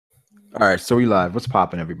All right, so we live. What's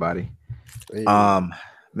popping, everybody? Hey. Um,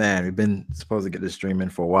 Man, we've been supposed to get this stream in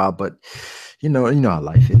for a while, but you know how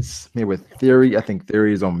life is. Here with Theory, I think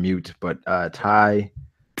Theory is on mute, but Ty,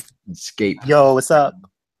 Escape, Yo, what's up?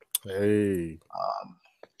 Hey.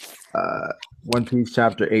 um, One Piece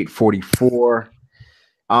chapter 844.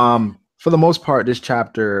 For the most part, this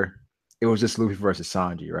chapter it was just Luffy versus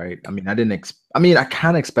Sanji, right? I mean, I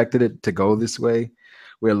kind of expected it to go this way,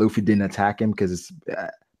 where Luffy didn't attack him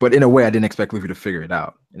but in a way, I didn't expect Luffy to figure it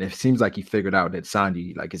out, and it seems like he figured out that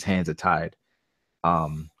Sanji, like his hands are tied. But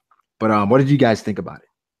what did you guys think about it?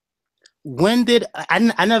 When did I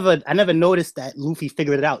never noticed that Luffy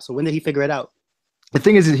figured it out. So when did he figure it out? The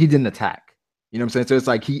thing is he didn't attack. You know what I'm saying? So it's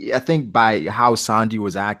like I think by how Sanji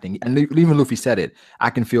was acting, and even Luffy said it, I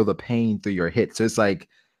can feel the pain through your hit. So it's like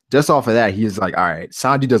just off of that, he's like, all right,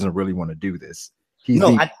 Sanji doesn't really want to do this. He's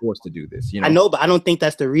being forced to do this. I know, but I don't think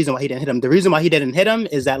that's the reason why he didn't hit him. The reason why he didn't hit him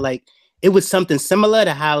is that like it was something similar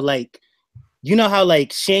to how like how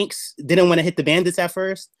like Shanks didn't want to hit the bandits at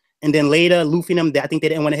first, and then later Luffy and them, I think they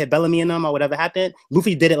didn't want to hit Bellamy and them or whatever happened.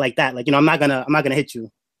 Luffy did it like that, like I'm not gonna hit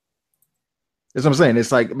you. That's what I'm saying.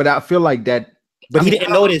 It's like, but I feel like that. But he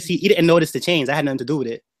didn't notice. He didn't notice the change. That had nothing to do with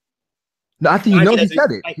it. No, I think he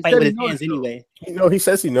said it. Fight with his hands anyway. He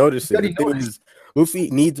says he noticed it. The thing is, Luffy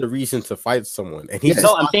needs a reason to fight someone, and he's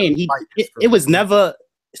I'm saying it was never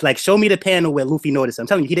like show me the panel where Luffy noticed it. I'm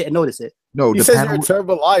telling you, he didn't notice it. No, he says you're a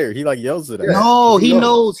terrible liar. He like yells at him. No, he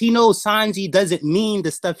knows Sanji doesn't mean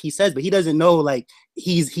the stuff he says, but he doesn't know like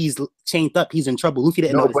he's chained up. He's in trouble. Luffy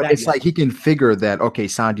didn't notice but that it's like he can figure that okay,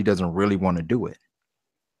 Sanji doesn't really want to do it,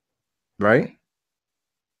 right?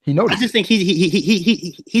 He noticed. I just think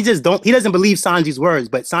he doesn't believe Sanji's words,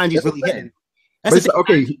 but Sanji's really hitting. That's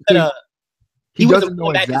okay. He doesn't know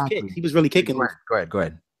exactly. He was really kicking. Go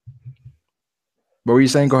ahead. What were you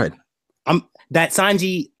saying? Go ahead. That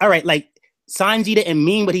Sanji. All right, like Sanji didn't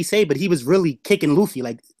mean what he said, but he was really kicking Luffy.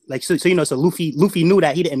 So Luffy knew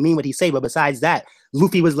that he didn't mean what he said, but besides that,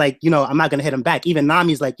 Luffy was like, I'm not gonna hit him back. Even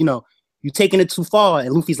Nami's like, you taking it too far,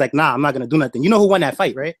 and Luffy's like, nah, I'm not gonna do nothing. You know who won that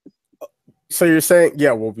fight, right? So you're saying,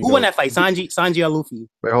 yeah, who won that fight? Sanji or Luffy?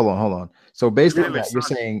 Wait, hold on. So basically, you're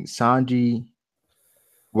saying Sanji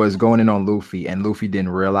was going in on Luffy, and Luffy didn't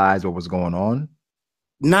realize what was going on.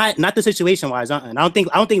 Not the situation wise. I don't think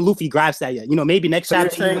Luffy grasps that yet. Maybe next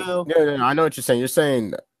chapter. No, I know what you're saying. You're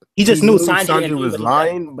saying he just knew Sanji was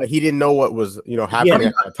lying, but he didn't know what was happening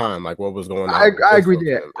at that time, like what was going on. I agree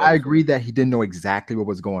there. I agree that he didn't know exactly what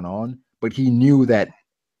was going on, but he knew that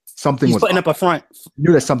something was putting up a front. He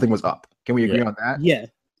knew that something was up. Can we agree on that? Yeah.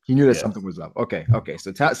 He knew that something was up. Okay.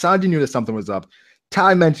 So Sanji knew that something was up.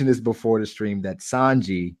 Ty mentioned this before the stream that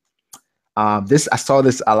Sanji, I saw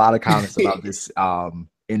this a lot of comments about this on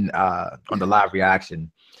the live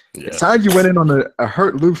reaction. Yeah. Sanji went in on a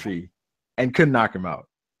hurt Luffy and couldn't knock him out.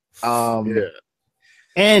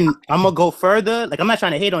 And I'm gonna go further. Like I'm not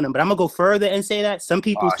trying to hate on him, but I'm gonna go further and say that some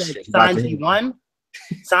people said Sanji won,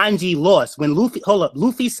 Sanji lost. When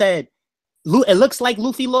Luffy said, it looks like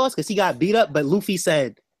Luffy lost because he got beat up, but Luffy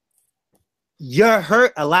said, "You're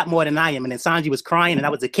hurt a lot more than I am," and then Sanji was crying, and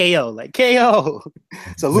that was a KO, like KO.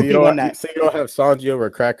 So Luffy won that. So you don't have Sanji over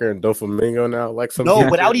Cracker and Doflamingo now, like some. No,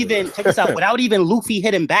 without even check this out. Without even Luffy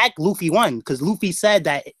hitting back, Luffy won because Luffy said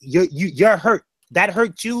that you're hurt. That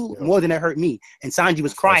hurt you more than it hurt me. And Sanji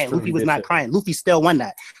was crying. Luffy was not crying. Luffy still won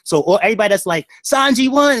that. So everybody that's like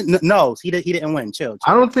Sanji won, no, he didn't win. Chill.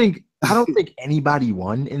 I don't think anybody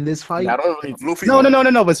won in this fight. No. But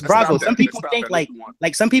Brago, some people think like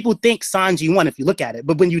some people think Sanji won if you look at it.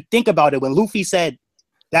 But when you think about it, when Luffy said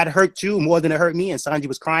that hurt you more than it hurt me, and Sanji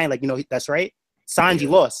was crying, like that's right. Sanji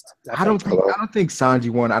lost. I don't think Sanji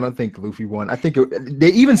won. I don't think Luffy won. I think they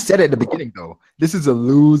even said it at the beginning though. This is a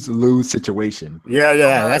lose-lose situation. Yeah.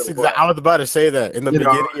 That's exactly. I was about to say that in the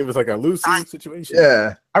beginning. It was like a lose-lose situation.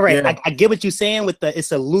 Yeah. All right. Yeah. I get what you're saying with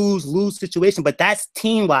it's a lose-lose situation, but that's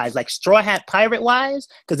team-wise, like Straw Hat Pirate-wise,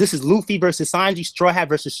 because this is Luffy versus Sanji, Straw Hat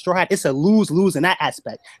versus Straw Hat. It's a lose-lose in that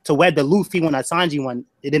aspect. To whether Luffy won or Sanji won,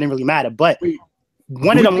 it didn't really matter. But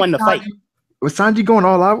one of them won the fight. Was Sanji going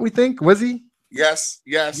all out? We think was he? Yes.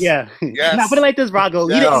 Yeah. Now put it like this, Brago.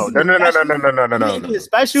 No. He was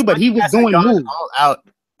special, but he was doing moves. All out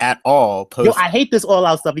at all. Yo, I hate this all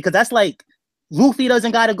out stuff because that's like Luffy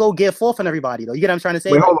doesn't got to go get fourth on everybody though. You get what I'm trying to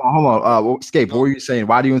say? Wait, hold on. Escape. What were you saying?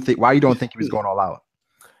 Why you don't think he was going all out?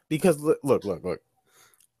 Because look.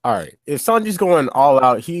 All right, if Sanji's going all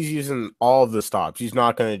out, he's using all the stops. He's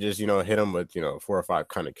not going to just hit him with 4 or 5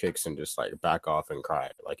 kind of kicks and just like back off and cry.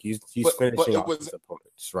 Like he's finishing off his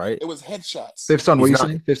opponents, right? It was headshots. Fifth Son, what are you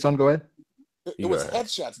saying? Fifth Son, go ahead. It was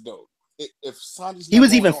headshots though. if Sanji's He not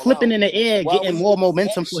was going even all flipping out, in the air, why getting would he more give him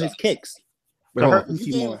momentum for his headshots? kicks Wait, to hold hurt on. He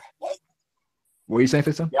Luffy gave more. what? What are you saying,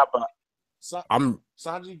 Fiston? Yeah, but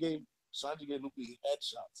Sanji gave Luffy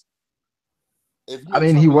headshots. If I you're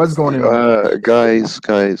mean, he telling was us going in that, on. Guys,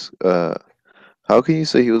 how can you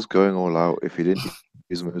say he was going all out if he didn't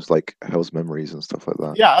use moves like Hell's Memories and stuff like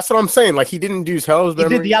that? yeah, that's what I'm saying. Like he didn't use Hell's He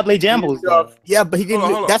did Memory. Diable Jambos, though. Yeah, but he didn't.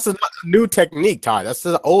 Hold on. That's a new technique, Ty. That's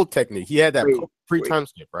the old technique. He had that Wait. pre-time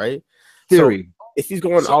skip, right? Theory. So if he's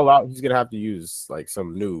going all out, he's gonna have to use like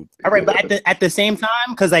some new. All right, but at the same time,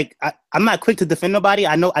 because like I'm not quick to defend nobody.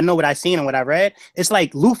 I know what I seen and what I read. It's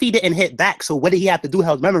like Luffy didn't hit back, so what did he have to do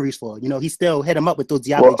Hell's Memories for? You know, he still hit him up with those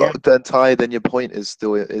Diable Jambos. Then Ty, then your point is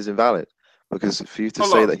still invalid. Because for you to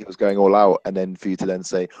say that he was going all out, and then for you to then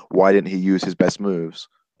say why didn't he use his best moves,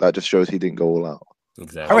 that just shows he didn't go all out.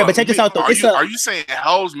 Exactly. All right, but check this out though. Are you saying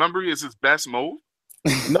Hell's Memory is his best move?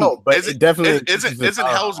 No, but it definitely isn't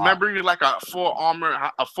Hell's Memory like a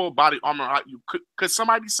full body armor? Could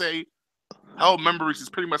somebody say Hell's Memories is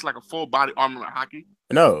pretty much like a full body armor in hockey?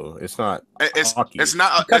 No, it's not. It's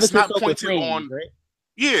not pointed on. Right?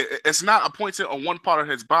 Yeah, it's not appointed on one part of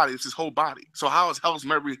his body. It's his whole body. So how is Hell's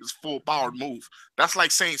Memory his full powered move? That's like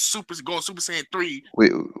saying Super Saiyan 3.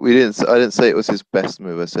 I didn't say it was his best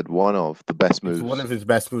move. I said one of the best moves. It's one of his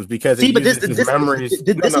best moves because this memories.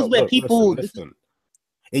 This is where people. Listen.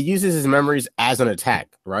 It uses his memories as an attack,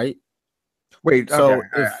 right? Wait, so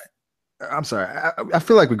okay, I'm sorry. I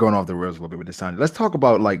feel like we're going off the rails a little bit with this Sanji. Let's talk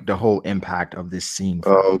about like the whole impact of this scene.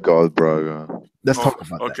 Oh God, bro. Let's talk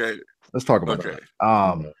about that. Okay. Let's talk about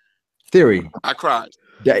that. Theory. I cried.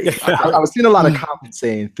 Yeah, I was seeing a lot of comments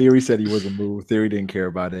saying Theory said he wasn't moved. Theory didn't care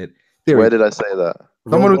about it. Theory. Where did I say that?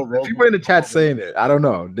 People in the chat saying it. I don't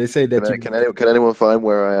know. They say that. Can anyone find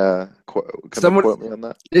where I quote me on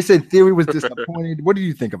that? They said Theory was disappointed. What do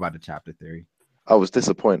you think about the chapter, Theory? I was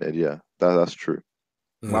disappointed. Yeah, that's true.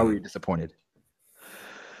 Why were you disappointed?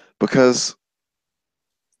 Because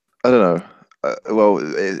I don't know. Well,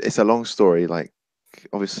 it's a long story. Like,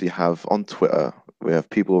 obviously, have on Twitter. We have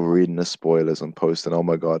people reading the spoilers and posting, "Oh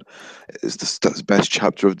my God, it's the best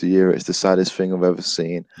chapter of the year. It's the saddest thing I've ever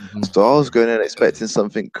seen." Mm-hmm. So I was going in expecting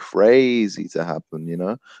something crazy to happen. You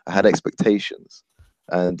know, I had expectations,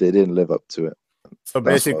 and they didn't live up to it. So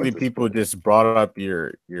basically, people just brought up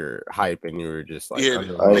your hype, and you were just like, yeah.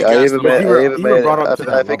 I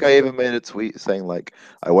think I even made a tweet saying like,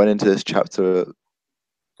 I went into this chapter.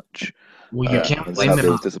 Well, you can't blame it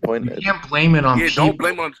on. Disappointed. You can't blame it on. Yeah, people. don't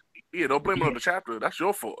blame it on the chapter. That's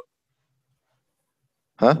your fault.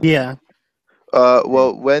 Huh? Yeah.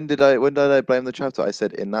 Well, when did I blame the chapter? I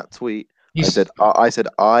said in that tweet. I said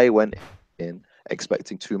I went in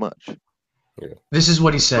expecting too much. Yeah. This is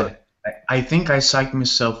what he said. I think I psyched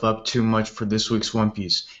myself up too much for this week's One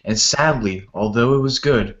Piece, and sadly, although it was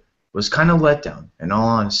good, was kind of let down. In all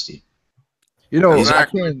honesty. You know,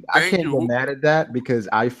 exactly. I can't get mad at that because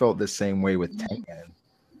I felt the same way with Tyquan.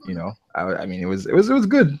 You know, I mean, it was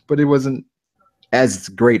good, but it wasn't as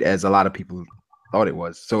great as a lot of people thought it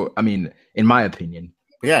was. So, I mean, in my opinion,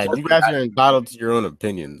 yeah, you guys are entitled to your own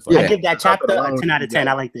opinions. Like, I give that chapter a 10 out of 10.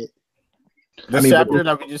 I liked it. This chapter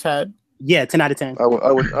that we just had. Yeah, 10 out of 10. I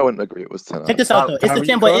wouldn't agree it was 10. Check this out though. It's the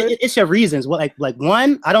 10, but it's your reasons. What like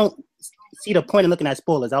one, I don't see the point in looking at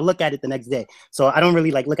spoilers. I'll look at it the next day. So I don't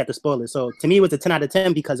really like look at the spoilers. So to me, it was a 10 out of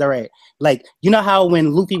 10 because all right, like you know how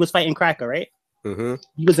when Luffy was fighting Cracker, right? Mm-hmm.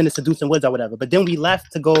 He was in the seducing woods or whatever. But then we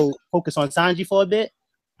left to go focus on Sanji for a bit.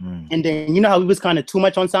 And then you know how we was kind of too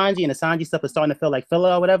much on Sanji and the Sanji stuff was starting to feel like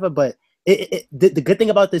filler or whatever. But the good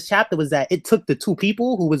thing about this chapter was that it took the two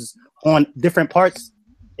people who was on different parts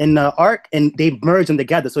in the arc and they merged them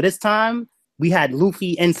together. So this time we had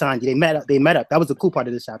Luffy and Sanji. They met up. That was the cool part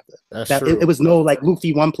of this chapter. It was no like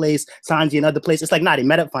Luffy one place, Sanji another place. It's like they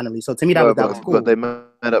met up finally. So to me that was cool. But they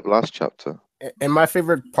met up last chapter. And my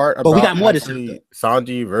favorite part about we got more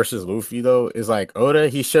Sanji versus Luffy though is like Oda.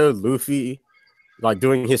 He showed Luffy like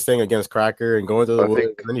doing his thing against Cracker and going to the woods.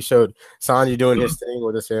 And then he showed Sanji doing his thing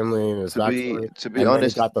with his family and his backstory. To be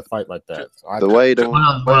honest, got the fight like that. So the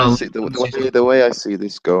way I see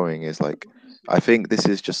this going is like I think this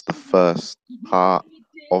is just the first part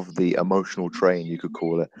of the emotional train, you could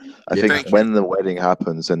call it. I think when the wedding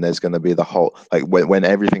happens and there's going to be the whole like when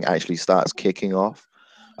everything actually starts kicking off,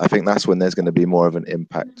 I think that's when there's going to be more of an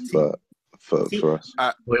impact for us.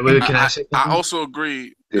 Wait, can I say something? I also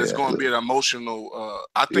agree it's going to be an emotional.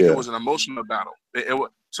 I think it was an emotional battle.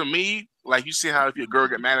 To me, like you see how if your girl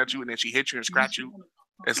get mad at you and then she hits you and scratch you,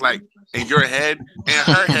 it's like in your head, in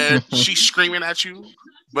her head, she's screaming at you,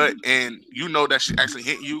 and you know that she actually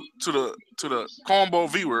hit you. To the combo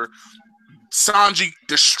viewer, Sanji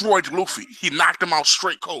destroyed Luffy. He knocked him out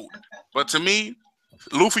straight cold. But to me,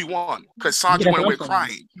 Luffy won because Sanji Yeah, went away that's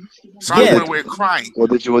crying. Sanji Yeah. went away crying. What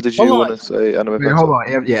did you Hold want on. to say, Anime Wait, Fans? hold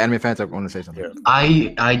on. Yeah, Anime Fans, I want to say something.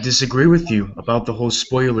 I disagree with you about the whole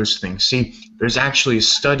spoilers thing. See, there's actually a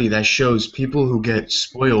study that shows people who get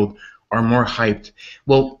spoiled are more hyped.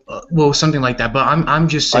 Well, something like that. But I'm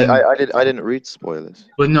just saying. I didn't read spoilers.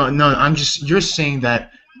 But no, you're saying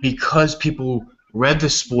that because people read the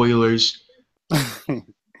spoilers,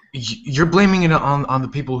 you're blaming it on the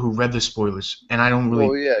people who read the spoilers, and I don't really.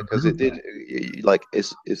 Well, yeah, because it did. Like,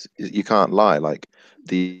 it's you can't lie. Like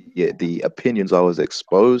the opinions I was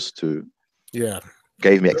exposed to,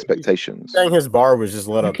 gave me expectations. Saying his bar was just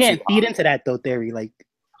let You up. can't feed into that though, Theory. Like,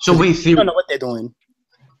 So wait, you Theory. don't know what they're doing.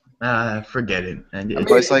 Forget it. And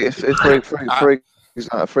But it's like if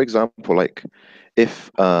for example, like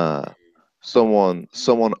if someone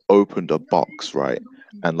opened a box, right,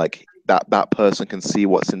 and like that person can see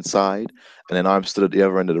what's inside, and then I'm stood at the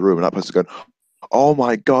other end of the room, and that person's going, "Oh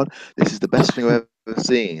my god, this is the best thing I've ever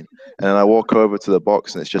seen," and then I walk over to the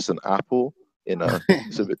box and it's just an apple. You know,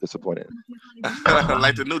 it's a bit disappointing.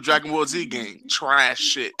 Like the new Dragon Ball Z game, trash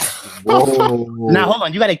shit. Whoa. Now hold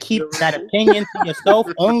on, you gotta keep that opinion to yourself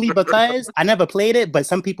only because I never played it, but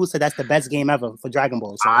some people said that's the best game ever for Dragon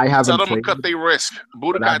Ball. So I haven't Tell them to played cut it, their risk.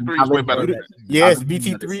 but Budokai 3 is way better. Yes, I've been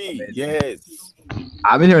hearing that it's BT3. amazing. Yes.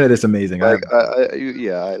 I've been hearing that it's amazing. Like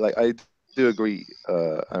I do agree,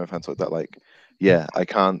 I'm a fan of that. Like, yeah, I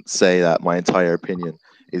can't say that my entire opinion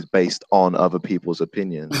is based on other people's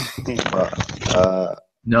opinions, but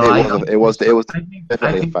no, it was I definitely a think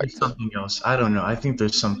there's factor. something else. I don't know. I think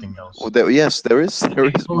there's something else. Well, yes, there is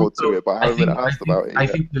more to it, but I haven't been asked about it I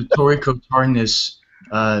yet. think the Toriko Tarnus,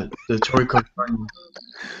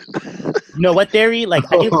 you know what, Theory? Like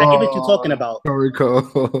I get what you're talking about.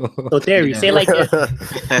 So Theory, Yeah. say like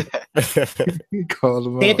say Call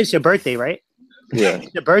him if out. it's your birthday, right? Yeah.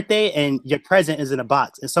 It's your birthday and your present is in a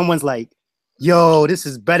box, and someone's like, "Yo, this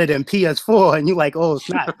is better than PS4," and you like, "Oh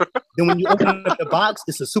snap!" Then when you open up the box,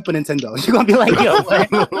 it's a Super Nintendo. You're gonna be like, "Yo, what?"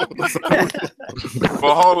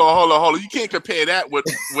 But hold on. You can't compare that with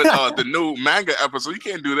the new manga episode. You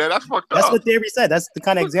can't do that. That's fucked That's up. what Theory said. That's the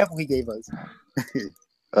kind of example he gave us.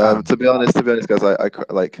 To be honest, guys, I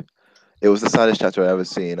like it was the saddest chapter I ever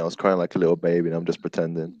seen. I was crying like a little baby, and I'm just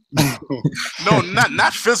pretending. No,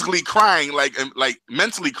 not physically crying, like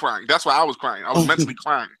mentally crying. That's why I was crying. I was mentally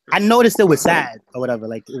crying. I noticed it was sad or whatever.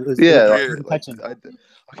 Like it was, Yeah. it was touching.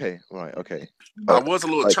 Okay. Right. Okay. I was a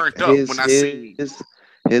little turned up when I seen.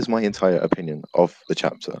 Here's my entire opinion of the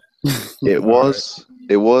chapter. It was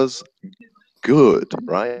good,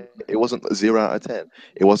 right? It wasn't a 0 out of 10.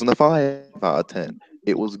 It wasn't a 5 out of 10.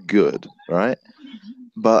 It was good, right?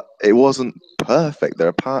 But it wasn't perfect. There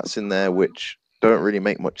are parts in there which don't really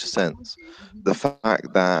make much sense. The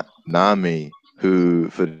fact that Nami, who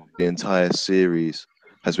for the entire series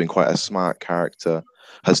has been quite a smart character,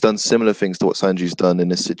 has done similar things to what Sanji's done in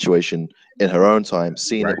this situation in her own time,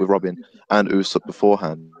 seen it with Robin and Usopp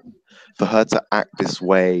beforehand. For her to act this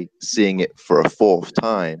way, seeing it for a 4th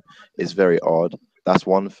time, is very odd. That's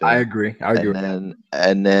one thing. I agree.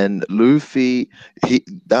 And then Luffy,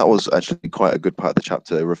 that was actually quite a good part of the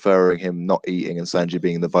chapter, referring him not eating and Sanji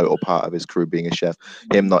being the vital part of his crew, being a chef.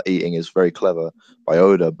 Him not eating is very clever by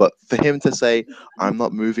Oda. But for him to say, "I'm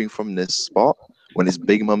not moving from this spot," when it's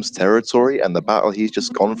Big Mom's territory and the battle he's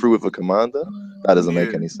just gone through with a commander, that doesn't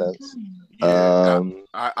make any sense. Yeah,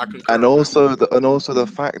 I concur. And also the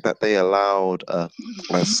fact that they allowed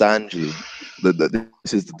Sanji.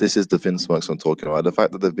 This is the Vinsmokes I'm talking about. The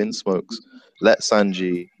fact that the Vinsmokes let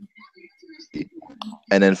Sanji,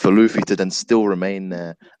 and then for Luffy to then still remain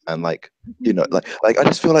there, and like I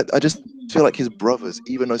just feel like his brothers,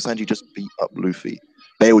 even though Sanji just beat up Luffy,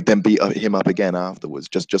 they would then beat him up again afterwards,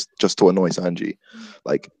 just to annoy Sanji.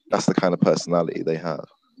 Like, that's the kind of personality they have.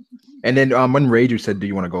 And then when Rager said, "Do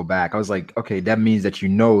you want to go back?" I was like, "Okay, that means that you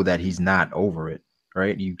know that he's not over it,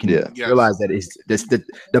 right? You can realize that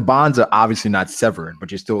the bonds are obviously not severed, but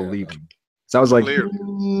you're still leaving." So I was like,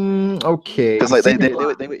 "Okay." Because like they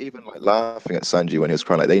were even like laughing at Sanji when he was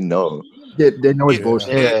crying. Like, they know. They know it's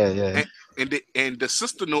bullshit. Yeah. And the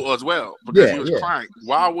sister knew as well because he was crying.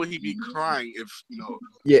 Why would he be crying if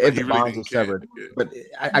if the bonds are severed? But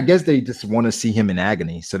I guess they just want to see him in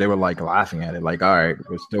agony, so they were like laughing at it, like, "All right,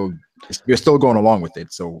 you're still going along with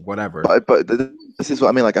it, so whatever." But this is what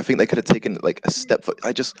I mean. Like, I think they could have taken like a step.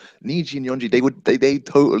 Niji and Yonji, they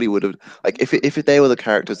totally would have, like, if they were the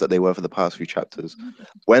characters that they were for the past few chapters,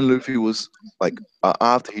 when Luffy was like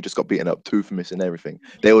after he just got beaten up, Tooth missing everything,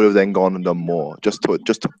 they would have then gone and done more just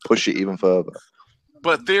to push it even further.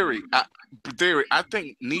 But theory, I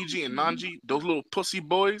think Niji and Nanji, those little pussy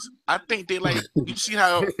boys, I think they like. You see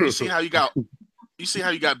how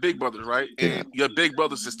you got big brothers, right? And your big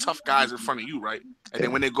brothers is tough guys in front of you, right? And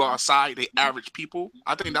then when they go outside, they average people.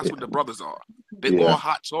 I think that's what the brothers are. They all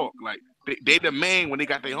hot talk, like they the man when they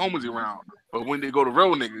got their homies around, but when they go to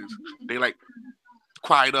real niggas, they like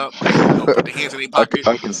quiet up, put their hands in their pocket.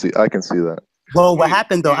 I can see that. Well, what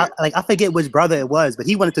happened though? I forget which brother it was, but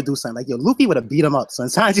he wanted to do something. Like, yo, Luffy would have beat him up. So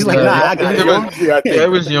Sanji's like, nah, I got it. It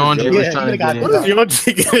was Yonji was trying to get in. What is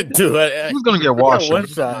Yonji gonna do? He was gonna get washed. One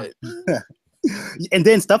shot. And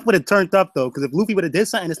then stuff would have turned up though, because if Luffy would have did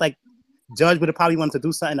something, it's like Judge would have probably wanted to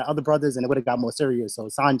do something to other brothers, and it would have got more serious. So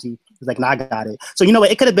Sanji was like, "Nah, I got it." So you know what?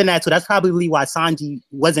 It could have been that too. That's probably why Sanji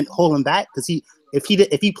wasn't holding back, because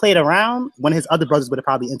if he played around, one of his other brothers would have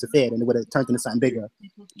probably interfered, and it would have turned into something bigger.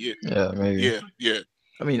 Yeah, maybe. Yeah.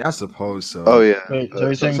 I mean, I suppose so. Oh yeah. Wait, so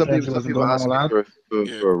you're saying some Sanji people wasn't going all out?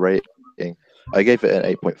 for a rating. I gave it an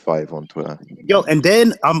 8.5 on Twitter. Yo, and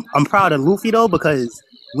then I'm proud of Luffy though, because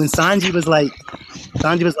when Sanji was like,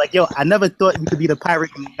 yo, I never thought you could be the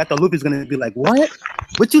pirate. I thought Luffy was gonna be like, what?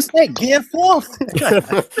 What you said? Get forth. I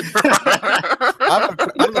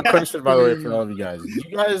have a question, by the way, for all of you guys. Do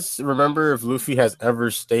you guys remember if Luffy has ever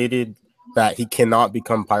stated that he cannot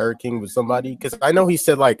become Pirate King with somebody? Because I know he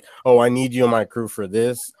said like, oh, I need you on my crew for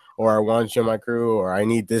this, or I want you on my crew, or I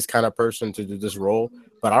need this kind of person to do this role.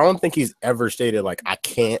 But I don't think he's ever stated like, I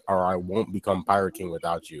can't or I won't become Pirate King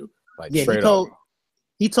without you. Like, yeah, straight up.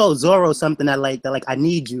 He told Zoro something that I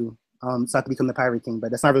need you, so I can become the Pirate King,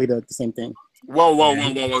 but that's not really the same thing.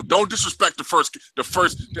 Whoa! Don't disrespect the first.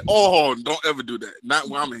 Don't ever do that. Not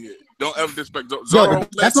when I'm in here. Don't ever disrespect Zoro. Yo,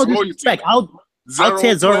 that's no disrespect. I'll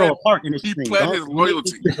tear Zoro apart in the stream. He pled his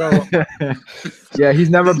loyalty. Yeah,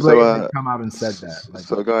 he's never blatantly come out and said that. Like,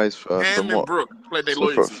 so guys, from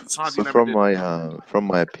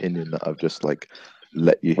my opinion that I've just like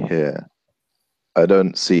let you hear, I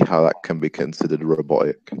don't see how that can be considered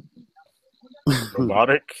robotic.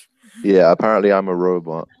 Robotic? Yeah, apparently I'm a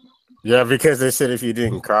robot. Yeah, because they said if you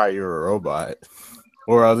didn't cry, you're a robot.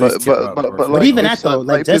 Or at least but even that though,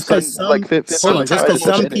 like just because some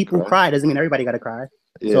people cry doesn't mean everybody gotta cry.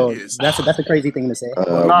 Yeah. So that's a crazy thing to say.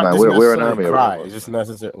 Man, we're an army. Cry. It's just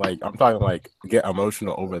necessary. Like I'm talking like get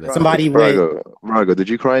emotional over that. Somebody Brago, did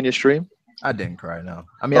you cry in your stream? I didn't cry. No.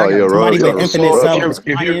 I mean, if you're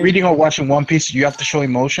reading or watching One Piece, you have to show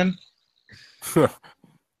emotion. I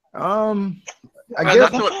guess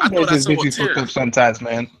that's what sometimes,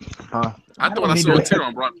 man. I thought I saw a tear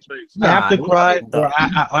on Brock's face. I have to cry.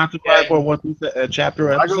 I have to cry for One Piece chapter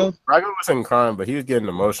or episode. Brago wasn't crying, but he was getting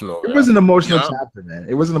emotional. It was an emotional chapter, man.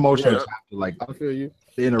 It was an emotional chapter. Like I feel you.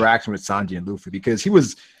 The interaction with Sanji and Luffy, because he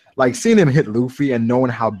was like seeing him hit Luffy and knowing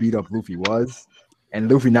how beat up Luffy was,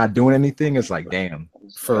 and Luffy not doing anything. It's like, damn,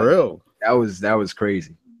 for real. That was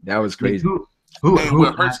crazy. That was crazy.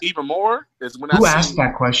 What hurts even more is when who asked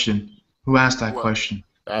that question? Who asked that question?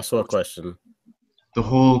 That's what question. The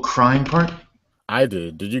whole crying part? I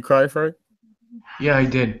did. Did you cry, Frank? Yeah, I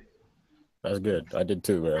did. That's good. I did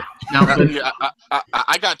too, man.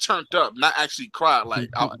 I got turned up, not actually cried. Like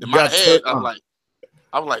in my head, I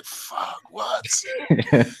was like, "Fuck, what?" I'm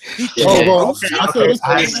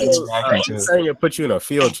saying it put you in a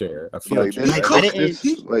field chair.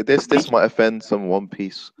 This might offend some One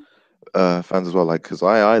Piece fans as well. Like, because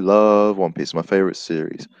I love One Piece, my favorite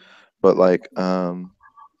series. But like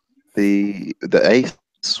the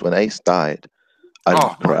Ace, when Ace died, I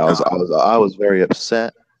didn't cry. I was very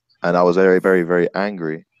upset, and I was very, very, very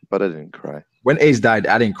angry, but I didn't cry. When Ace died,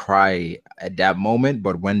 I didn't cry at that moment,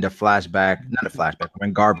 but when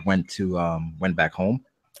when Garp went back home.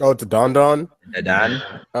 Oh, to Don. Oh,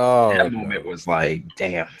 that moment was like,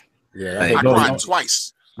 damn. Yeah, I cried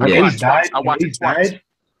twice. Ace died. I watched it twice.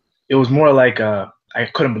 It was more like I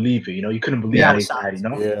couldn't believe it. You couldn't believe Ace died.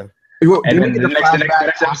 Yeah. And then the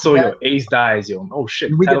next episode, Ace dies. Oh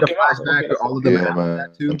shit! We get the flashback. All of them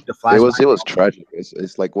that too. The flashback. It was tragic.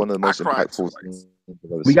 It's like one of the most impactful things.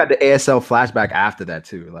 We got the ASL flashback after that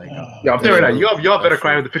too. Like, I'm telling you right now, y'all better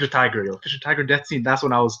cry with the Fisher Tiger, Fisher Tiger death scene. That's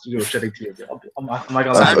when I was shedding tears. I'm not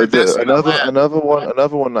gonna lie. Another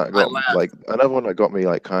one that got me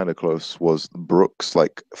like kind of close was Brooks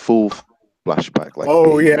like full flashback. Like,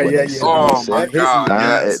 oh yeah. Oh my god,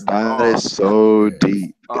 that is so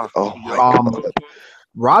deep. Oh my god.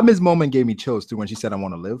 Robin's moment gave me chills too when she said, "I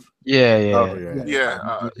want to live."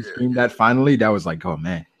 Yeah. Screamed that finally. That was like, oh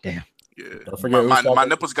man, damn. Yeah. Don't forget my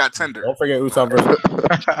nipples got tender. Don't forget Usopp versus.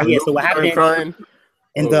 Yeah. So what happened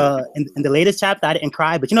in the latest chapter? I didn't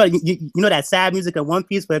cry, but you know that sad music of One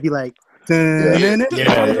Piece where it'd be like, You know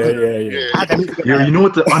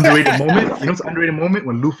what's the underrated moment? You know what's the underrated moment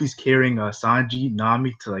when Luffy's carrying Sanji,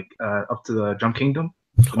 Nami to like up to the Drum Kingdom.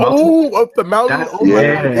 Up the mountain.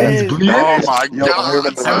 He's bleeding. Oh my Yo, I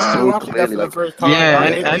remember that so clearly. Like,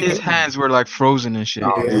 and his hands were like frozen and shit.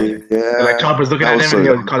 Like Chopper's looking at him,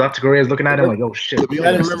 and Katsukure's looking at him like, "Oh shit!" To be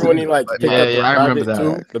I honest, remember when he like I remember that.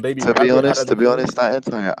 too. The baby. To be honest, that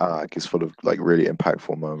entire arc is full of like really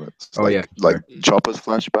impactful moments. Like Chopper's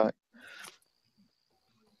flashback.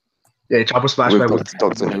 Yeah, Chopper's flashback with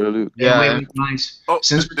Dr. Hirolu. Yeah, nice. Oh,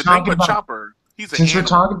 Since the we're thing talking with about Chopper, he's we're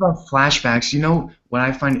talking about flashbacks, you know what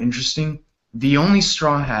I find interesting? The only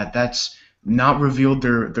Straw Hat that's not revealed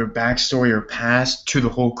their backstory or past to the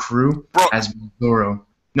whole crew has been Zoro.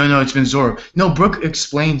 No, it's been Zoro. No, Brook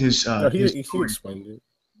explained his. He explained it.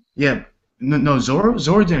 Yeah. No, Zoro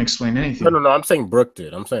didn't explain anything. No. I'm saying Brook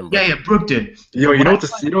did. Yeah, Brook did. Yo, you know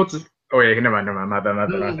what's oh yeah, never mind. My bad.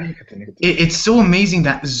 Continue. It's so amazing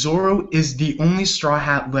that Zoro is the only Straw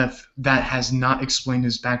Hat left that has not explained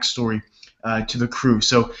his backstory to the crew.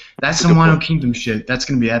 So that's some Wano Kingdom shit. That's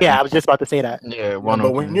gonna be epic. Yeah, I was just about to say that. Yeah,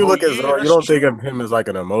 but when you look at Zoro, you don't think of him as like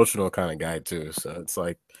an emotional kind of guy too. So it's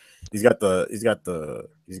like he's got the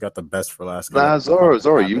best for last. Nah,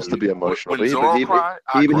 Zoro used to be emotional, but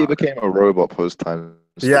he became a robot post time.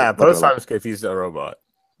 Yeah, post time skip, he's a robot.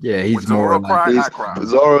 Yeah, he's more like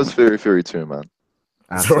Zoro's Fury too, man.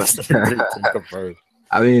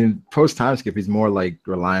 I mean, post time skip, he's more like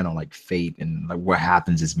relying on like fate and like what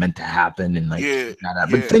happens is meant to happen and like. But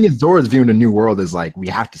the thing is, Zoro's viewing the new world is like we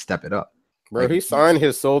have to step it up. Bro, he signed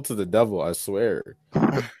his soul to the devil. I swear.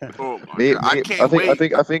 I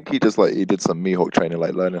think he just like he did some Mihawk training,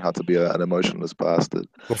 like learning how to be an emotionless bastard.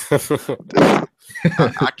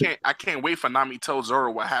 I can't wait for Nami to tell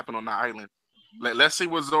Zoro what happened on the island. Let's see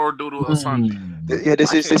what Zoro do to Sanji. Yeah,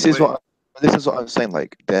 this is what I'm saying.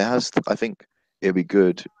 Like I think it'd be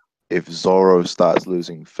good if Zoro starts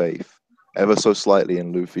losing faith ever so slightly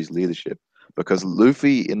in Luffy's leadership, because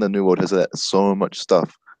Luffy in the New World has let so much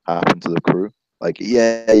stuff happen to the crew. Like, you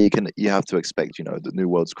have to expect, the New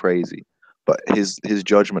World's crazy, but his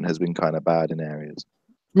judgment has been kind of bad in areas.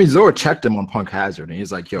 I mean, Zoro checked him on Punk Hazard, and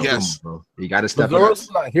he's like, "Yo, come on, bro, you got to step up." Zoro's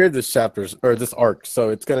not here this chapter or this arc, so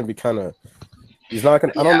it's gonna be kind of. He's not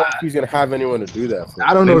gonna. I don't know if he's gonna have anyone to do that for.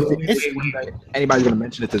 I don't know if anybody's gonna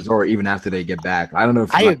mention it to Zoro even after they get back. I don't know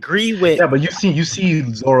if I agree with. Yeah, but you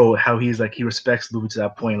see Zoro how he's like he respects Luffy to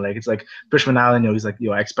that point. Like it's like Fishman Island. He's like,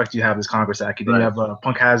 "Yo, I expect you to have this Congress Act." Then you have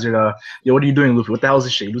Punk Hazard. "Yo, what are you doing, Luffy? What the hell is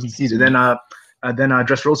this shit? You losing Caesar." Then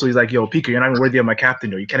Dressrosa, he's like, "Yo, Pika, you're not even worthy of my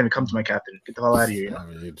captain. Yo, you can't even come to my captain. Get the hell out of here."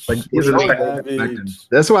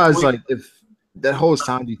 That's why it's like if that whole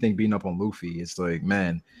Sanji thing beating up on Luffy, it's like,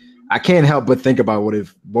 man. I can't help but think about what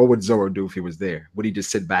would Zoro do if he was there? Would he just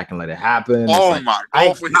sit back and let it happen? Oh my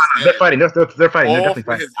God! They're fighting. They're fighting. They're definitely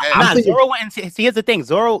fighting. Zoro wouldn't. See, here's the thing.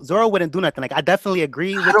 Zoro wouldn't do nothing. Like I definitely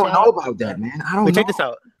agree with. I don't know about that, man. I don't know. Check this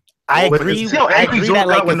out. I agree that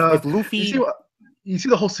like if Luffy. You see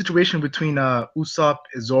the whole situation between Usopp,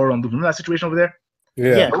 Zoro, and Luffy. Remember that situation over there?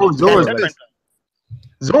 Yeah.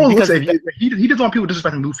 Zoro looks like he doesn't want people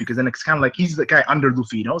disrespecting Luffy because then it's kind of like he's the guy under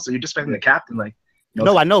Luffy, So you're disrespecting the captain, like.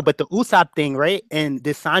 No, I know, but the Usopp thing, right? And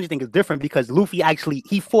this Sanji thing is different because Luffy actually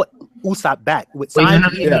he fought Usopp back with Sanji and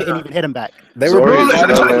he didn't even hit him back. I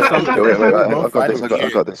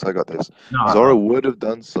got this. No. Zoro would have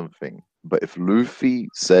done something, but if Luffy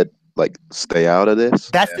said like stay out of this,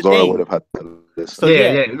 that's the Zoro thing. Would have had to listen. So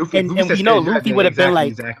Luffy Luffy would have been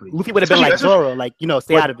like Luffy would have been like Zoro, like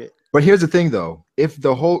stay out of it. But here's the thing though, if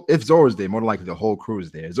Zoro's there, more than likely the whole crew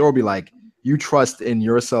is there. Zoro be like, you trust in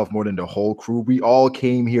yourself more than the whole crew. We all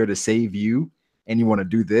came here to save you, and you want to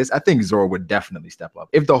do this. I think Zoro would definitely step up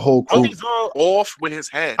if the whole crew off with his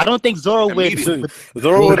head. I don't think Zoro would.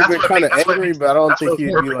 Zoro would have been kind of angry, but I don't think he'd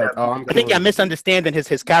be like, "Oh, I think you're misunderstanding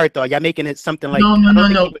his character. You're making it something like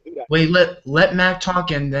no. Wait, let Mac talk,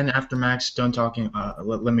 and then after Mac's done talking,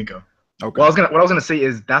 let me go. Okay. What I was gonna say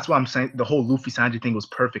is that's why I'm saying the whole Luffy Sanji thing was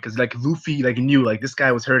perfect because like Luffy like knew like this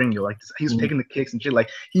guy was hurting you, like he was taking the kicks and shit, like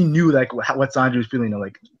he knew like what Sanji was feeling,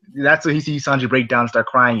 like that's when he sees Sanji break down and start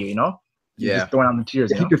crying, just throwing out the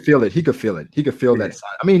tears. He could feel it. He could feel that.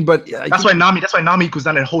 I mean, but that's why Nami goes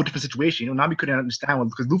down in a whole different situation. Nami couldn't understand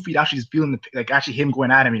because Luffy actually is feeling actually him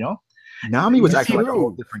going at him. Nami was actually like a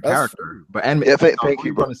whole different character. But thank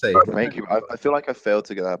you. Thank you. I feel like I failed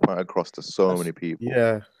to get that point across to so many people.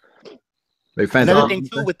 Yeah. Another thing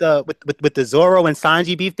too with the Zoro and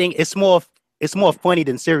Sanji beef thing, it's more funny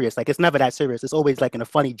than serious. Like it's never that serious. It's always like in a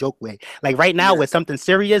funny joke way. Like right now with something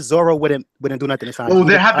serious, Zoro wouldn't do nothing to Sanji. Oh,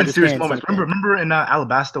 there have been serious moments. Remember in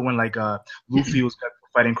Alabasta when like Luffy was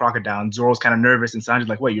fighting Crocodile. And Zoro's kind of nervous, and Sanji's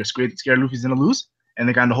like, "Wait, you're scared Luffy's gonna lose?" And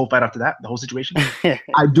they got in the whole fight after that, the whole situation.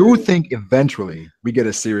 I do think eventually we get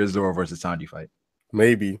a serious Zoro versus Sanji fight.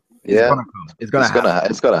 Maybe. Yeah, it's gonna happen.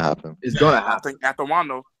 It's gonna happen. It's gonna I happen. think after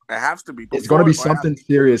Wano, it has to be. It's gonna be something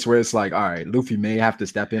serious where it's like, all right, Luffy may have to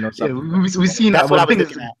step in or something. Yeah, we've seen That's that. what I Well, was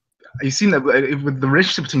looking at. You've seen that with the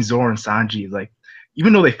relationship between Zoro and Sanji, like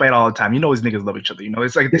even though they fight all the time, you know, these niggas love each other. You know,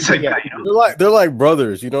 it's like that. You know? They're like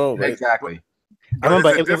brothers. You know, like, Exactly. I remember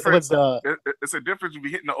it was it's a difference if you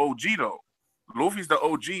hitting the OG though. Luffy's the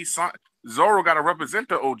OG. Zoro got to represent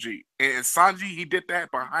the OG, and Sanji he did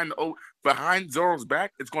that behind Zoro's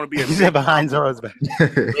back. It's going to be he said behind Zoro's back.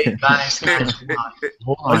 Wait, guys,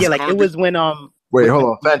 hold on. Oh yeah, like it was when Wait, hold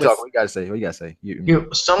on. Fan talk. What you gotta say? What you gotta say?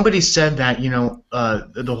 Somebody said that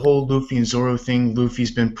the whole Luffy and Zoro thing.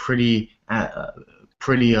 Luffy's been pretty.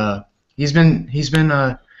 He's been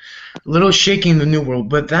a little shaky in the New World,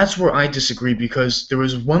 but that's where I disagree because there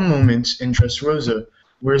was one moment in Dressrosa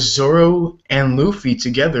where Zoro and Luffy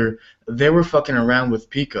together, they were fucking around with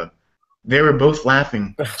Pika. They were both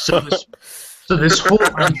laughing. So this whole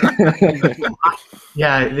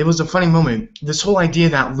yeah, it was a funny moment. This whole idea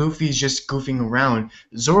that Luffy's just goofing around,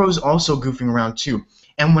 Zoro's also goofing around too.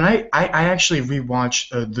 And when I actually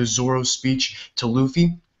rewatched the Zoro speech to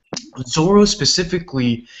Luffy, Zoro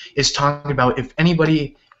specifically is talking about if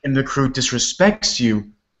anybody in the crew disrespects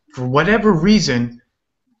you for whatever reason,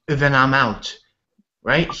 then I'm out.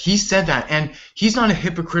 Right? He said that, and he's not a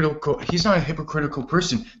hypocritical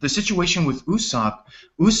person. The situation with Usopp,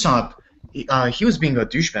 he was being a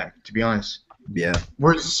douchebag, to be honest. Yeah.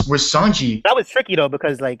 Where's Sanji? that was tricky though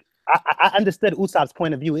because like I understood Usopp's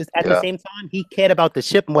point of view. Is at the same time he cared about the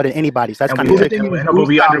ship more than anybody. So that's kind of tricky.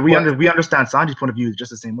 But we understand Sanji's point of view is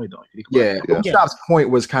just the same way though. Usopp's point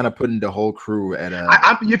was kind of putting the whole crew at a.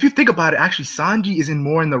 If you think about it, actually, Sanji is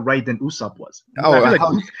more in the right than Usopp was. Oh, I feel like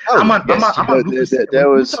I'm on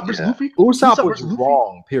Usopp was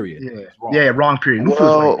wrong. Period. Yeah, wrong. Period.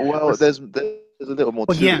 Well, there's a little more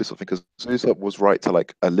to this, I think, because Usopp was right to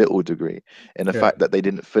like a little degree in the fact that they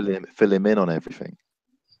didn't fill him in on everything.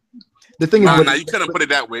 The thing is, you couldn't put it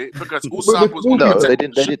that way because Usopp was they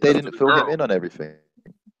didn't fill him in on everything.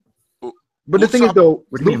 But the thing is, though,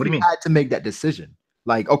 Luffy had to make that decision.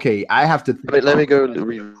 Like, okay, I have to. Let me go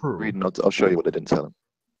read, and I'll show you what they didn't tell him.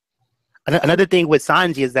 Another thing with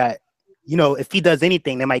Sanji is that if he does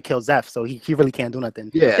anything, they might kill Zeph, so he really can't do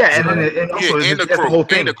nothing. And also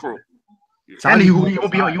the crew. And you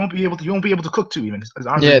won't be able to cook too. Even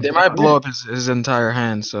they might blow up his entire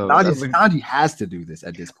hand. So Sanji has to do this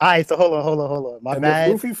at this point. All right, so hold on. My bad.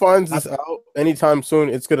 If Luffy finds this out anytime soon,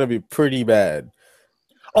 it's gonna be pretty bad.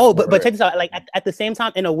 Oh, but check this out. Like at the same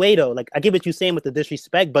time, in a way though, like I get what you're saying with the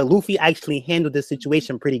disrespect, but Luffy actually handled this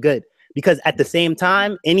situation pretty good because at the same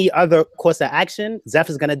time, any other course of action, Zeph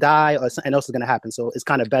is gonna die or something else is gonna happen. So it's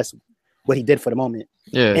kind of best what he did for the moment.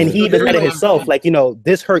 Yeah. And he even said it himself, like,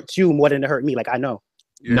 this hurts you more than it hurt me. Like, I know.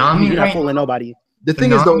 Yeah. Nami You're not fooling nobody. The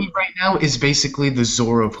thing is, though, right now is basically the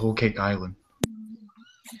Zoro of Whole Cake Island.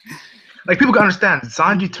 Like, people can understand.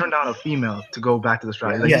 Sanji turned down a female to go back to the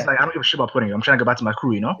strategy. Like, he's like, I don't give a shit about putting you. I'm trying to go back to my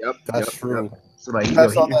crew, Yep. That's true. So, like,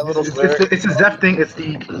 it's a Zeph thing. It's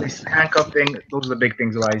the handcuff thing. Those are the big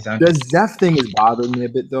things about Sanji. The Zeph thing is bothering me a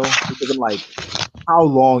bit, though, because I'm like, how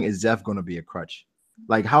long is Zeph going to be a crutch?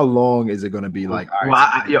 Like, how long is it going to be like? All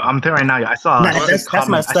right, well, I'm telling you right now. I saw. That's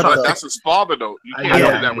my stuff. That's his father, though. You can't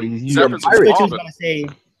do that way. Zeph is his father.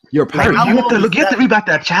 You're a pirate. You have to read back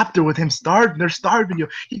that chapter with him starving. They're starving you.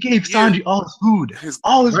 He gave Sanji all his food.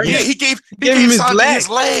 All his food. Yeah, he gave him his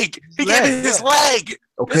leg. He gave him his leg.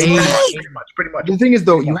 Okay. Pretty much. The thing is,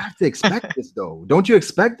 though, you have to expect this, though. Don't you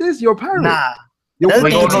expect this? You're a pirate. Nah. No,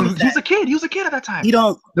 he's a kid. He was a kid at that time. He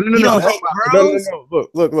don't hit girls.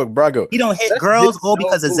 Look, Brago. He don't hit girls all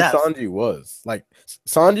because of Zeph.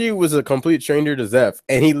 Sanji was a complete stranger to Zeph,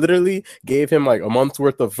 and he literally gave him like a month's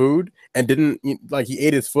worth of food and didn't he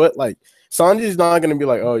ate his foot. Like Sanji's not gonna be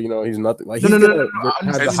like, he's nothing. Like no.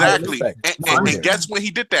 Exactly. And guess when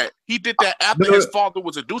he did that? He did that after his father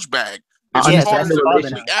was a douchebag. His father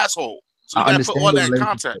was an asshole. So you gotta put all that in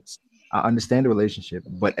context. I understand the relationship,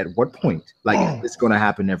 but at what point? Like, it's going to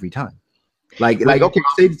happen every time. Like, okay,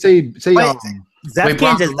 say. Zeph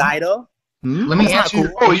can't just die though. Let me ask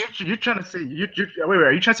you. Oh, you're trying to say wait.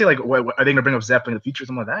 Are you trying to say like, what, are they going to bring up Zeph in the future or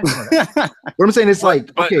something like that? What I'm saying is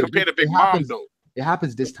like, okay, compared to Big Mom though, it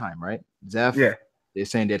happens this time, right? Zeph. Yeah. They're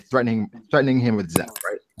saying they're threatening him with Zeph,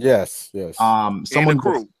 right? Yes. Someone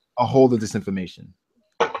gets a hold of this information.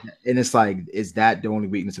 And it's like, is that the only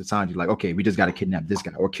weakness of Sanji? Like, okay, we just got to kidnap this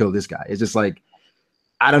guy or kill this guy. It's just like,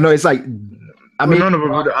 I don't know. It's like, I mean, I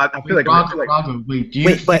feel like. Brago, wait,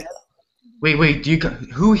 Wait.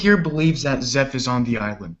 Who here believes that Zeph is on the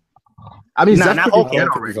island? I mean, Nah, Zeph not could be okay. dead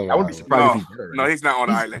already. I wouldn't be surprised if he's dead already. No, he's not on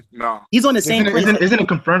the island. No, He's on the same place. Isn't it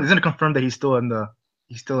confirmed? Isn't it confirmed that he's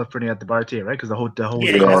still pretty at the bar tier, right? Because the whole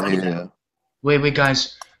Yeah. Wait,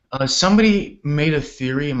 guys. Somebody made a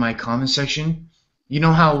theory in my comment section. You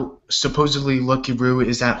know how supposedly Lucky Roo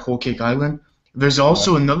is at Whole Cake Island? There's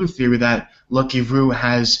also another theory that Lucky Roo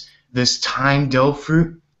has this time Del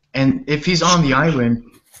fruit, and if he's on the island,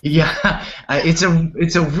 yeah, it's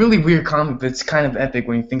a really weird comic, but it's kind of epic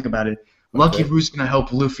when you think about it. Lucky Roo's gonna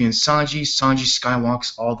help Luffy and Sanji. Sanji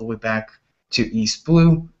skywalks all the way back to East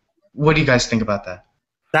Blue. What do you guys think about that?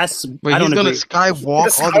 That's Wait, I don't he's gonna agree.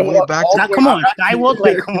 skywalk all the way back to Come on, Skywalk,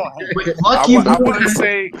 like come on. Lucky I wouldn't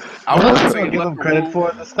say. I wouldn't say give him Lucky credit Roo.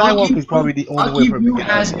 for it. The Skywalk is probably the only way for him to get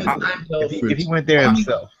out of has if he went there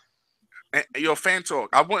himself. Yo, fan talk.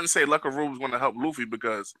 I wouldn't say Lucky Roo was going to help Luffy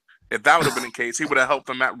because if that would have been the case, he would have helped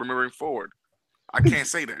him out moving forward. I can't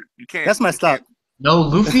say that. You can't. That's messed up. No,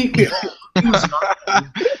 Luffy was not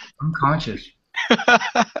unconscious.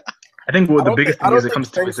 I think the biggest thing is it comes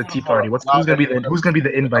to is the Tea Party. Who's gonna be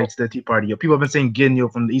the invites to the Tea Party? People have been saying Gin,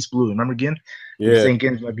 from the East Blue. Remember Gin? Yeah, saying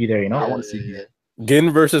Gin might be there. I want to see Gin.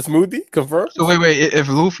 Gin versus Smoothie confirmed. So wait. If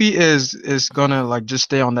Luffy is gonna like just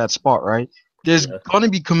stay on that spot, right? There's gonna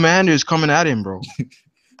be commanders coming at him, bro.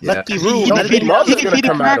 Lucky Roo. Big Mom's he can gonna feed a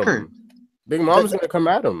come at cracker. him. Big Mom's gonna come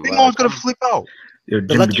at him. Big Mom's gonna flip out. The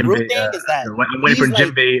Lucky Roo thing is that I'm waiting for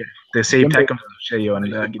Jinbei to save Tyquan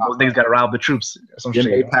and those things gotta rile the troops.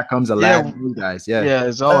 Jinbei pack comes alive, guys. Yeah,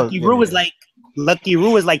 it's all. Lucky Roo is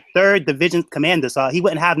like 3rd division commander, so he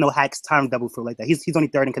wouldn't have no hacks time double fruit like that. He's only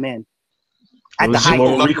 3rd in command. At the high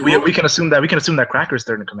we can assume that Cracker's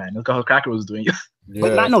 3rd in command. Look how Cracker was doing.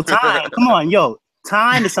 But not no time. Come on, yo.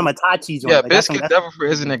 Time is some Itachi joint. Yeah, like, Biscuit Devil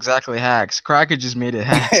Fruit isn't exactly hacks. Cracker just made it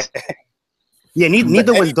hacks. Yeah,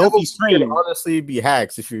 neither was Dopey Stream. Can honestly be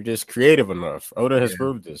hacks if you're just creative enough. Oda has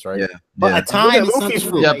proved this, right? Yeah. But a time is Luffy's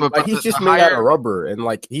something. fruit. But he's just made out of rubber, and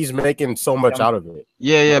like he's making so much out of it.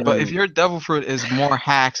 Yeah, but if your Devil Fruit is more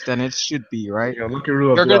hacks than it should be, right? Yeah, look at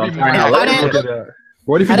Roo. They're gonna be more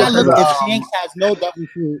What if he that just looks if Shanks has no double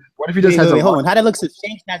fruit? What if he just has a hold on? How that looks if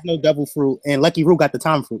Shanks has no double fruit and Lucky Roo got the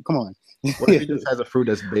time fruit? Come on. What if he just has a fruit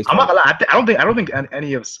that's based? I'm not gonna lie. I don't think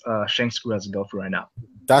any of Shanks' crew has a Devil Fruit right now.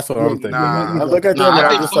 That's what I'm thinking. Nah. I look at them I and I'm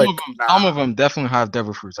think just some like, of them, some of them definitely have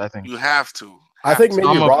Devil Fruits. I think. You have to. I think maybe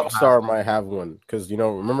Some of them Rockstar might have one because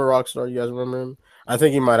remember Rockstar? You guys remember him? I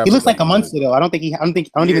think he might have. He looks like a monster though. I don't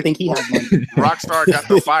even think he has one. Rockstar got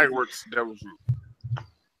the fireworks Devil Fruit.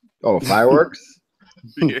 Oh, fireworks?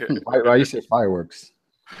 Yeah. Why you say fireworks?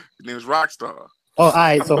 His name is Rockstar. Oh, all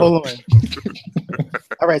right. So hold on.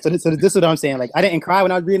 All right. So this is what I'm saying. Like I didn't cry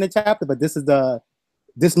when I was reading the chapter, but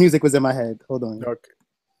this music was in my head. Hold on. Okay.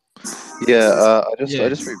 Yeah, I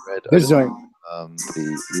just reread This joint.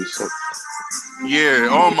 the Usopp. Yeah.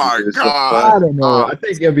 Oh my Usopp god. I don't know. I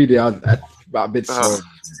think it'll be a bit slow.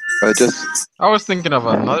 I was thinking of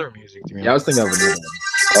another music. I was thinking of another one.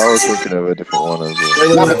 I was thinking of a different one as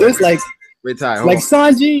well. There's like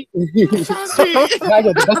Sanji. That's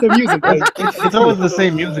the music. Right? It's always the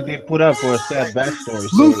same music they put up for a sad backstory.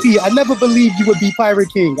 So. Luffy, I never believed you would be Pirate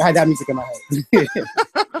King. I had that music in my head.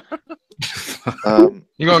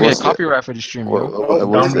 You're gonna get copyright for the stream,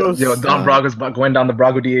 Don Brago's going down the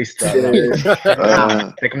Brago DA stuff.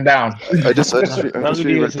 Take him down. I just reread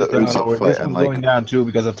the Usopp fight and like going down too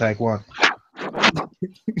because of Tyquan.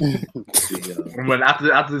 When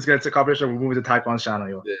after this gets a copyright, we're moving to Tyquan's channel,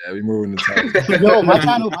 yo. Yeah, we're moving to Tyquan. Yo, my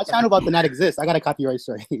channel about to not exist. I got a copyright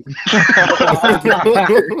strike. So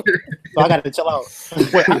I gotta chill out.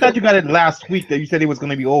 Wait, I thought you got it last week that you said it was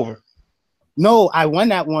gonna be over. No, I won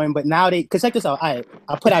that one, but now cause check this out. I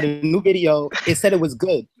put out a new video. It said it was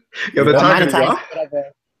good. Yo, the time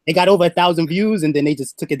it got over 1,000 views, and then they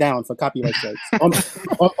just took it down for copyright strikes. on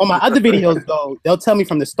my other videos, though, they'll tell me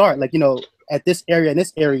from the start, like at this area and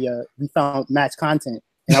this area, we found match content,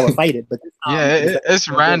 and I would fight it. But it's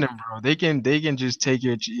random, bro. They can just take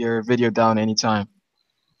your video down anytime.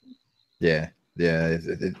 Yeah,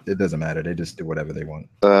 it doesn't matter. They just do whatever they want.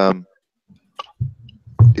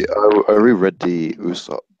 Yeah, I reread the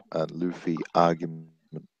Usopp and Luffy argument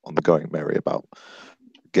on the Going Merry about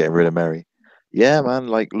getting rid of Merry. Yeah, man,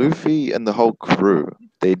 like Luffy and the whole crew,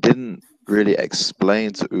 they didn't really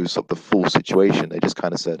explain to Usopp the full situation. They just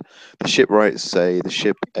kind of said, the shipwrights say the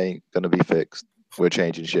ship ain't going to be fixed. We're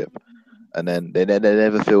changing ship. And then they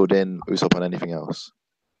never filled in Usopp on anything else.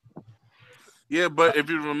 Yeah, but if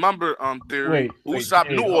you remember, theory, Usopp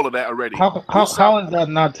knew all of that already. How is that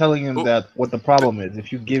not telling him that what the problem is?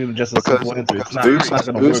 If you give him just a simple answer, it's not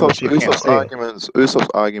going to work. Usopp's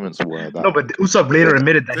arguments were that. No, but Usopp later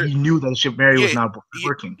admitted that he knew that Ship Mary was not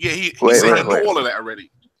working. Yeah, he said he knew all of that already.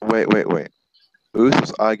 Wait.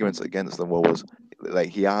 Usopp's arguments against them was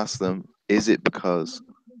like he asked them, "Is it because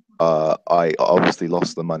I obviously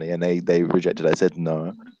lost the money?" And they rejected it. I said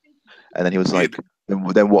no, and then he was like,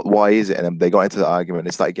 "Then what? Why is it?" And then they got into the argument.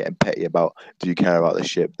 They started getting petty about, "Do you care about the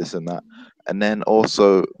ship? This and that." And then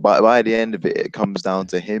also by the end of it, it comes down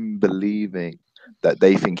to him believing that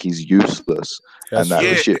they think he's useless and that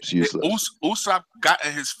the ship's useless. Usopp got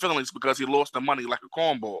in his feelings because he lost the money like a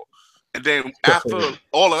cornball. And then after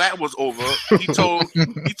all of that was over, he told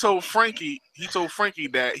Frankie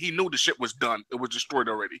that he knew the ship was done. It was destroyed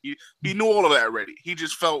already. He knew all of that already. He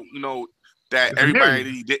just felt, that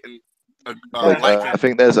everybody he didn't like him. I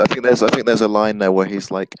think there's a line there where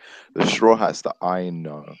he's like, the Straw Hats that I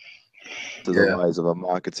know, to the lies of a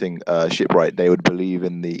marketing shipwright, they would believe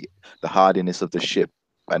in the hardiness of the ship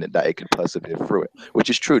and that it could persevere through it, which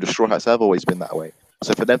is true. The Straw Hats have always been that way.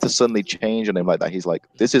 So for them to suddenly change on him like that, he's like,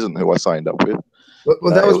 this isn't who I signed up with.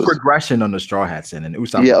 Well, that was progression on the Straw Hats and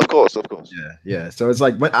Usopp. Yeah, of course. Yeah. So it's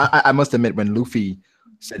like when I must admit when Luffy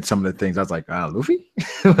said some of the things, I was like, Luffy?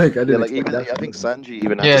 Like I didn't. I think Sanji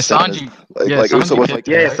even. Sanji. Usopp was like,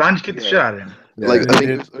 Sanji kicked the shit out of him. Like I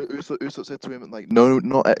think Usopp said to him like, no,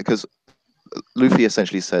 not because Luffy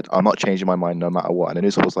essentially said, "I'm not changing my mind no matter what." And then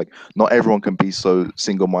Usopp was like, "Not everyone can be so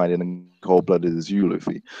single-minded and cold-blooded as you,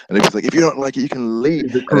 Luffy." And Luffy's like, "If you don't like it, you can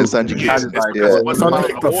leave." And then Sanji kicks him. Kick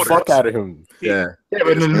the fuck out of him. Yeah,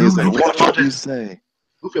 but then he's like, "What did you say?"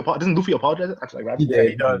 Doesn't Luffy apologize? Actually, right? Yeah,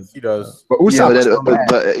 he does. But Usopp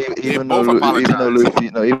even though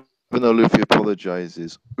Luffy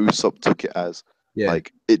apologizes, Usopp took it as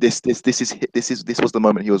like this was the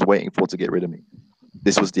moment he was waiting for to get rid of me.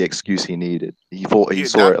 This was the excuse he needed. He thought he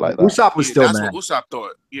saw it like that. Usopp was still that's mad. what Usopp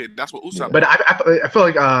thought. Yeah, that's what Usopp. But I feel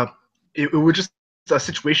like it was just a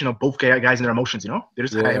situation of both guys and their emotions. They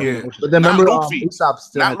just had emotions. But then remember, Usopp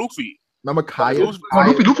still not Luffy. Remember Kaya?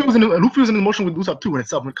 Luffy was in emotion with Usopp too when it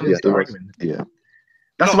comes to the argument. Yeah.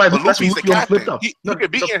 That's why Luffy's the captain. Flipped up. He could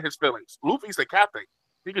be in his feelings. Luffy's the captain.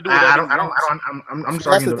 He could do whatever. I'm just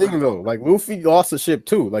that's the thing though. Like Luffy lost the ship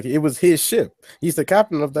too. Like it was his ship. He's the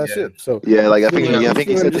captain of that ship. So I think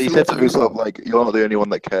he said to Usopp like, "You're not the only one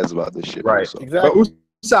that cares about this ship." Right. Usopp. Exactly. But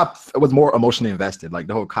Usopp was more emotionally invested. Like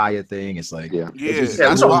the whole Kaya thing. It's like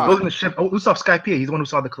Usopp building the ship. Usopp Skype. He's the one who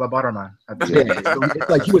saw the Klabara man. So it's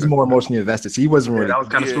like he was more emotionally invested. So he wasn't really. That was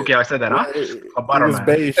kind of spooky. How I said that, huh? Klabara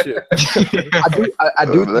man. Ship. I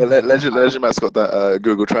do. Legend Matt's got that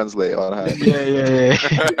Google Translate on hand. Yeah.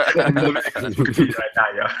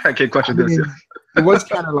 I can't question this. It was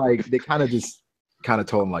kind of like they kind of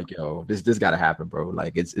told him like, "Yo, this got to happen, bro.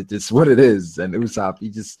 Like it's what it is." And Usopp, he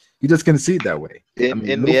just couldn't see it that way.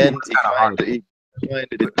 In the end, he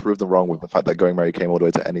did prove them wrong with the fact that Going Merry came all the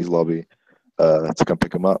way to Ennie's lobby to come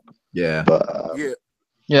pick him up. Yeah, but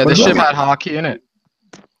the ship had hockey in it.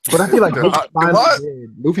 But I feel like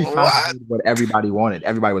Luffy finally did what everybody wanted.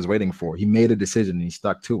 Everybody was waiting for. He made a decision and he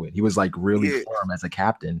stuck to it. He was like really firm as a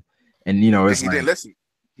captain, and he didn't listen.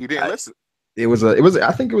 He didn't listen. It was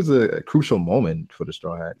I think it was a crucial moment for the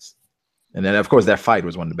Straw Hats. And then of course that fight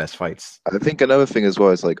was one of the best fights. I think another thing as well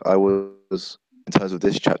is like I was in terms of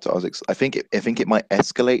this chapter, I think it might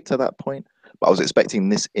escalate to that point, but I was expecting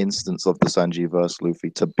this instance of the Sanji versus Luffy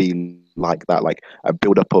to be like that, like a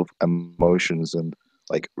build up of emotions and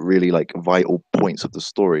like really like vital points of the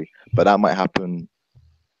story. But that might happen.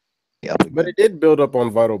 But it did build up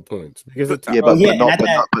on vital points because but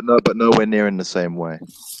nowhere near in the same way.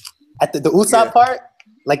 At the Usopp part,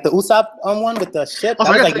 like the Usopp one with the ship, that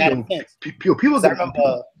was like that intense. People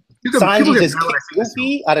Sanji just kicked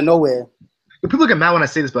Luffy out of nowhere. People get mad when I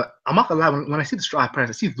say this, but I'm not gonna lie. When I see the Straw Hat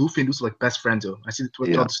Parents, I see Luffy and Usopp like best friends. I see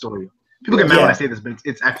the story. People get mad when I say this, but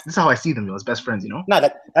this is how I see them, as best friends. No,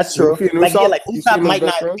 that's true. Like Usopp might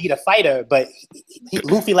not be the fighter, but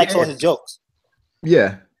Luffy likes all his jokes.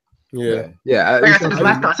 Yeah. I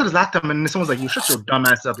said this last time, and someone's like, "You shut your dumb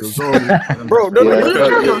ass up, Zoro." Bro,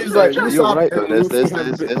 he's like, you're right. There's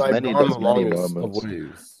many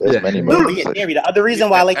moments. There's many moments. The other reason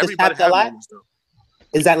why I like this chapter a lot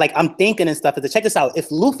is that like I'm thinking and stuff. Is to check this out.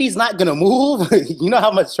 If Luffy's not gonna move, you know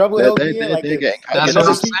how much trouble he'll be in. Like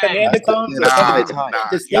another commander comes,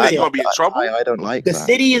 he's gonna be in trouble. I don't like the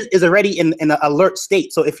city is already in an alert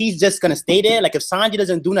state. So if he's just gonna stay there, like if Sanji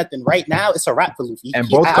doesn't do nothing right now, it's a wrap for Luffy. And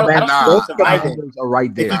both commanders are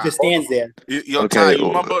right there. If he just stands there. Yo, Ty,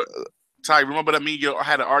 remember that you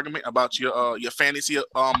had an argument about your fantasy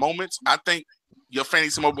moments? I think your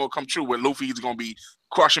fantasy mode will come true where Luffy's gonna be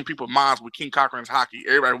crushing people's minds with King Cochran's hockey.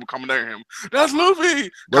 Everybody will come near him. That's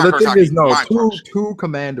Luffy. Well, the Cochran's thing is, hockey, no, two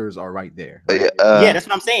commanders are right there. Right? Yeah, that's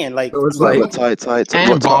what I'm saying. Like, so it's like what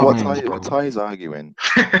Ty is arguing.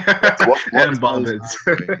 And Bobbins.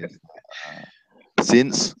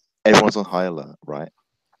 Since everyone's on high alert, right?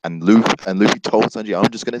 And Luffy told Sanji, "I'm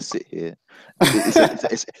just gonna sit here."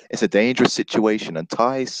 It's a dangerous situation, and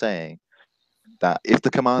Ty is saying that if the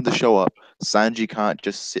commanders show up, Sanji can't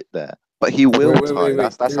just sit there, but he will. Wait.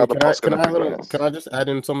 That's how the plot's gonna progress. Can I just add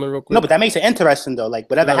in something real quick? no, but that makes it interesting though. Like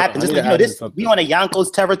whatever happens, just like this, we on a Yonko's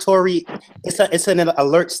territory. It's an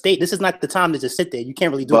alert state. This is not the time to just sit there. You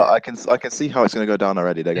can't really do that. But I can see how it's gonna go down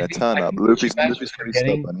already. They're gonna turn up. Luffy's gonna be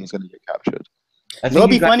stubborn. He's gonna get captured. It'll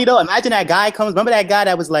be funny though. Imagine that guy comes. Remember that guy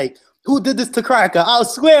that was like, "Who did this to Cracker? I'll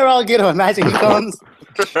swear I'll get him." Imagine he comes.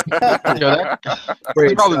 That's probably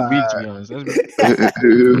weak, to be honest.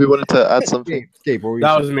 Who wanted to add something?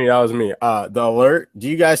 That was me. The alert. Do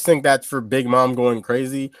you guys think that's for Big Mom going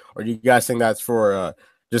crazy, or do you guys think that's for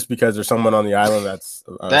just because there's someone on the island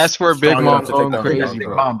that's for Big Mom going crazy,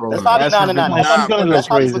 bro? That's probably That's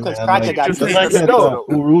crazy, because man. Cracker got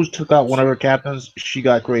Uruj took out one of her captains. She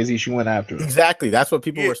got crazy. She went after her. Exactly. That's what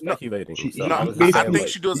people were speculating. I think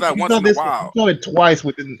she does that once in a while. You saw it twice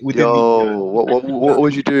within. Yo, what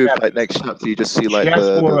would you do if, like, next chapter you just see like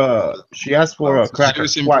she asked for a Cracker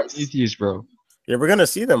twice, bro. Yeah, we're gonna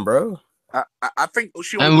see them, bro. I think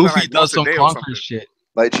she and Luffy does some conquer shit.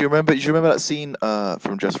 Like, do you remember that scene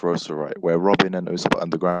from Dressrosa, right, where Robin and Usopp are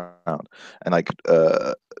underground, and like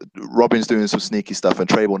Robin's doing some sneaky stuff, and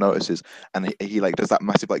Trable notices, and he like does that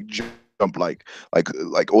massive like jump, like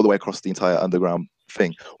all the way across the entire underground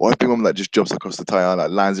thing. Or if Big Mom like just jumps across the entire like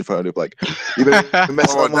lands in front of him, like even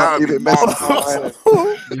mess up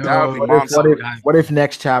What if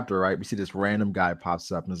next chapter, right, we see this random guy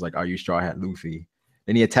pops up and is like, "Are you Straw Hat Luffy?"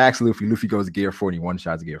 Then he attacks Luffy. Luffy goes to Gear 4 and he one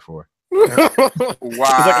shots Gear 4. Wow. It's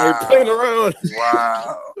like, are you playing around?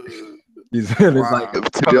 Wow.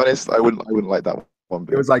 To be honest, I wouldn't like that one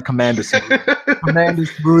bit. It was like Commander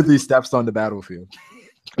Smoothie steps on the battlefield.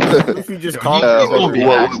 If you just call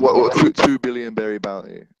what 2 billion berry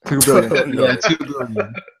bounty. 2 billion. Yeah, 2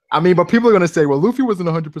 billion. I mean, but people are gonna say, well, Luffy wasn't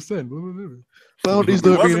 100%. Bounties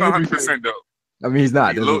don't mean 100% though. I mean, he's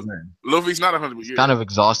not. Luffy's not 100%. He's kind of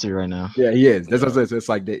exhausted right now. Yeah, he is. That's what I'm saying. So it's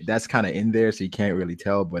like that's kind of in there, so you can't really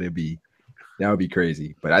tell. But that would be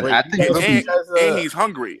crazy. But I think and he's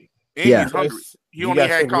hungry. He's hungry. He only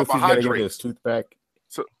had carbohydrates. Tooth back.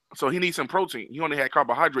 So he needs some protein. He only had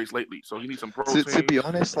carbohydrates lately, so he needs some protein. To be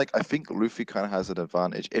honest, like I think Luffy kind of has an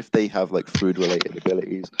advantage if they have like food-related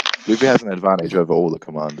abilities. Luffy has an advantage over all the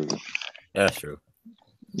commanders. Yeah, that's true.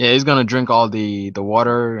 Yeah, he's gonna drink all the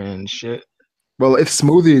water and shit. Well, if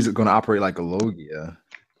Smoothie is going to operate like a Logia,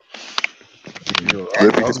 I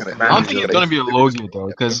don't think it's going to be a Logia though,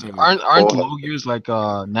 because aren't Logias like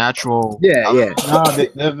natural? Yeah. No,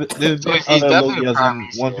 there's other Logias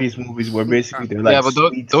in One Piece movies where basically they're like. Yeah, but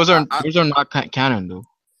those are not canon though.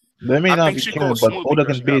 They may not be canon, but Oda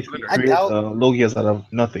can basically create Logias out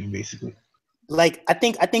of nothing, basically. Like I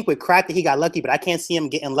think with Cracker he got lucky, but I can't see him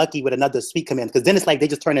getting lucky with another sweet command because then it's like they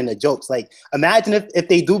just turn into jokes. Like imagine if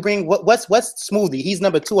they do bring what's Smoothie? He's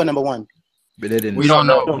number 2 or number 1? But they didn't. We don't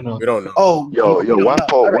know. We don't know. Oh, why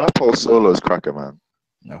Paul Solo's Cracker, man?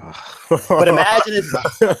 But imagine if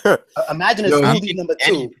Smoothie's number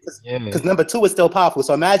 2 because number 2 is still powerful.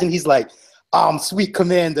 So imagine he's like, sweet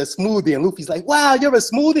commander Smoothie, and Luffy's like, wow, you're a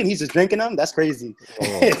Smoothie, and he's just drinking them. That's crazy.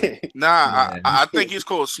 I think he's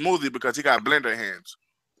called Smoothie because he got blender hands.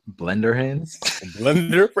 Blender hands?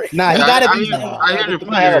 Blender? Nah, he gotta be. He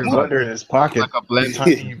might have a blender in his pocket. Like a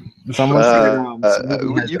blender.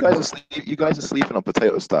 You guys are sleeping on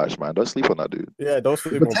potato starch, man. Don't sleep on that, dude. Yeah, don't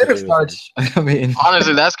sleep on potato starch. I mean,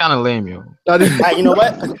 honestly, that's kind of lame, yo. You know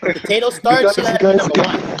what? Potato starch.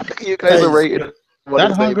 You guys are rated.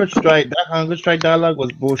 That hunger strike dialogue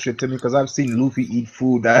was bullshit to me because I've seen Luffy eat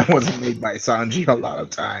food that wasn't made by Sanji a lot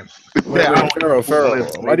of times. Pharaoh,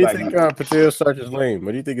 why do you think potato starch is lame?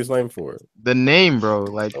 What do you think it's lame for? The name, bro.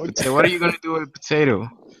 Like, what are you gonna do with a potato?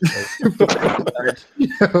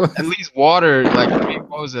 At least water, like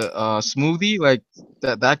what was it? Smoothie, like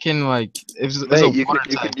that can like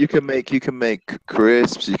if you can make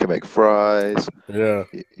crisps, you can make fries. Yeah,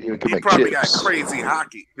 you can make probably chips. got crazy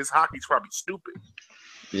hockey. His hockey's probably stupid.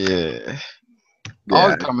 Yeah. All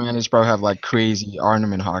the commanders probably have like crazy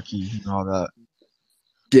ornament hockey and all that.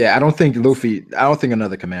 Yeah, I don't think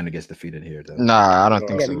another commander gets defeated here, though. Nah, I don't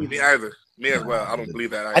think so. Me either. Me as well. I don't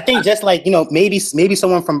believe that either. I think just like, maybe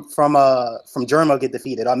someone from Germa will get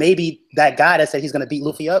defeated, or maybe that guy that said he's gonna beat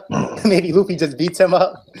Luffy up, maybe Luffy just beats him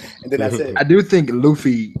up, and then that's it. I do think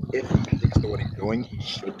Luffy, if he sticks to what he's doing, he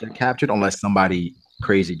should get captured unless somebody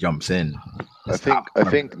crazy jumps in. I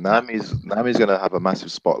think Nami's gonna have a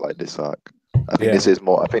massive spotlight this arc. I think this is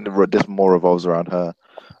more. I think this more revolves around her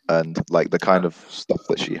and like the kind of stuff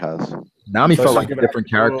that she has. Nami felt like a different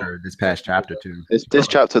character this past chapter too. This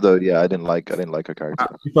chapter though, I didn't like her character.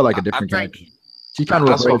 She felt like a different character. She kind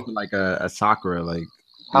of revolved like a Sakura, like.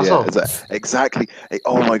 Yeah, exactly. Hey,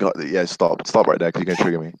 oh my god! Yeah, stop right there because you're gonna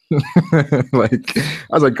trigger me. Like,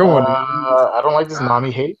 I was like, come on. I don't like this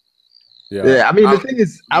Nami hate. Yeah, I mean, the thing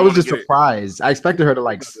is, I was just surprised. I expected her to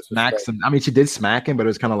like smack some. I mean, she did smack him, but it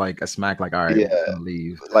was kind of like a smack, like, all right, I'm gonna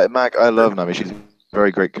leave. Like Mac, I love Nami. She's a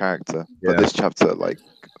very great character. But this chapter, like,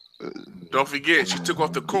 don't forget, she took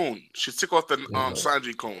off the coon. She took off the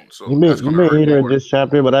Sanji coon. So you may hate her in this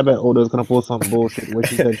chapter, but I bet Oda's gonna pull some bullshit when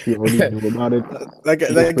she said she already knew about it. I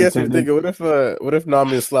guess you're thinking, what if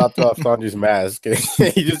Nami slapped off Sanji's mask and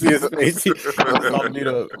he just see his face?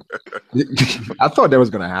 I thought that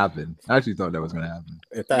was gonna happen. I actually thought that was gonna happen.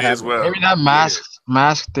 If that happens, maybe that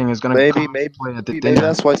mask thing is gonna maybe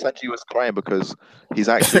that's why Sanji was crying because he's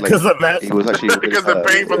actually because of mask. He was actually because they're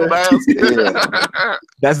paying for the mask.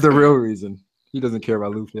 That's the real reason. He doesn't care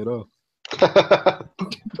about Luffy at all.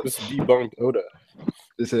 Just debunked Oda.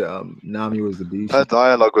 They said Nami was the beast. Her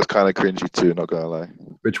dialogue was kind of cringy too, not gonna lie.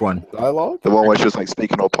 Which one? Dialogue? The one where she was like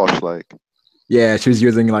speaking all posh, like. Yeah, she was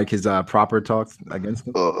using like his proper talks against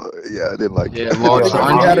him. Yeah, I didn't like. Yeah,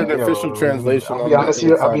 I had an official translation. I'll be honest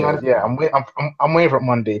here. Yeah, I'm waiting for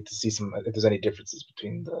Monday to see if there's any differences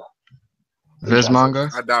between the Viz manga.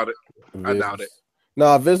 I doubt it.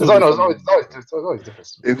 No, Viz. There's always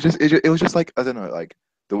difference. It was just like I don't know, like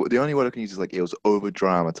the only word I can use is like it was over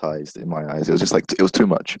dramatized in my eyes. It was just like it was too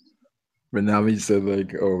much. But Nami said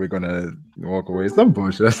like, "Oh, we're gonna walk away." Some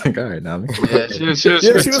bullshit. I was like, "All right, Nami." Yeah, she was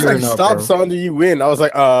like, "Stop, Sanji, you win." I was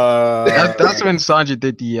like, That's when Sanji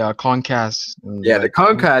did the Concast. Yeah, the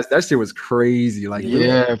Concast. That shit was crazy. Like,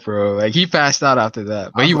 yeah, bro. Like he passed out after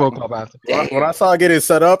that, but he woke up after. When I saw it getting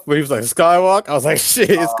set up, when he was like Skywalk, I was like,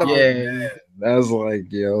 "Shit, it's coming." Yeah. That was like,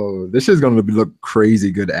 yo, this shit's gonna look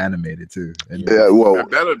crazy good animated too. And well, that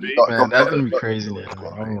better be. Man, that's gonna be crazy.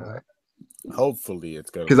 Hopefully it's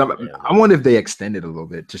gonna. Because I wonder if they extend it a little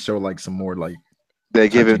bit to show like some more like. They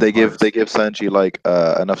give Sanji like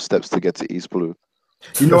enough steps to get to East Blue.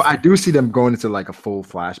 I do see them going into like a full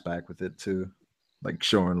flashback with it too, like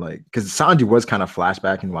showing like because Sanji was kind of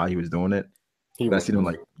flashbacking while he was doing it. I see them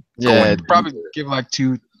like. Yeah, probably give like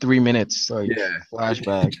 2-3 minutes, like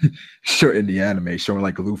flashback. Sure, in the anime, showing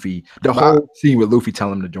like Luffy, the whole scene with Luffy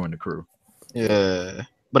telling him to join the crew. Yeah,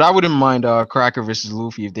 but I wouldn't mind Cracker versus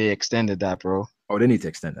Luffy if they extended that, bro. Oh, they need to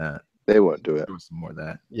extend that. They won't do it. Do some more of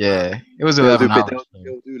that. Yeah, it was 11 hours.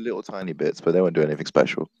 They'll do little tiny bits, but they won't do anything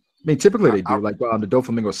special. I mean, typically they do. Like, the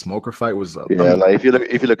Doflamingo Smoker fight was. Like if you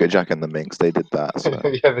look at Jack and the Minx, they did that. So.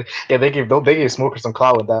 They gave Smoker some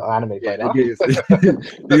clout with that anime fight.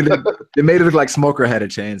 They made it look like Smoker had a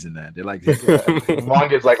chance in that. They're like,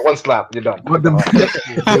 manga's like one slap, you're done. We're done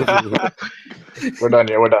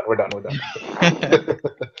here. We're done.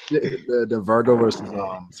 The Virgo versus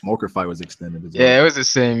Smoker fight was extended as well. Yeah, it was the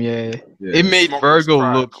same. Yeah. It made Virgo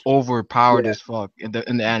look overpowered as fuck in the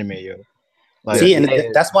anime, yo. Like, see, and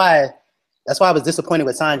that's why I was disappointed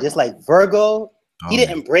with Sanji. Just like Virgo, he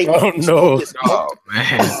didn't break. Oh no! Oh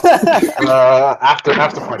man! After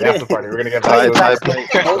party, we're gonna get back. He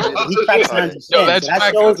cracked Sanji's chin.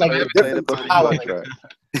 That shows like the difference power.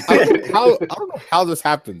 I don't know how this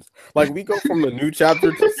happens. Like we go from the new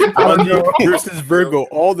chapter to Sanji versus Virgo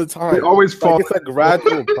all the time. It always falls. It's a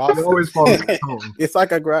gradual process. It always falls. It's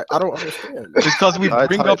like a I don't understand. It's because we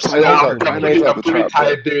bring up some.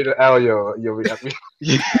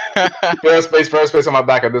 FerroSpace on my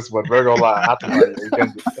back at this one. Virgo lie.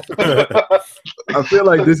 I feel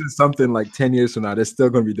like this is something like 10 years from now. There's still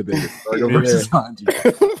gonna be debated. Virgo versus Sanji.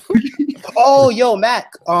 Oh, yo,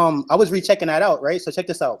 Mac. I was rechecking that out, right? So check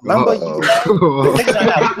this out. Remember, it don't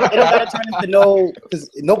gotta turn into because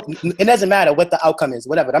it doesn't matter what the outcome is,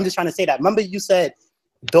 whatever. I'm just trying to say that. Remember, you said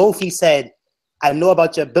Dofi said, "I know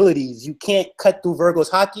about your abilities. You can't cut through Virgo's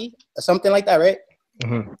hockey," or something like that, right?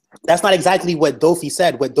 Mm-hmm. That's not exactly what Dofi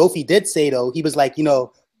said. What Dofi did say, though, he was like,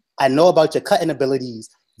 I know about your cutting abilities.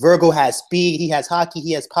 Virgo has speed. He has hockey.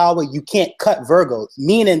 He has power. You can't cut Virgo,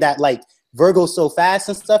 meaning that like. Virgo's so fast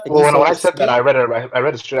and stuff. And when I said that, I read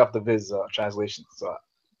it straight off the Viz translation. So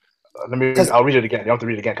I'll read it again. You don't have to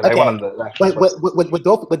read it again because I went on the actual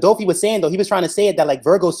what Dolphy was saying though, he was trying to say it that like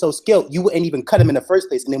Virgo's so skilled, you wouldn't even cut him in the first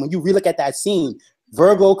place. And then when you relook at that scene,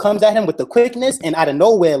 Virgo comes at him with the quickness, and out of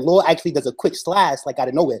nowhere, Law actually does a quick slash, like out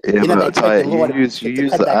of nowhere. Yeah, but you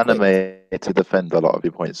use the anime to defend a lot of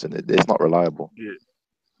your points, and it's not reliable.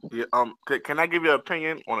 Yeah. Can I give you an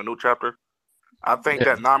opinion on a new chapter? I think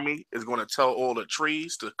that Nami is going to tell all the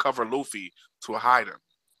trees to cover Luffy to hide him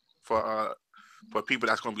for people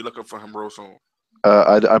that's going to be looking for him real soon.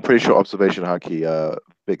 I'm pretty sure observation haki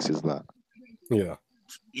fixes that. Yeah.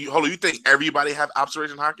 You think everybody have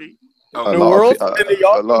observation haki? A lot of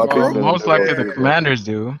people. Most likely the commanders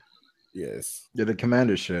do. Yes. Yeah, the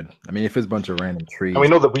commanders should. I mean, if it's a bunch of random trees. And we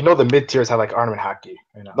know the mid tiers have like armament haki.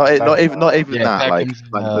 You know? Not even that. Like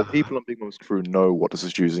the people on Big Mom's crew know what this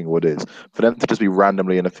is using, what is. For them to just be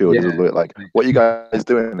randomly in the field, like, what you guys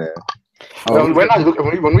doing there?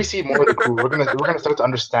 When we see more of the crew, we're gonna start to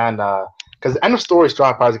understand. Because the end of story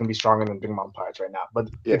Straw Pirates is gonna be stronger than Big Mom Pirates right now, but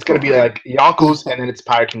it's gonna be like Yonko's and then it's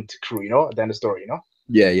Pirate King crew. You know, at the end of story. You know.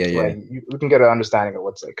 Yeah. Like, we can get an understanding of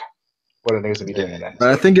what's like. What are things to be doing then? But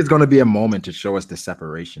I think it's going to be a moment to show us the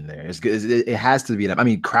separation there. It has to be that. I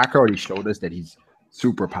mean, Cracker already showed us that he's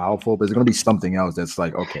super powerful, but there's going to be something else that's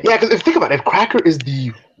like, okay. Yeah, because think about it. If Cracker is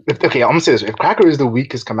I'm going to say this. If Cracker is the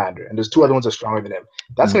weakest commander and there's two other ones that are stronger than him,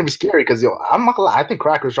 that's going to be scary because, I'm not going to lie. I think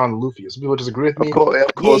Cracker is stronger than Luffy. Some people disagree with me.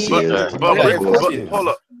 Of course he is. Hold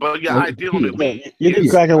up. But yeah, ideally. You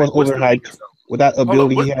think Cracker was overhyped? With that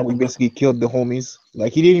ability he had, we basically killed the homies.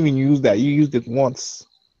 Like, he didn't even use that. You used it once.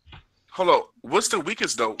 Hold on. What's the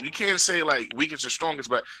weakest though? You can't say like weakest or strongest,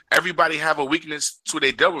 but everybody have a weakness to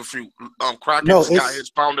their devil fruit. Crocodile's got his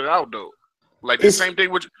pounded out though. Like the same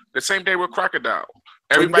thing with Crocodile.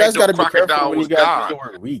 Everybody got to be Crocodile was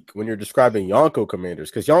God. Weak when you're describing Yonko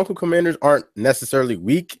commanders, because Yonko commanders aren't necessarily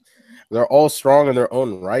weak. They're all strong in their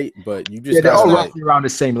own right, but you just they're all roughly around the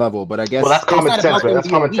same level. But I guess that's common sense. Right? That's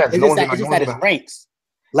common sense. It's just that his ranks.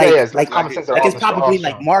 Like common sense. Like it's probably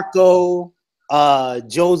like Marco.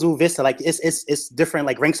 Jozu Vista, like it's different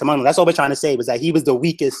like ranks among them. That's all we're trying to say was that he was the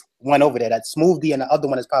weakest one over there. That Smoothie and the other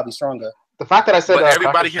one is probably stronger. The fact that I said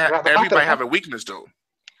everybody have a weakness though.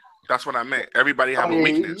 That's what I meant. Everybody have a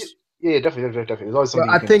weakness. Yeah, definitely. There's always something.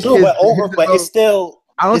 I think, but it's still.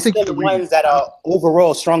 I don't think the ones that are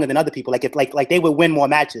overall stronger than other people. Like if like they would win more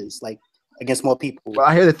matches, like against more people. Well,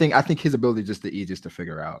 I hear the thing. I think his ability is just the easiest to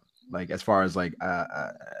figure out. Like as far as like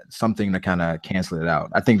something to kind of cancel it out.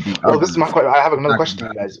 I think. This is my question. I have another question to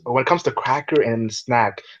you guys. When it comes to Cracker and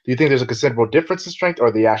Snack, do you think there's a considerable difference in strength, or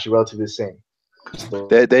are they actually relatively the same?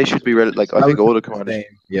 They should be like I think all the commanders.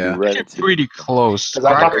 Yeah, pretty close. I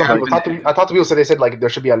thought the people said like there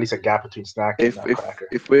should be at least a gap between Snack and Cracker.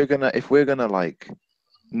 If we're gonna like.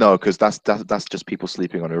 No, because that's just people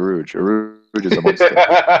sleeping on Aruj. Aruj is a monster.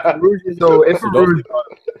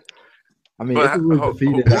 I mean, if it was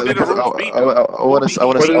defeated, I want to say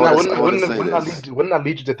wouldn't that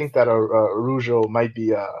lead you to think that Arujo might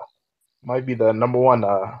be the number one?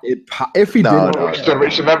 If he did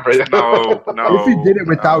generation member, no. If he did it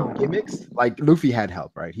without gimmicks, like Luffy had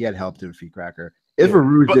help, right? He had help to defeat Cracker. If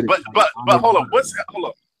Aruj did it, but hold on, what's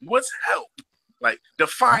help? Like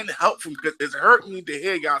define help from because it's hurting me to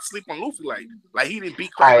hear y'all sleep on Luffy like he didn't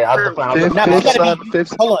beat Cracker. All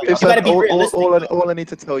I need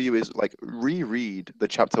to tell you is like reread the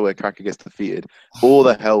chapter where Cracker gets defeated. All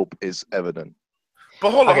the help is evident. But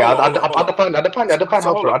hold on. Okay, I'll define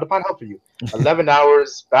help for you. 11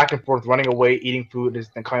 hours back and forth, running away, eating food, and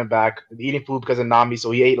then coming back. Eating food because of Nami, so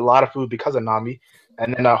he ate a lot of food because of Nami.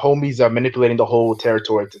 And then homies are manipulating the whole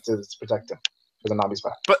territory to protect him because of Nami's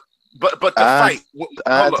back. But the fight,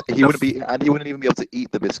 he wouldn't even be able to eat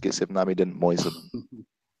the biscuits if Nami didn't moisten them.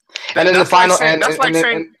 And then the final,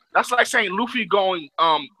 that's like saying Luffy going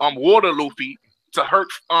water Luffy to hurt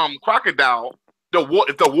Crocodile.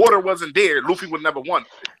 If the water wasn't there, Luffy would never won.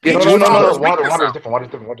 No. Water is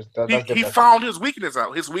different. He found his weakness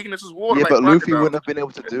out. His weakness is water. Yeah, but Luffy wouldn't have been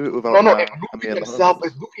able to do it without. No. If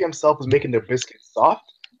Luffy himself was making their biscuits soft,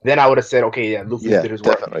 then I would have said, okay, Luffy did his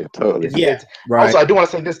work. Definitely, totally. Yeah. Right. Also, I do want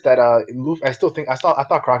to say this that Luffy. I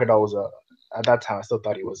thought Crocodile was at that time. I still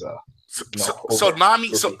thought he was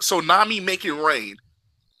So Nami making rain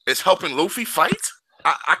is helping Luffy fight.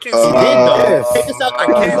 I can't see that. I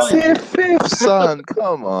can't see Fifth Son.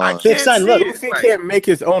 Come on, Fifth Son. Look, Luffy can't make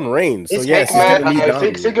his own rain. So yes,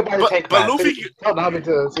 say goodbye to Tank Man. Luffy, tell Nami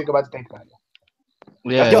to say goodbye to Tank Man.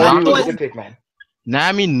 Yeah,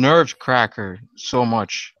 Nami nerfed Cracker so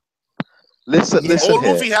much. Listen. All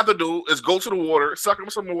Luffy had to do is go to the water, suck him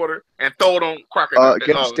some water, and throw it on Cracker.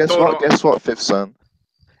 Guess what, Fifth Son?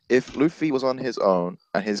 if Luffy was on his own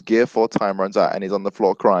and his Gear 4 time runs out and he's on the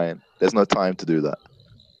floor crying, there's no time to do that.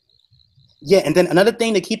 Yeah, and then another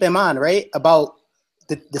thing to keep in mind, right, about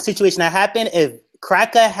the situation that happened, if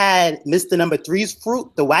Cracker had Mr. Number 3's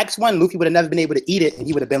fruit, the wax one, Luffy would have never been able to eat it and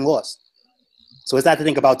he would have been lost. So it's that to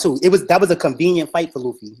think about too. That was a convenient fight for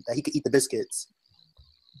Luffy, that he could eat the biscuits.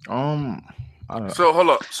 I don't know. So hold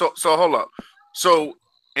up. So hold up. So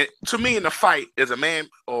to me, in the fight, is a man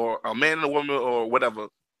and a woman or whatever,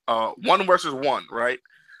 1 versus 1, right?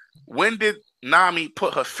 When did Nami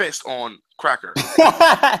put her fist on Cracker?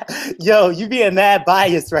 Yo, you being mad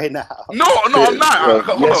biased right now. No, I'm not.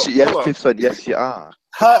 Yes, you are.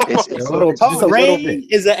 Her rain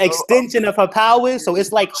is an extension of her powers, so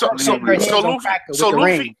it's like her hands on Cracker with the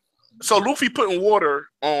rain. So Luffy putting water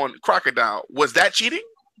on Crocodile, was that cheating?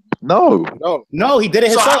 No, he did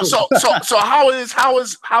it himself. So how is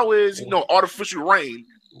artificial rain?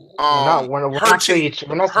 We're not saying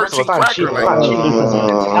hurting Cracker.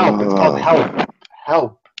 It's called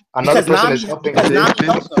help. Another person is helping. Let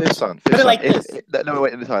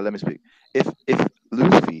me speak. If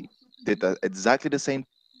Luffy did exactly the same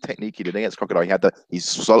technique he did against Crocodile, he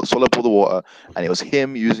swallowed all the water, and it was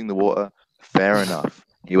him using the water. Fair enough.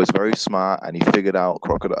 He was very smart, and he figured out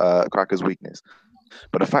Cracker's weakness.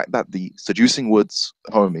 But the fact that the Seducing Woods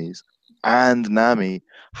homies and Nami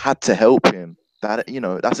had to help him,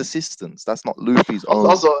 that's assistance. That's not Luffy's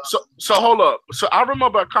own. So hold up. So I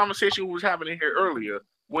remember a conversation we was having in here earlier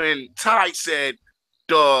when Ty said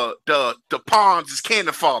the pawns is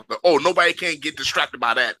cannon father. Oh, nobody can get distracted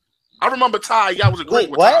by that. I remember Ty. Y'all was agreeing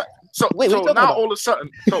with Ty. So now all of a sudden,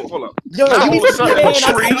 hold up. Yo, now all of a sudden,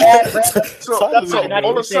 trees. So all of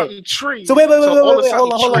a sudden, trees. So wait, hold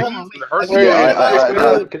on.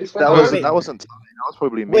 That wasn't. That was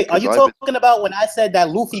probably me. Wait, are you talking about when I said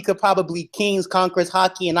that Luffy could probably Kings, Conquerors,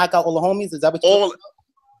 Haki, and knock out all the homies? Is that what you're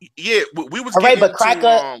Yeah, we was all right, but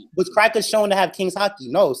Cracker was Cracker shown to have King's Haki?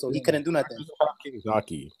 No, so he couldn't do nothing. King's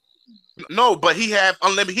Haki. No, but he had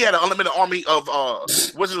unlimited. He had an unlimited army of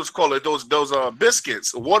what's it called? Those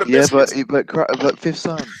biscuits, water biscuits. Yeah, but Fifth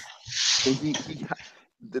Son, he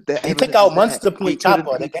took out Monster Point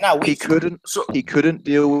Chopper. They're not weak. He couldn't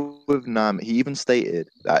deal with Nami. He even stated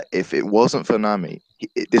that if it wasn't for Nami,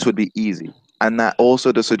 this would be easy. And that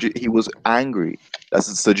also he was angry that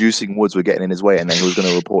the Seducing Woods were getting in his way, and then he was going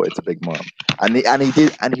to report it to Big Mom. And he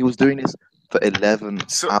did, and he was doing this for 11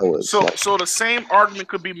 hours. So the same argument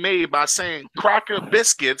could be made by saying Cracker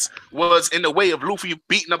Biscuits was in the way of Luffy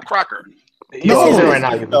beating up Cracker. Right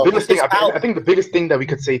now. I think the biggest thing that we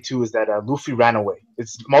could say too is that Luffy ran away.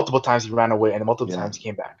 It's multiple times he ran away, and multiple times he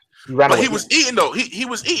came back. He ran away. He was eating though. He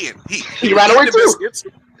was eating. He ran away too. Biscuits.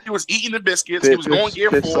 He was eating the biscuits. He was going Gear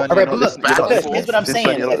 4. All right, but look, here's what I'm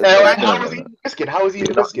saying. How was he eating the biscuit? How was he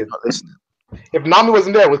eating the biscuit? If Nami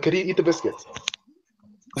wasn't there, could he eat the biscuits?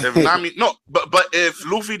 If Nami, no, but if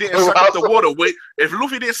Luffy didn't suck up the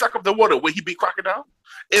water, would he beat Crocodile?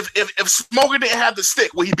 If Smoker didn't have the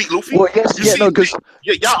stick, would he beat Luffy? Well, yes, because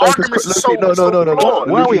y'all arguments are so no.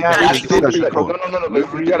 Why are we having no.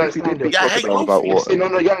 You gotta understand.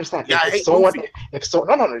 You understand.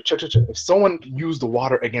 If someone used the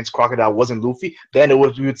water against Crocodile wasn't Luffy, then we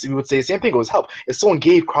would say the same thing. It was help. If someone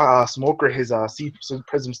gave Smoker his Sea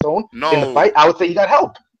Prism Stone in the fight, I would say he got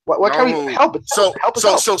help. What can we help? So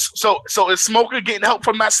is Smoker getting help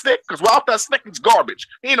from that stick? Because without that stick, it's garbage.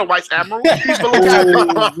 He ain't a Vice Admiral. He's below captain.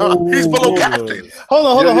 He's below captain.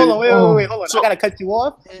 Hold on. Wait. Hold on. I gotta cut you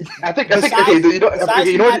off. I think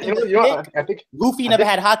Luffy never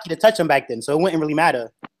had Haki to touch him back then, so it wouldn't really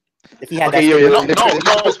matter if he had that.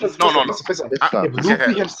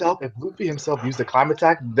 If Luffy himself used the climb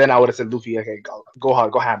attack, then I would have said Luffy, okay, go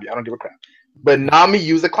hard, go happy. I don't give a crap. But Nami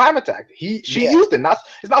used the climb attack. She used it.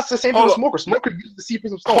 It's not the same thing with Smoker. Smoker used the Sea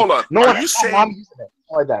Prism Stone. Hold on. No one using it.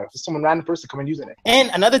 Like that. Just some random person coming using it.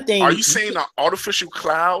 And another thing. Are you saying an artificial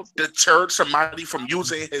cloud deterred somebody from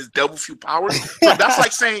using his devil fruit powers? So that's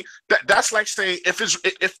like saying if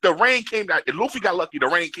the rain came if Luffy got lucky, the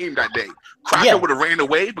rain came that day. Cracker would have ran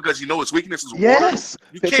away because his weakness is water. Yes.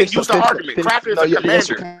 You can't use the argument. Cracker is a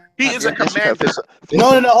commander. He is a commander.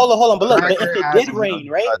 No, hold on. But look, if it did rain,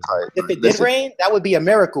 right? If it did rain, that would be a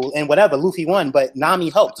miracle and whatever. Luffy won, but Nami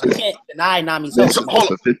helped. You can't deny Nami's help.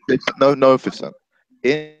 No, Fifth Son.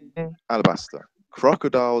 In Alabasta,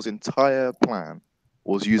 Crocodile's entire plan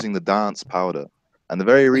was using the dance powder. And the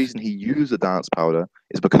very reason he used the dance powder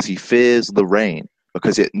is because he fears the rain,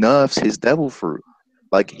 because it nerfs his devil fruit.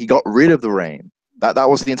 Like, he got rid of the rain. That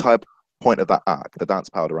was the entire point of that arc, the dance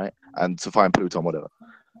powder, right? And to find Pluton, whatever.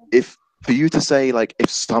 For you to say, like, if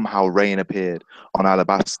somehow rain appeared on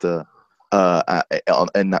Alabasta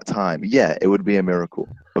in that time, yeah, it would be a miracle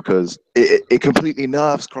because it completely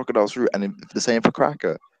nerfs Crocodile's fruit, and the same for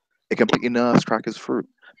Cracker. It completely nerfs Cracker's fruit.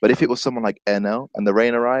 But if it was someone like NL and the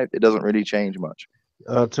rain arrived, it doesn't really change much.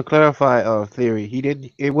 To clarify, theory, he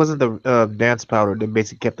didn't. It wasn't the dance powder that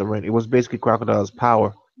basically kept the rain. It was basically Crocodile's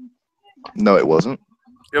power. No, it wasn't.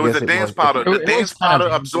 It was Yes, the it dance was. powder. The dance powder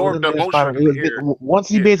It absorbed the wasn't dance motion powder. in the air. Once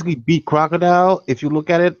he basically beat Crocodile, if you look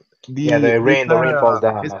at it, the rain falls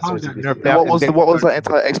down. his That's power what got it nerfed Then out. what was that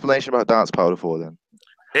entire explanation about dance powder for then?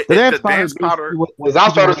 The dance The dance powder. was The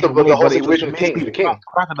dance powder is keeping the whole but it was situation with King. basically The King.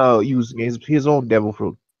 Crocodile using his own devil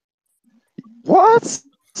fruit. What?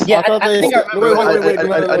 Yeah, thought I they think I said- remember.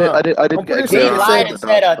 wait, no. I didn't I'm get a pretty clear He sure answer lied on and the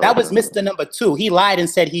said dance that was powder. Mr. Number 2. He lied and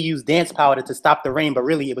said he used dance powder to stop the rain, but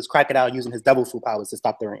really it was Crocodile using his devil fruit powers to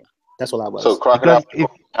stop the rain. That's what I was. So Crocodile. If you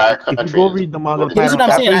go read the manga, That's what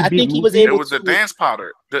I'm saying. I think he was It able was the to. dance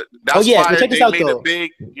powder. That's yeah, why but check this they out, made though. a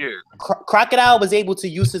big Crocodile was able to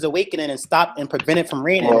use his awakening and stop and prevent it from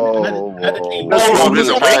raining. And another thing. Oh, his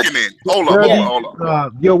awakening. Hold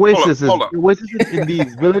on. The Oasis Hold up. in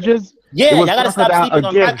these villages. Yeah, it was y'all gotta stop Crocodile sleeping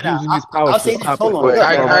on again Crocodile. using his powers I'll to say this. stop Hold it. on. Wait, Look,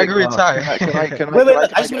 I agree with Ty. Wait, I just want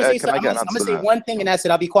to say can I something. get I'm an answer gonna to say that? one thing and that's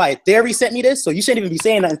it. I'll be quiet. Theory sent me this, so you shouldn't even be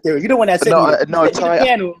saying nothing. Theory, you're the one that sent No, me this. no, You sent me the Ty,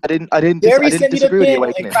 panel. I didn't Theory sent me the disagree with the panel,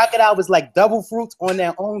 and awakening. Crocodile was like double fruits on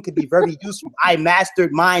their own could be very useful. I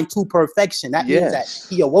mastered mine to perfection. That means that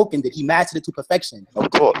he awoken it. He mastered it to perfection.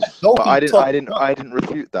 Of course, but I didn't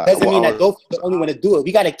refute that. Doesn't mean that Dofi's the only one to do it.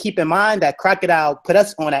 We got to keep in mind that Crocodile put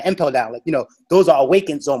us on that impel down. Like, those are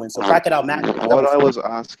awakened Zomans. So Crocodile mastered it. What I was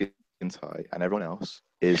asking Ty and everyone else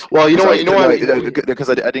is Well, you know what? Because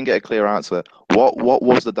I didn't get a clear answer. What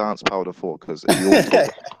was the dance powder for? Because no.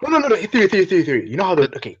 Theory. You know how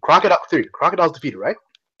Crocodile's defeated, right?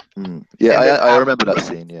 Yeah, I remember that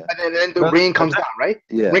scene. Yeah, and then the rain comes down, right?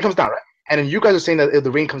 Yeah, rain comes down, right? And then you guys are saying that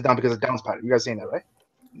the rain comes down because of dance powder. You guys saying that, right?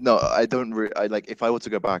 No, I don't. I like. If I were to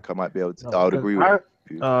go back, I might be able to. I would agree with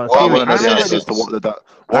you. I want to know the answers to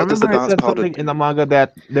what does the dance powder in the manga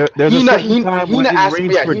that there's a certain time when it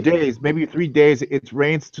rains for days, maybe 3 days. It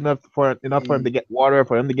rains enough for him to get water,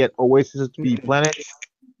 for him to get oases to be replenished.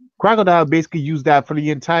 Crocodile basically used that for the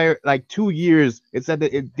entire 2 years. It said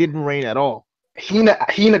that it didn't rain at all.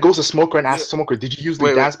 Hina goes to Smoker and asks Smoker, "Did you use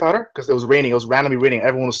the dance powder?" Because it was raining. It was randomly raining.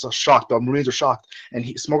 Everyone was so shocked. The Marines were shocked, and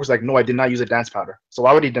Smoker's like, "No, I did not use a dance powder." So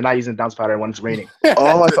why would he deny using dance powder when it's raining?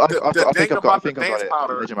 Oh, I think I've got it.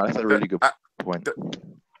 That's a really good point.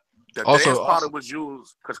 The dance powder was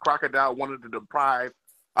used because Crocodile wanted to deprive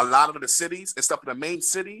a lot of the cities and stuff in the main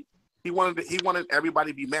city. He wanted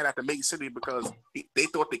everybody to be mad at the main city because they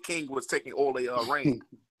thought the king was taking all their rain.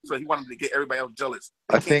 So he wanted to get everybody else jealous.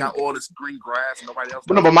 The king got all this green grass and nobody else.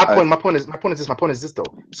 No, but my point is this though.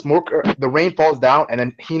 Smoker, the rain falls down, and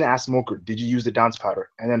then Hina asks Smoker, "Did you use the dance powder?"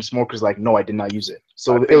 And then Smoker's like, "No, I did not use it."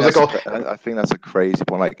 So it was like, I think that's a crazy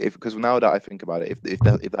point. Like, because now that I think about it, if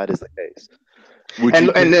that is the case, and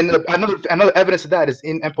then another evidence of that is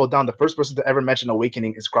in Empel Down. The first person to ever mention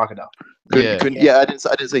awakening is Crocodile. I didn't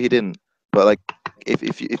say he didn't, but like,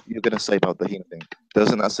 if you're gonna say about the Hina thing,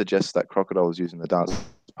 doesn't that suggest that Crocodile was using the dance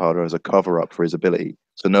powder as a cover up for his ability,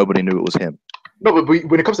 so nobody knew it was him? No, but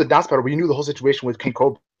when it comes to dance powder, we knew the whole situation with King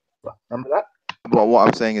Cobra. Remember that? Well, what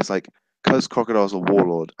I'm saying is like, because Crocodile's a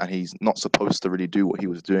warlord and he's not supposed to really do what he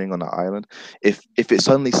was doing on that island. If it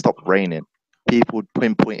suddenly stopped raining, people would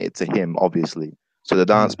pinpoint it to him, obviously. So the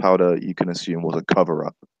dance powder, you can assume, was a cover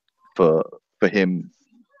up for him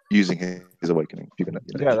using his awakening.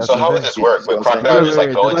 So how would this work? Would Crocodile just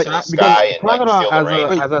go into the sky and Crocodile, steal the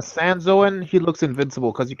rain? as a Sanzoan, he looks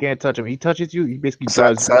invincible because you can't touch him. He touches you, he basically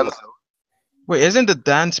drives you. Wait, isn't the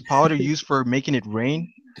dance powder used for making it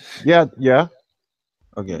rain? Yeah.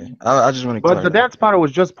 Okay, I just want to. But the dance powder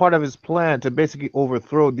was just part of his plan to basically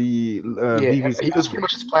overthrow the. He was pretty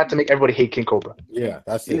much his plan to make everybody hate King Cobra. Yeah,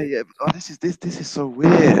 that's it. Yeah. Oh, this is so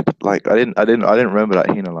weird. Like, I didn't remember that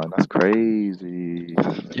Hina line. That's crazy.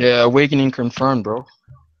 Yeah, awakening confirmed, bro.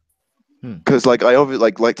 Because like I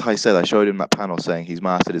obviously like Ty said, I showed him that panel saying he's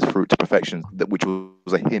mastered his fruit to perfection, which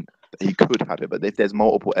was a hint that he could have it. But if there's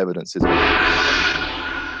multiple evidences,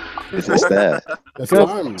 it's there. Here's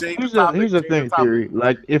the thing, Theory.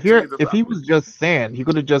 Like, if he was just sand, he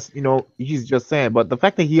could have just he's just sand. But the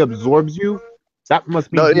fact that he absorbs you, that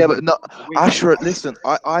must mean Ashura, listen,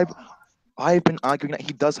 I've been arguing that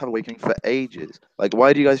he does have awakening for ages. Like,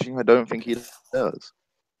 why do you guys think I don't think he does?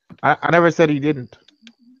 I never said he didn't.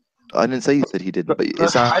 I didn't say you said he didn't, but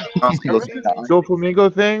it's Go Flamingo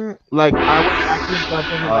thing. Like, I was actually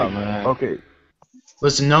something man. okay.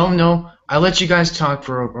 Listen, no. I let you guys talk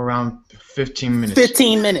for around 15 minutes.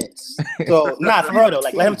 15 minutes. So, nah, for real though.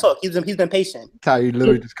 Like, let him talk. He's been patient. Ty, you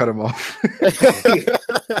literally just cut him off.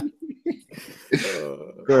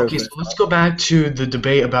 Okay, so let's go back to the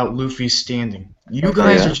debate about Luffy's standing. You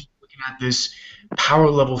guys are just looking at this power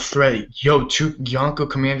level threat. Yo, 2 Yonko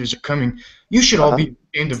commanders are coming. You should all be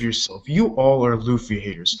ashamed of yourself. You all are Luffy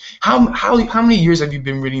haters. How many years have you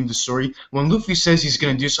been reading the story? When Luffy says he's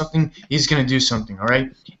gonna do something, he's gonna do something, all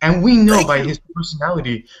right? And we know by his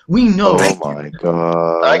personality, we know. Oh my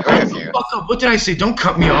god! I agree with you. Fuck up. What did I say? Don't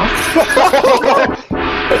cut me off.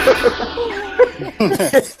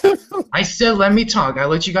 I said let me talk. I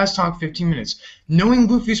let you guys talk 15 minutes. Knowing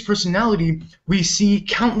Luffy's personality, we see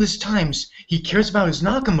countless times he cares about his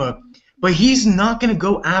Nakama, but he's not gonna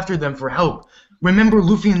go after them for help. Remember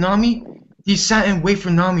Luffy and Nami? He sat and waited for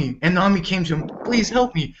Nami, and Nami came to him, please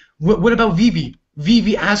help me. What about Vivi?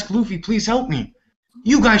 Vivi asked Luffy, please help me.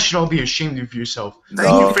 You guys should all be ashamed of yourself.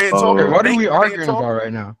 Thank you, fan talk. What are we arguing about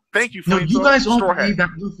right now? Thank you, No, you guys all believe that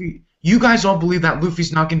Luffy. You guys all believe that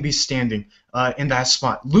Luffy's not gonna be standing in that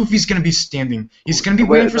spot. Luffy's gonna be standing. He's gonna be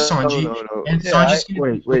waiting for Sanji, and Sanji's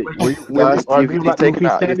gonna You've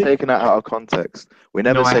taken that out of context. We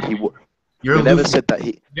never said he would. We never said that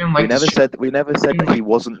he. We never said that he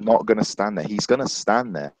wasn't not gonna stand there. He's gonna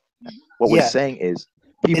stand there. What we're saying is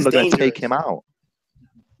people are gonna take him out.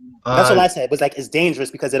 That's what I said. Was like it's dangerous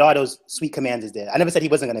because there are those sweet commanders there. I never said he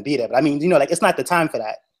wasn't gonna be there, but I mean, you know, like it's not the time for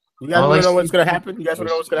that. You guys want to know what's gonna happen? You guys want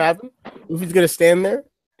to know what's gonna happen? Luffy's gonna stand there.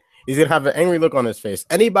 He's gonna have an angry look on his face.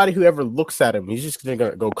 Anybody who ever looks at him, he's just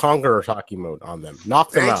gonna go conqueror hockey mode on them,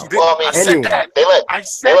 knock them out. Well, I mean, Anyone.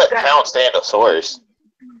 they let Count stand up Source.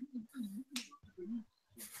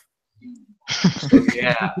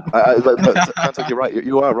 Yeah, but you're right.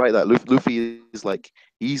 You are right that Luffy is like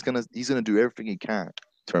he's gonna do everything he can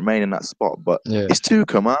to remain in that spot. But it's 2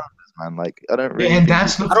 commanders, man. Like I don't really. And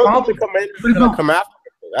that's the problem. I don't think the commander's gonna come after him.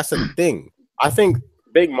 That's the thing. I think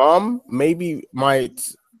Big Mom maybe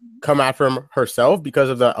might come after him herself because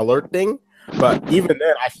of the alert thing. But even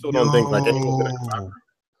then, I still don't think like anyone's gonna come after him.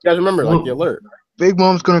 You guys remember like the alert? Big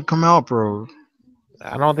Mom's gonna come out, bro.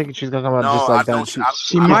 I don't think she's gonna come out just like that.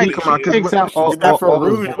 She might come out because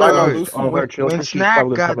when Snap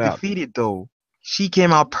got defeated, though, she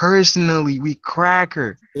came out personally. We crack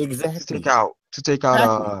her exactly to take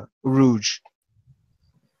out Rouge.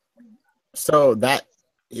 So that,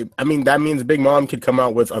 I mean, that means Big Mom could come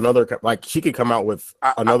out with another, like she could come out with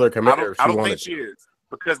another commander. I don't think she is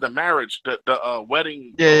because the marriage, the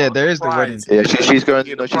wedding. Yeah, there is the wedding. Yeah, she's going.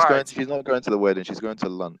 No, she's not going to the wedding. She's going to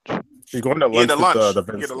lunch. She's going to lunch. Get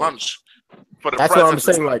a lunch. For the that's what I'm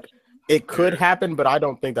saying. Like it could happen, but I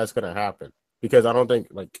don't think that's going to happen because I don't think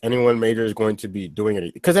like anyone major is going to be doing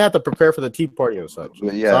it because they have to prepare for the tea party and such.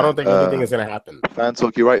 Yeah, so I don't think anything is going to happen. Fan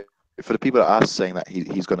talk, you're right. For the people that are saying that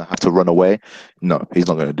he's going to have to run away, no, he's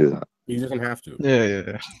not going to do that. He doesn't have to.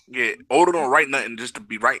 Yeah, Oda don't write nothing just to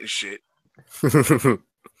be writing shit.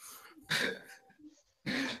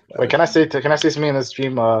 Wait, can I say something in the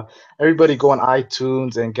stream? Everybody go on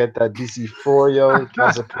iTunes and get that DC4, yo.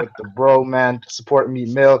 Can support the bro, man. Support Meat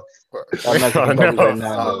Milk. Right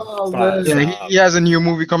now. He has a new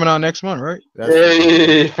movie coming out next month, right?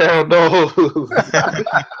 Hey, hell no.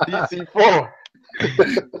 DC4.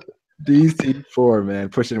 DC4, man,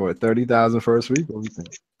 pushing what 30,000 first week. What do you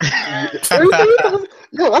think?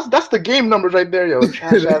 Yo, that's the game numbers right there, yo.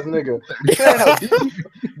 Trash ass nigga.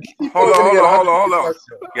 Hold on.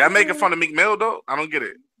 Y'all making fun of Meek Mill though? I don't get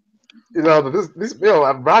it. You know, this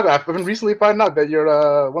Brago, I've been recently finding out that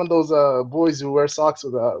you're one of those boys who wear socks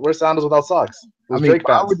with wear sandals without socks. I mean,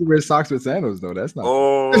 why would you wear socks with sandals though? That's not.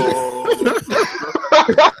 Oh.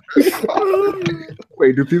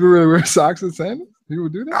 Wait, do people really wear socks with sandals? People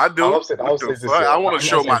do that? I do. I want to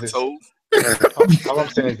show my toes. All I'm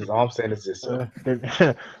saying is this.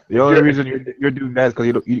 The only reason you're doing that is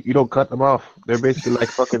because you don't cut them off. They're basically like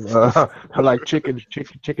fucking like chicken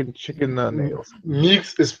nails. Meek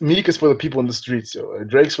is for the people in the streets, yo.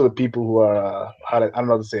 Drake's for the people who are I don't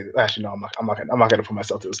know how to say it. Actually, no, I'm not gonna put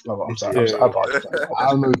myself to this level. I'm sorry. I apologize.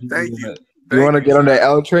 I don't know. Thank you. You want to get on that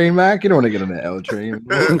L train, Mac? You don't want to get on that L train.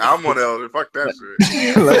 I'm on L. Fuck that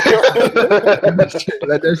shit.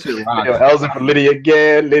 Let that shit rock. Yo, L's for Lydia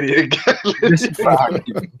again.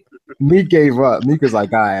 Meek gave up. Meek was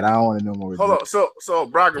like, all right, I don't want to know more. Hold on. So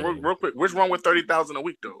Braga, real quick, what's wrong with 30,000 a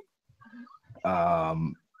week though?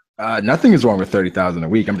 Nothing is wrong with 30,000 a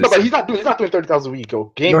week. I'm just. No, but he's not doing 30,000 a week.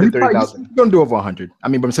 Yo, Game did 30,000. He's gonna do over 100. I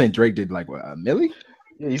mean, but I'm saying Drake did like what, a milli?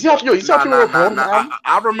 Yeah, you see how people promoting the album?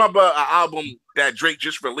 I remember an album that Drake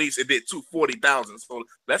just released. It did 240,000. So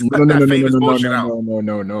let's cut No, that famous bullshit out. No.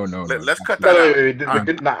 Let's cut that out.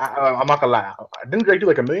 I'm not gonna lie. Didn't Drake do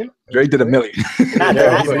like $1 million? Drake did $1 million. Nah, the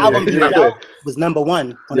last album he put out was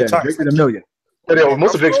 #1 on the charts. Drake did $1 million. Yeah,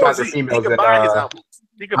 most of Drake's fans are He females. could buy his album.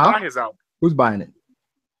 He could buy his album. Who's buying it?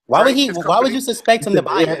 Why would he? Why would you suspect him to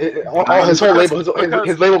buy it? His whole label,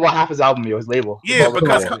 his label bought half his album. His label. Yeah,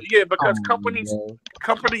 because companies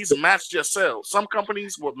match your sales. Some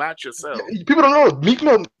companies will match your sales. People don't know Meek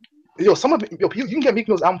Mill. You can get Meek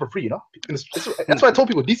Mill's album for free. That's why I told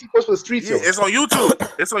people DC goes for the streets. Yeah, it's on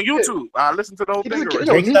YouTube. It's on YouTube. I listen to the whole thing.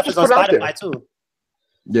 Drake stuff is on Spotify too.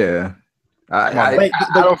 Yeah. I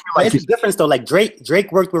don't feel like it's different though. Like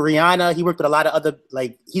Drake worked with Rihanna. He worked with a lot of other.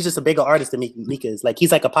 Like he's just a bigger artist than Meek is. Like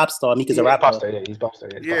he's like a pop star. Meek is a rapper. He's pop star.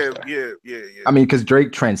 Yeah. I mean, because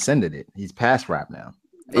Drake transcended it. He's past rap now.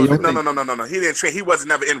 No. He didn't. He wasn't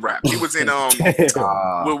never in rap. He was in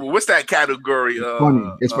what's that category?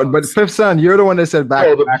 It's funny. But Fifth Son, you're the one that said back.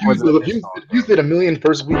 The views did $1 million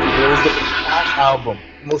first week. It was the trash album,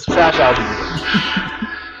 most trash album.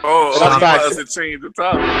 That's to change the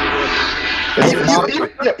topic.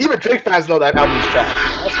 Even Drake fans know that album is trash.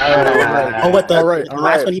 What the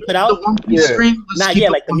last one he put out?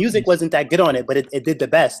 Like the music wasn't that good on it, but it did the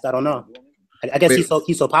best. I don't know. I guess he's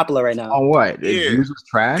so popular right now. On what? His music was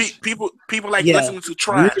trash. People like listening to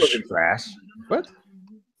trash. Trash. What?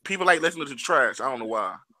 People like listening to trash. I don't know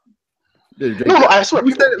why. No, I swear.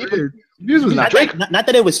 Not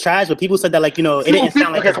that it was trash, but people said that it didn't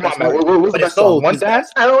sound like. Okay, come on, man. What was the best song? One Dance?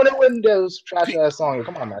 I don't know when those trash ass song.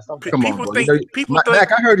 Come on, man. Come on, bro.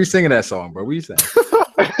 Mac, I heard you singing that song, bro. What you saying?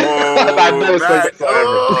 I never sang that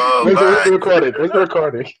song. Where's the recording? Where's the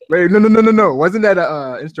recording? Wait, no. Wasn't that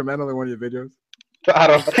an instrumental in one of your videos? I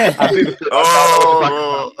don't.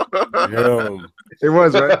 It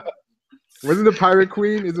was, right? Wasn't the Pirate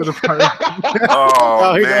Queen? Is it a Pirate Queen? Man.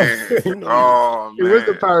 Oh, man. It was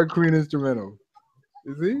the Pirate Queen instrumental.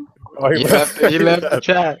 Is he? He left the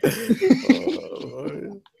chat.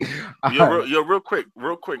 Yo, real quick.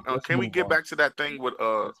 Can we get back to that thing with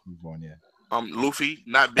Luffy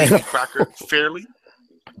not beating Cracker fairly?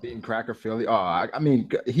 Beating Cracker fairly? Oh, I mean,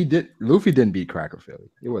 he did. Luffy didn't beat Cracker fairly.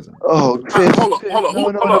 It wasn't. Oh,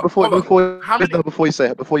 hold on. Before you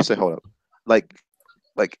say, hold up.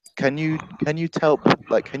 Like, can you tell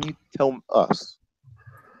us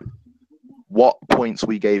what points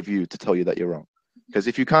we gave you to tell you that you're wrong? Because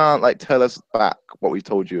if you can't tell us back what we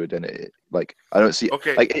told you, then I don't see.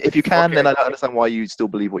 Okay. If you can, then I don't understand why you still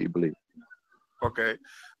believe what you believe. Okay.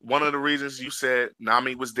 One of the reasons you said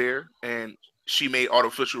Nami was there and she made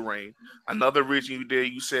artificial rain. Another reason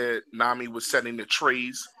you said Nami was setting the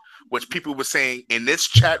trays, which people were saying in this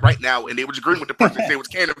chat right now, and they were agreeing with the person saying it was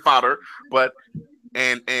cannon fodder, but.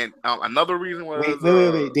 And another reason was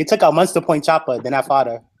wait. They took out Monster Point Chopper, then I fought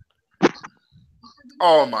her.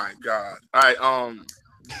 Oh my god! All right,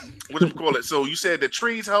 what do you call it? So you said the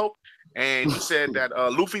trees help, and you said that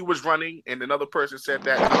Luffy was running, and another person said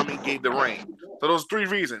that Nami gave the rain. So those 3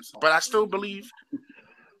 reasons, but I still believe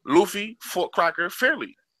Luffy fought Cracker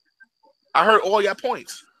fairly. I heard all your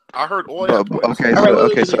points. Okay,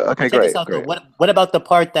 great. What about the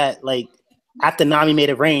part that after Nami made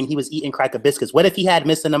it rain, he was eating Cracker biscuits? What if he had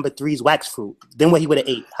Mr. Number 3's wax fruit? Then what he would have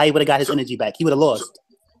ate? How he would have got his energy back? He would have lost.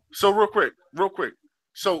 So real quick.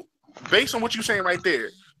 So based on what you're saying right there,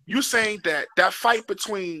 you're saying that fight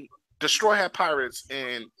between the Straw Hat Pirates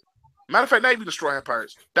and, matter of fact, not even the Straw Hat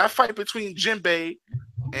Pirates, that fight between Jinbei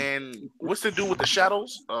and what's the dude with the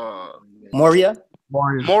shadows? Moria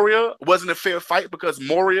wasn't a fair fight because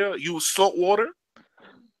Moria used salt water.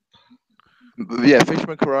 Yeah,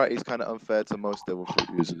 Fisherman Karate is kind of unfair to most level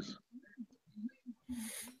 4 users.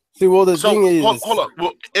 See, well, the thing is, hold up.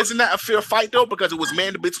 Well, isn't that a fair fight though? Because it was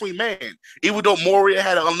man between man. Even though Moria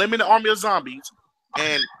had an unlimited army of zombies,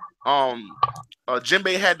 and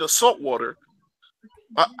Jinbei had the salt water,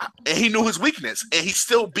 and he knew his weakness, and he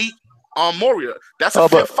still beat Moria. That's a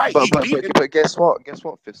fair fight. But guess what,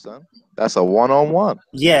 Fifth Son? That's a 1-on-1.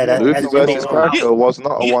 Yeah, Luffy versus Cracker was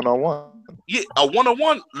not a 1-on-1. Yeah, a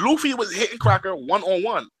 1-on-1. Luffy was hitting Cracker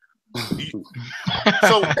 1-on-1. I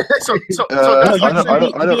don't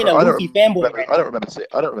remember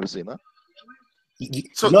seeing that.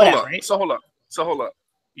 So hold up.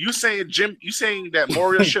 You saying that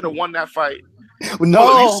Moria should have won that fight?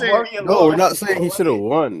 No, we're not saying he should have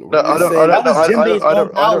won. No, I don't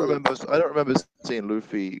remember seeing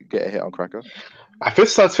Luffy get a hit on Cracker.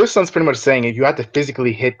 Fifth Son's pretty much saying if you had to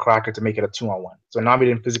physically hit Cracker to make it a 2-on-1. So Nami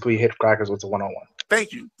didn't physically hit Cracker, so it's a 1-on-1.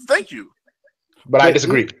 Thank you. But I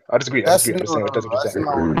disagree. I disagree. Wait. Can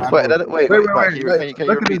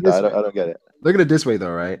you repeat that? I don't get it. Look at it this way,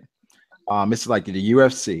 though, right? It's like the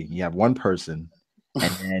UFC. You have one person,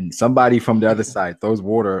 and then somebody from the other side throws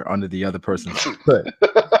water under the other person's foot,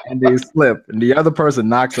 and they slip, and the other person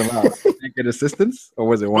knocks them out. Did they get assistance, or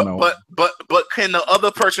was it one on one? But can the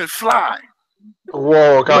other person fly?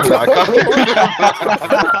 Whoa, calm down. I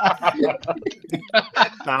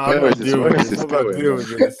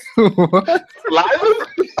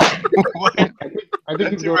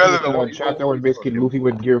think he's going to chapter where basically Luffy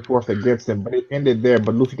would gear force against him, but it ended there.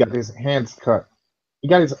 But Luffy got his hands cut. He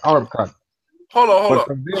got his arm cut. Hold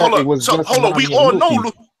on. We all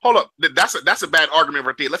know. Hold up. That's a bad argument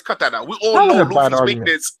right there. Let's cut that out. We all know Luffy's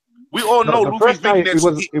weakness. We all know Luffy's weakness.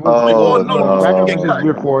 We all know Luffy's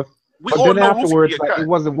gear force. But then afterwards, like, it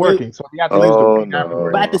wasn't working. So he had to use the ring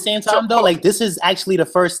afterwards. But at the same time, though, like, this is actually the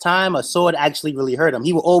first time a sword actually really hurt him.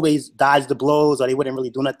 He would always dodge the blows, or they wouldn't really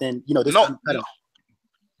do nothing. You know, this time cut him.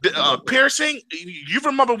 Piercing. You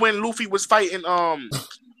remember when Luffy was fighting the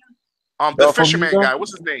fisherman guy?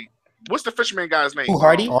 What's his name? What's the fisherman guy's name? Who,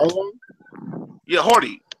 Hardy? Yeah,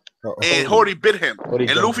 Hardy. And Hardy bit him,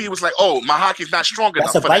 and Luffy was like, "Oh, my hockey's not strong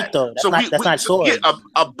enough." That's a bite, though. That's not sword. Yeah,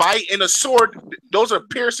 a bite and a sword; those are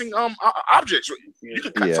piercing objects. You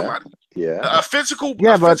can cut somebody. Yeah. A physical.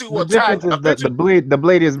 Yeah, but physical the difference is the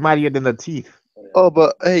blade is mightier than the teeth. Oh,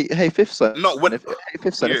 but hey, Fifth Son. No, if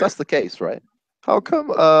that's the case, right? How come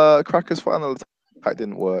Cracker's final attack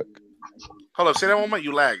didn't work? Hold up, say that one more.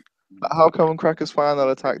 You lagged. How come Cracker's final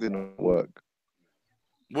attack didn't work?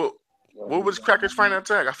 What was Cracker's final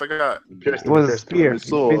attack? I forgot. It was a spear.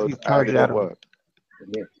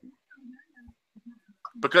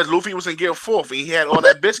 Because Luffy was in gear 4 and he had all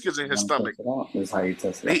that biscuits in his stomach. That's how you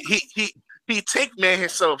test it. He take man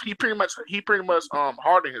himself. He pretty much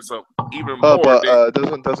hardened himself even more. But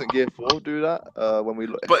doesn't gear 4 do that? When we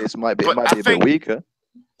look, it might be a bit weaker.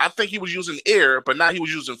 I think he was using air, but now he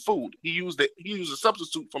was using food. He used a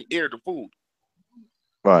substitute from air to food.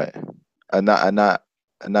 Right, and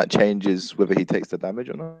that changes whether he takes the damage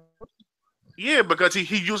or not. Yeah, because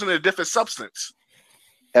he's using a different substance.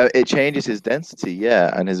 It changes his density,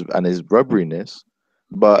 yeah, and his rubberiness.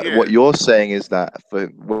 But what you're saying is that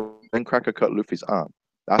when Cracker cut Luffy's arm,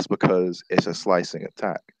 that's because it's a slicing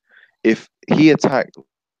attack. If he attacked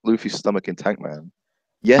Luffy's stomach in Tank Man,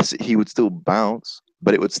 yes, he would still bounce,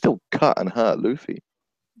 but it would still cut and hurt Luffy.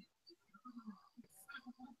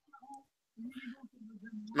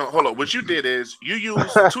 No, hold on. What you did is you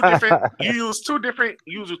used two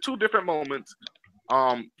different moments.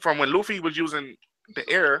 From when Luffy was using the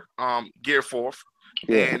air gear force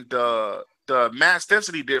and the mass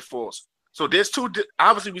density gear force. So there's two.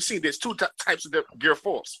 Obviously, we see there's two types of gear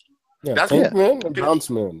force. Yeah, that's Tankman and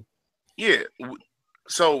Bounceman. Yeah.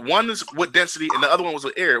 So one is with density, and the other one was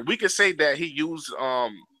with air. We could say that he used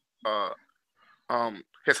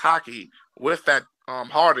his hockey with that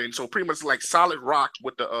hardened, so pretty much like solid rock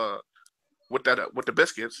with the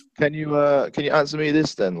biscuits. Can you answer me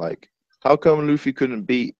this then? Like, how come Luffy couldn't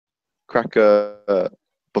beat Cracker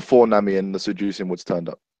before Nami and the Seducing Woods turned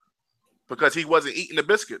up? Because he wasn't eating the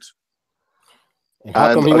biscuits.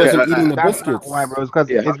 How come he wasn't eating the biscuits? Why, bro? It's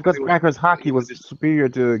because Cracker's hockey was superior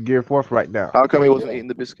to Gear 4 right now. How come he wasn't eating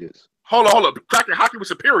the biscuits? Hold on. Cracker hockey was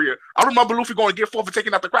superior. I remember Luffy going to Gear 4 for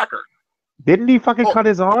taking out the Cracker. Didn't he fucking cut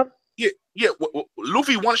his arm? Yeah.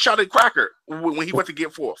 Luffy one-shotted Cracker when he went to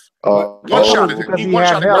Gear 4. One-shotted him. He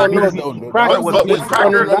one-shotted Cracker. When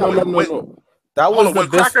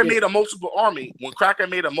Cracker made a multiple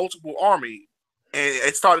army, and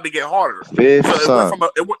it started to get harder. It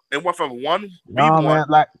went from 1v1. No, man,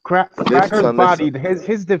 like Cracker's body,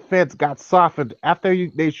 his defense got softened after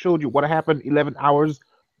they showed you what happened 11 hours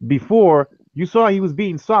before. You saw he was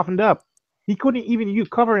being softened up. He couldn't even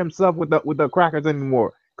cover himself with the Crackers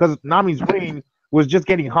anymore because Nami's brain was just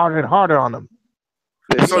getting harder and harder on him.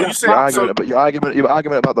 So you say, but your argument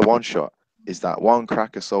about the one shot is that one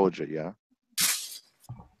Cracker soldier,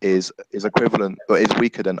 is equivalent or is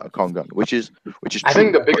weaker than a Kongan, which is true. I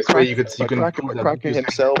think the biggest way you can Cracker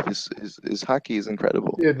himself is haki is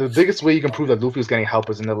incredible. Yeah, the biggest way you can prove that Luffy is getting help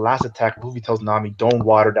is in the last attack. Luffy tells Nami, "Don't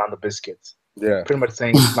water down the biscuits." Yeah, pretty much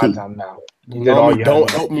saying it's not time now. Nami, don't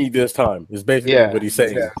help me this time. Is basically what he's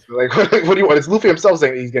saying. Yeah. Like, what do you want? It's Luffy himself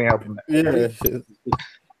saying he's getting help. Yeah.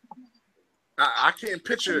 I can't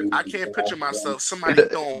picture myself somebody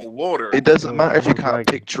throwing water. It doesn't matter if you can't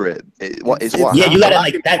picture it. What yeah, you gotta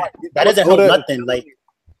like that. That doesn't help nothing. Like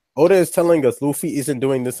Oda is telling us Luffy isn't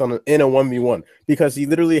doing this in a 1v1 because he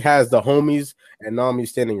literally has the homies and Nami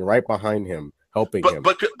standing right behind him. helping him.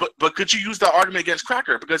 But could you use that argument against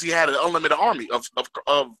Cracker because he had an unlimited army of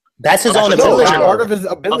That's his own ability. Part of his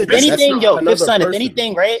ability. If anything, Fifth Son, if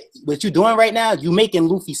anything, right? What you're doing right now, you making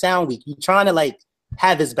Luffy sound weak. You trying to like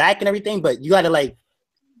have his back and everything, but you got to like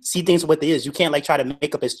see things for what they is. You can't like try to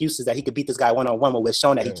make up excuses that he could beat this guy one-on-one when we're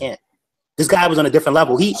shown that he can't. This guy was on a different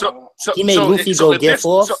level. He made Luffy go get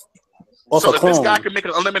forth. So if this guy can make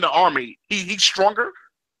an unlimited army, he's stronger.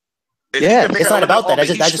 It's not about that.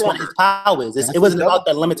 That's just what his powers. It wasn't about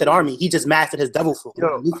that limited army. He just mastered his devil fruit.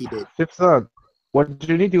 Luffy did. Fifth Son, what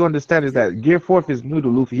you need to understand is that Gear 4 is new to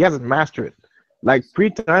Luffy. He hasn't mastered it. Like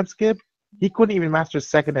pre-time skip, he couldn't even master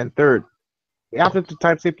second and third. After the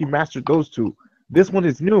time skip, he mastered those two. This one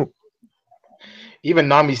is new. Even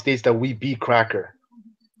Nami states that we beat Cracker.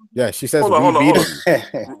 Yeah, she says hold on.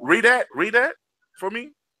 Read that for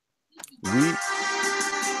me.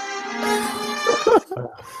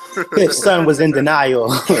 His son was in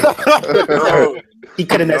denial. He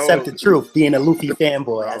couldn't accept the truth, being a Luffy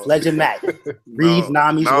fanboy. As Legend Mac, read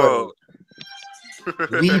Nami's word.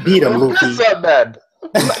 We beat him, Luffy. That's not bad.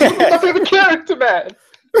 My favorite character, man.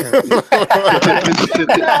 So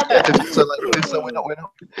we're not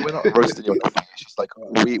roasting you. It's just like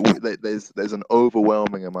there's an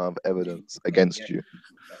overwhelming amount of evidence against you.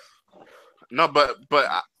 No, but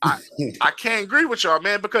I can't agree with y'all,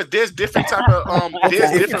 man, because there's different type of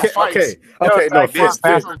there's different fights. Okay, no,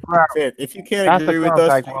 if you can't agree with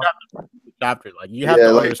us, chapter, like you have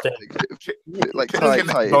to understand. Can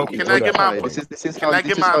I get my this is how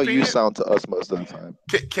you sound to us most of the time.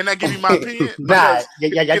 Can I give you my opinion? Can I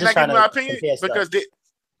give you my opinion? Because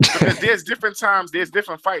there's different times, there's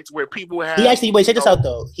different fights where people have. He actually check this out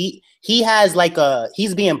though. He has like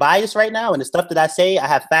he's being biased right now, and the stuff that I say, I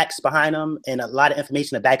have facts behind him and a lot of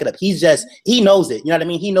information to back it up. He knows it. You know what I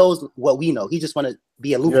mean? He knows what we know. He just want to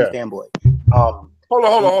be a Luffy fanboy. Hold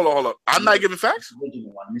on. I'm not giving facts.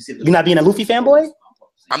 You're not being a Luffy fanboy?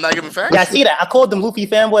 I'm not giving facts. Yeah, I see that. I called him Luffy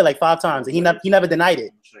fanboy like 5 times, and he never denied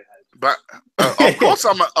it. But of course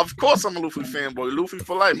I'm a Luffy fanboy. Luffy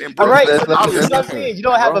for life. And all right, you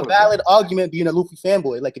don't have a valid argument being a Luffy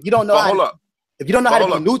fanboy. Like if you don't know how to be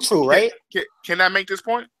neutral, right? Can I make this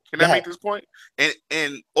point?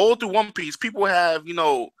 And all through One Piece, people have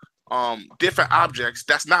different objects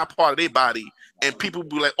that's not part of their body, and people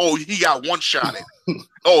be like, "Oh, he got one shot at."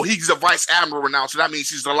 Oh, he's a vice admiral now, so that means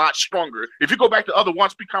he's a lot stronger. If you go back to other One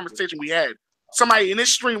Piece conversation we had, somebody in this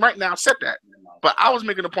stream right now said that. But I was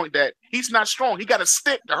making the point that he's not strong. He got a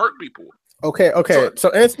stick to hurt people. Okay. So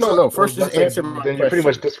answer first. Just answer my question. You're pretty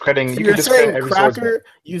much discrediting. So you're saying Cracker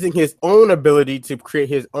using his own ability to create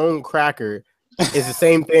his own cracker is the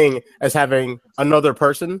same thing as having another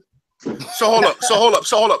person? So hold up.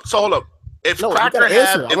 If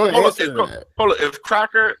if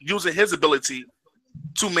Cracker using his ability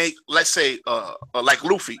to make, let's say, like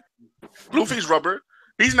Luffy's rubber,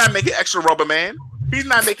 he's not making extra rubber man. He's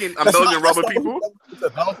not making a million rubber people.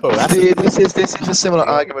 This is a similar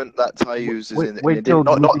argument that Ty uses Wait till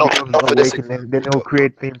not for this. Then he'll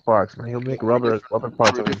create theme parks, man. He'll make rubber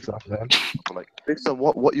parts of himself, man. Like, based on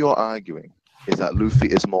what you're arguing is that Luffy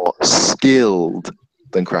is more skilled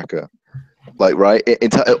than Cracker. Like, right,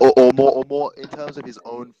 or more in terms of his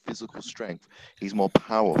own physical strength, he's more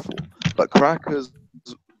powerful. But Cracker's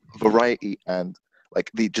variety and like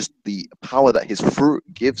the power that his fruit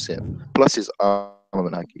gives him, plus his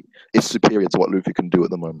armament haki, is superior to what Luffy can do at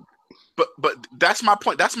the moment. But that's my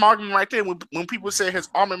point. That's my argument right there. When people say his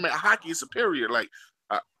armament haki is superior,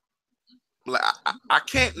 I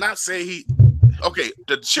can't not say he. Okay,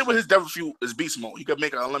 the shit with his devil fruit is beast mode. He could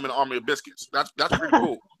make an unlimited army of biscuits. That's pretty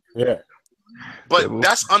cool. Yeah. But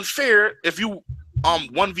that's unfair if you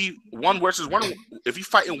 1v1 versus 1. If you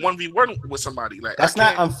fight in 1v1 with somebody, like that's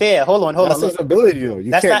not unfair. Hold on. That's his ability, though.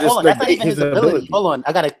 That's not even his ability. Hold on,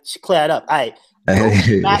 I gotta clear it up. All right.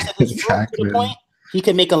 Master his fruit to the point he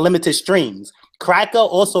can make unlimited streams. Cracker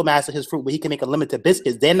also mastered his fruit, but he can make unlimited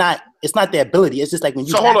biscuits. They're not. It's not their ability. It's just like when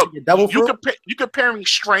you your double fruit. You comparing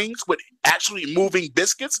strings with actually moving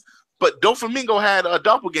biscuits, but Doflamingo had a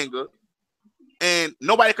doppelganger. And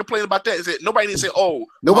nobody complained about that. Nobody didn't say, "Oh,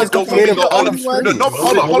 nobody's complaining about all of hold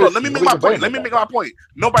on. Let me make my point.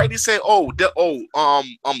 Nobody didn't say, Luffy,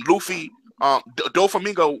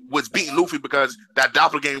 Doflamingo was beating Luffy because that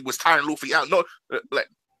doppelganger was tiring Luffy out. No, like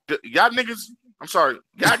y'all niggas. I'm sorry,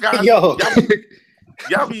 y'all guys.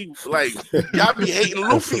 Y'all be hating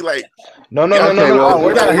Luffy like. No.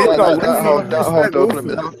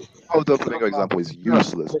 Our Doflamingo example is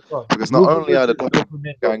useless because not only are the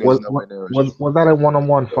doppelgangers was that a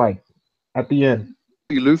one-on-one fight at the end?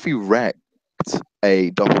 Luffy wrecked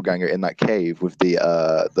a doppelganger in that cave with the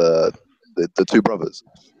the two brothers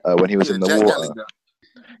when he was in the water.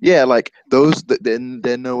 Yeah, like those.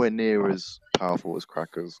 They're nowhere near as powerful as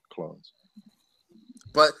Cracker's clones.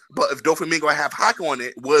 But if Doflamingo have Haki on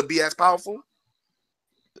it, would it be as powerful?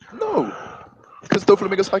 No, because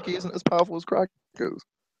Doflamingo's Haki isn't as powerful as Cracker's.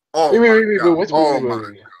 Oh, wait.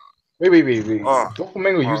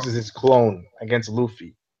 Doflamingo uses his clone against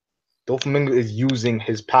Luffy. Doflamingo is using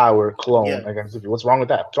his power clone against Luffy. What's wrong with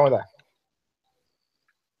that?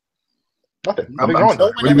 Nothing. Nothing wrong with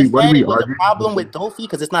that. No one ever said it was a problem with Dofi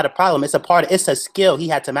because it's not a problem. It's a part. It's a skill he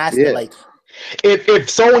had to master. Like, if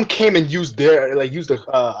someone came and used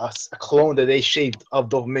a clone that they shaped of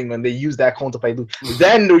Doflamingo and they used that clone to fight Luffy,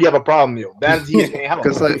 then you have a problem, yo. Then he's gonna have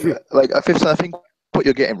because like I think what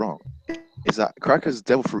you're getting wrong is that Cracker's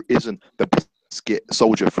devil fruit isn't the biscuit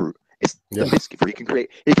soldier fruit. It's the biscuit fruit.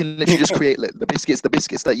 He can literally just create the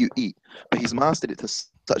biscuits that you eat. But he's mastered it to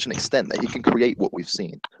such an extent that he can create what we've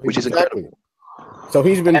seen, which is incredible. So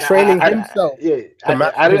he's been training himself.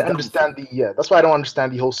 I didn't understand that's why I don't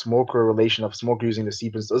understand the whole Smoker relation of Smoker using the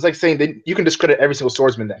seepers. It's like saying that you can discredit every single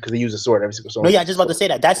swordsman then because they use a sword every single swordsman. No, I just about to say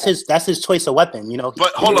that. That's his choice of weapon, you know.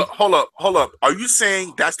 But hold up. Are you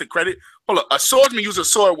saying that's the credit? Hold up. A swordsman uses a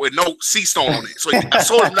sword with no sea stone on it. So a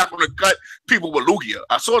swordsman not going to cut people with Lugia.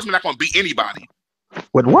 A swordsman not going to beat anybody.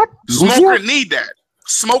 With what? Smoker need that.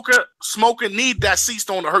 Smoker need that sea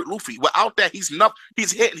stone to hurt Luffy. Without that, he's gonna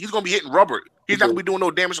be hitting rubber. He's not gonna be doing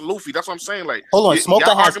no damage to Luffy. That's what I'm saying. Like, hold on,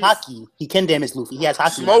 Smoker has Haki. He can damage Luffy. He has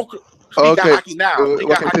Haki. Smoker. He got Haki now. He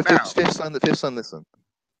got Haki now. Fifth son, listen.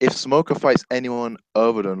 If Smoker fights anyone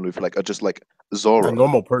other than Luffy, like just like Zoro, a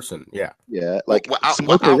normal person, like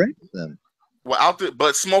Smoker ranks them.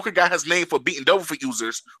 But Smoker got his name for beating double for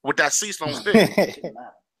users with that sea stone stick.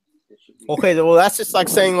 Okay, well that's just like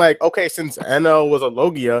saying like, okay, since Enel was a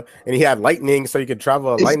Logia and he had lightning, so he could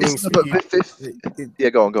travel at lightning speed.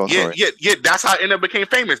 Go on. Sorry. Yeah. That's how Enel became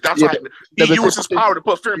famous. That's why he used his power to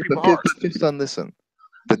put fear in people's hearts. Fifth son, listen.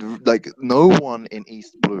 Like no one in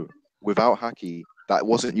East Blue without Haki that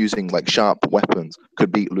wasn't using like sharp weapons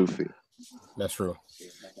could beat Luffy. That's true.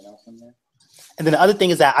 And then the other thing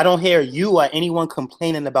is that I don't hear you or anyone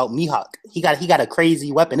complaining about Mihawk. He got a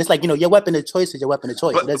crazy weapon. It's like, you know, your weapon of choice is your weapon of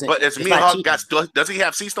choice. But it's Mihawk does he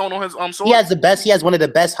have sea stone on his sword? He has one of the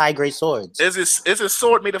best high grade swords. Is his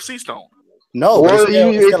sword made of sea stone? No, it's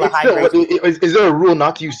still a high grade. Is there a rule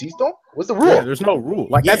not to use sea stone? What's the rule? Yeah, there's no rule.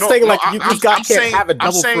 Like that's saying like you can't have a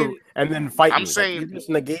double fruit and then fight. I'm saying you're just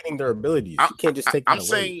negating their abilities. You can't just take that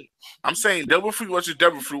away. I'm saying double fruit versus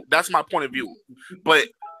double fruit. That's my point of view. But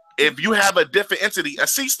if you have a different entity, a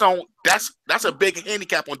sea stone, that's a big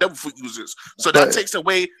handicap on double fruit users. So that takes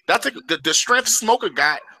away the strength Smoker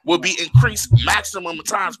got will be increased maximum of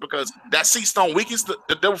times because that sea stone weakens the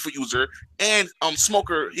double fruit user, and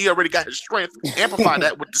Smoker he already got his strength. Amplify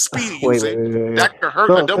that with the speed he using. That could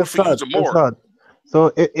hurt a double fruit user more.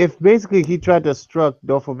 So if basically he tried to struck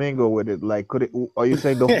Doflamingo with it, like are you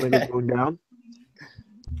saying Doflamingo's going down?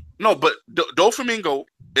 No, but Doflamingo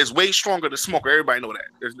is way stronger than Smoker. Everybody know that.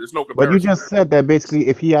 There's no comparison. But you just said that basically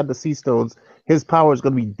if he had the sea stones, his power is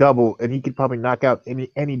going to be double, and he could probably knock out any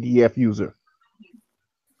DF user.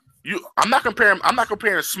 I'm not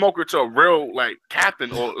comparing Smoker to a real like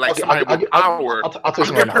captain or like somebody with power. I'm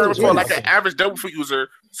comparing to like an average double fruit user.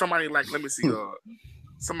 Somebody like let me see.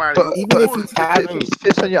 Somebody. But even if he's having,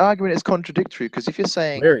 your argument is contradictory because if you're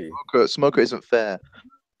saying Smoker isn't fair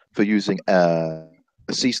for using a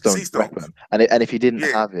sea stone weapon, and if he didn't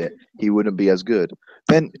have it, he wouldn't be as good.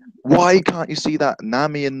 Then why can't you see that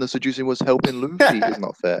Nami in the seducing was helping Luffy is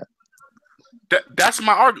not fair? That's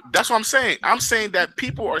my argument. That's what I'm saying. I'm saying that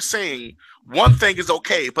people are saying one thing is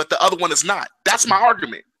okay, but the other one is not. That's my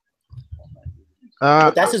argument.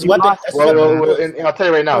 That's his weapon. And I'll tell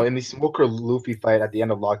you right now, in the Smoker Luffy fight at the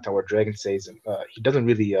end of Lockdown, where Dragon saves him, he doesn't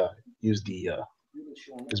really use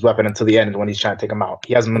his weapon until the end when he's trying to take him out.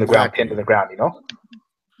 He has him on the ground, pinned to the ground. You know.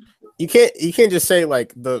 You can't just say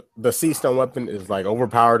like the sea stone weapon is like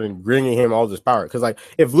overpowered and bringing him all this power because like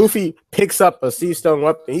if Luffy picks up a sea stone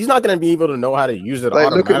weapon, he's not going to be able to know how to use it. Like,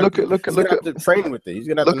 look at train with it. He's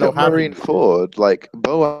going to have to know how. Marineford, like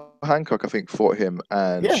Boa Hancock, I think fought him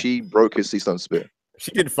and she broke his sea stone spear. She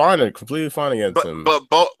did fine and completely fine against him. But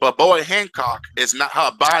Boa Hancock is not, her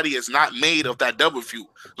body is not made of that double fruit.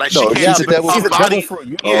 Like she's a double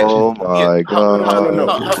fruit. Oh my god! No.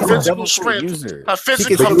 Her physical strength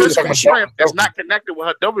is not connected with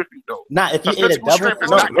her double fruit though. Not if you eat a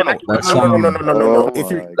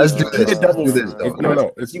double fruit.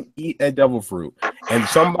 No. If you eat a double fruit and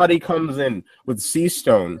somebody comes in with sea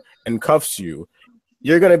stone and cuffs you,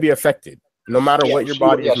 you're gonna be affected. No matter what your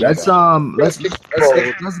body is. Let's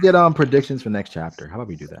get predictions for next chapter. How about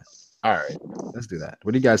we do that? All right, let's do that.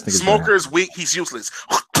 What do you guys think? Smoker is weak. He's useless.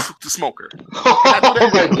 The Smoker. Oh my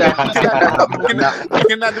god! You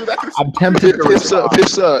cannot do that. I'm tempted to respond. Fifth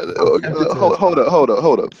son.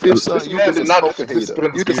 Hold up. Fifth son, you just a smoker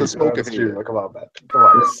hater. You just a smoker hater. Come on, man. Come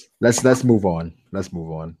on. Let's move on. Let's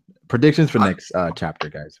move on. Predictions for next chapter,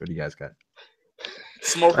 guys. What do you guys got?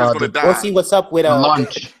 Smoker's gonna die. We'll see what's up with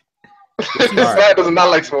lunch. This guy does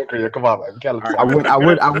not like Smoker. Come on, man.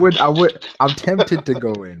 I would. I'm tempted to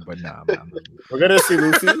go in, but nah. We're gonna see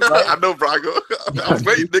Luffy. Right? I know, Brago. I was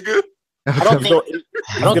waiting, nigga. I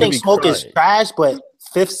don't think Smoke is trash, but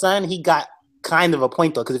Fifth Son, he got kind of a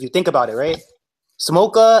point though, because if you think about it, right?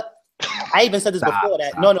 Smoker, I even said this before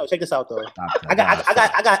that. No, check this out though. I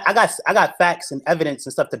got facts and evidence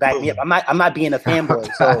and stuff to back me up. I'm not being a fanboy,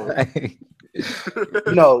 so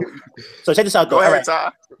So check this out though. Go ahead,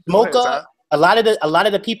 Ty. Smoker, a lot of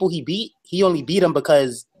the people he beat, he only beat them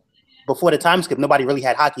because before the time skip, nobody really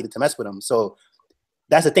had hockey to mess with him. So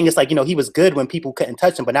that's the thing. It's like, he was good when people couldn't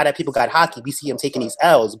touch him, but now that people got hockey, we see him taking these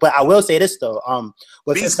L's. But I will say this though,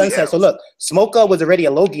 with Sunset. So look, Smoker was already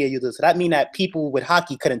a Logia user, so that means that people with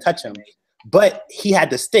hockey couldn't touch him. But he had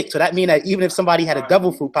the stick, so that means that even if somebody had a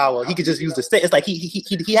double fruit power, he could just use the stick. It's like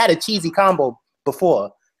he had a cheesy combo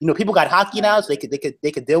before. People got hockey now, so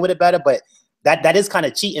they could deal with it better. But that is kind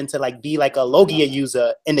of cheating to like be like a Logia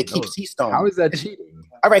user and to keep C Stone. How is that cheating?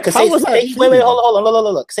 All right, because wait, hold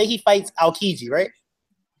on, look. Say he fights Aokiji, right?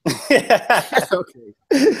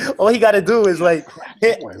 Okay. All he got to do is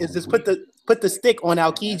just put the stick on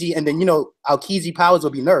Aokiji, and then Aokiji powers will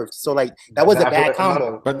be nerfed. So like that was a bad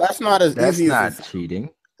combo. But that's not as easy. That's not cheating.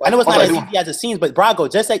 I know it's not as easy as it seems, but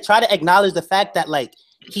Brago, just like try to acknowledge the fact that like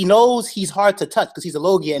he knows he's hard to touch because he's a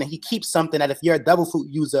Logia, and he keeps something that if you're a double fruit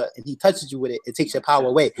user and he touches you with it, it takes your power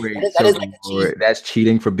away. That's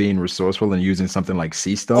cheating for being resourceful and using something like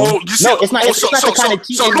Sea Stone. Oh, you see, it's not the kind of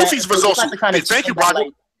cheating. So Luffy's resourceful. Thank you,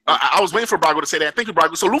 Brago. I was waiting for Brago to say that. Thank you,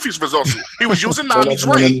 Brago. So Luffy's resourceful. He was using Nami's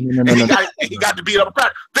ring, and he got to beat up a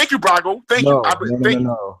crack. Thank you, Brago. Thank you.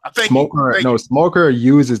 Smoker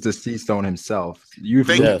uses the Sea Stone himself. You've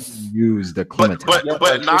used the Clementine.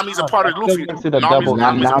 But Nami's a part of Luffy.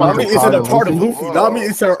 Nami isn't a part of Luffy. Nami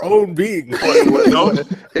is her own being. No,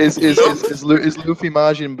 is Luffy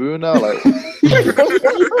Majin Buu now? Like,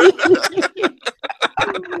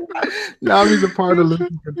 Nami's a part of Luffy.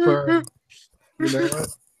 Confirmed.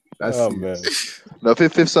 Man. No,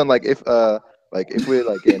 fifth son. Like if we're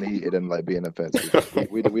like getting heated and like being offensive,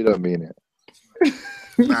 we don't mean it.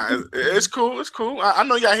 Nah, it's cool. It's cool. I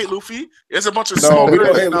know y'all hate Luffy. There's a bunch of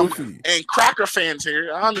smokers and Cracker fans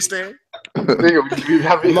here. I understand.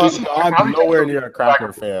 I'm nowhere near a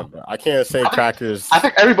Cracker fan. Bro. I can't say Crackers. I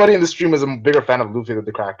think everybody in the stream is a bigger fan of Luffy than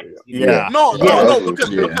the Cracker. Yeah. No.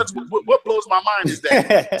 Because what blows my mind is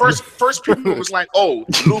that first people was like, oh,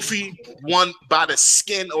 Luffy won by the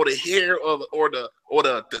skin or the hair or the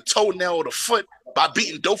toenail or the foot by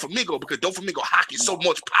beating Doflamingo because Doflamingo hockey is so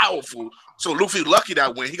much powerful. So Luffy lucky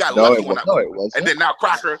that win. He got lucky when that win. And then now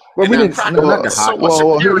Cracker. Well, we didn't. So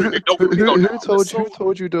much who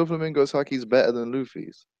told you Doflamingo's hockey is better than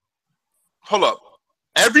Luffy's? Hold up.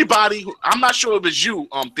 Everybody, I'm not sure if it's you,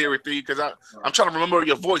 Theory 3, because I'm trying to remember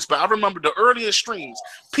your voice, but I remember the earliest streams.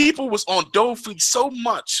 People was on Dofi so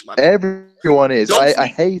much. Everyone is. Dofi, I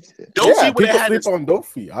hate it. Dofi would have had on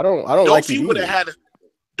Dofi. I don't like it. Dofi would have had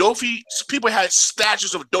Dofi. People had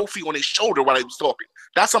statues of Dofi on their shoulder while they was talking.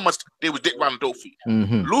 That's how much they was dick around Dofi.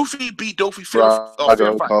 Mm-hmm. Luffy beat Dofi fair fight.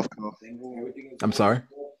 I'm sorry.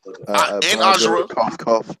 And Ashura.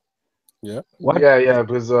 Cough. Yeah. What? Yeah.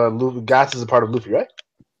 Because Gas is a part of Luffy, right?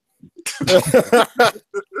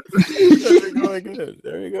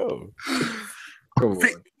 There you go.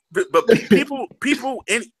 But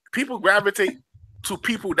people gravitate to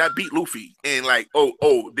people that beat Luffy and like,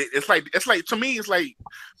 it's like to me, it's like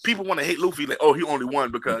people want to hate Luffy, like, oh, he only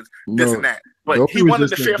won because this and that. But he won in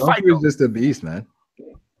the fair fight. Luffy was just a beast, man.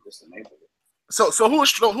 So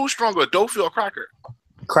who's stronger, Dofi or Cracker?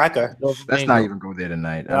 Cracker. Let's not even go there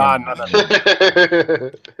tonight. No.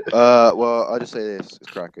 Well, I'll just say this: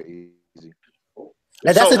 it's Cracker easy.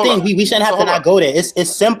 That's the thing. We shouldn't have to not go there.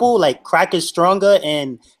 It's simple. Like Cracker's stronger,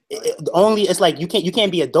 and it's like you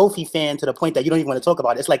can't be a Dofi fan to the point that you don't even want to talk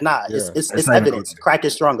about it. It's like it's evidence.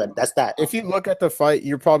 Cracker's stronger. That's that. If you look at the fight,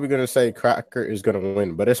 you're probably gonna say Cracker is gonna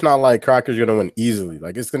win, but it's not like Cracker's gonna win easily.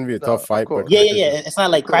 Like it's gonna be a tough fight. But yeah. It's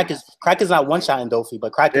not like Cracker's not one shot in Dofi,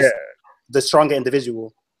 but Cracker's the stronger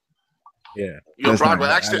individual. Yeah. Yo, Brago,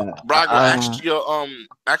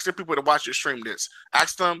 ask the people to watch your stream this.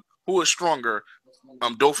 Ask them who is stronger,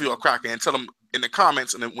 Dofi or Cracker, and tell them in the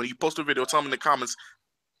comments. And then when you post a video, tell them in the comments,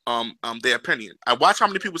 their opinion. Watch how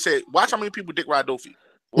many people dick ride Dofi.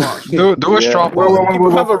 Do a straw poll.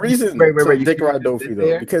 People have a reason to dick ride Dofi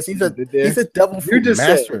though, because he's a devil fruit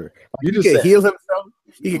master. He can heal himself.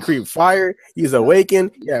 He can create fire. He's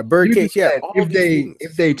awakened. Yeah, birdcage. Yeah,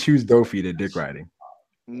 if they choose Dofi to dick riding.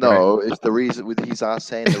 No, it's the reason. He's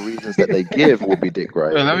saying the reasons that they give will be dick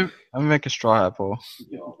riding. Wait, let me make a straw hat poll.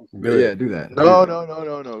 Yeah, do that. No,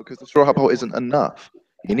 because the straw hat poll isn't enough.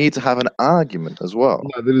 You need to have an argument as well.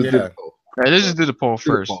 No, let's just do the poll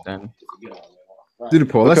first, then. Do the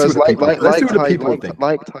poll. Let's see what the people think.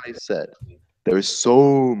 Like Ty said, there is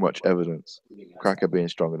so much evidence Cracker being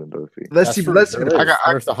stronger than Dofi. Let's see.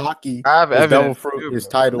 The hockey. I have evidence. His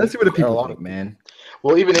title. Let's see what the people think, man.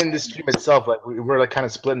 Well, even in the stream itself, like we're like kind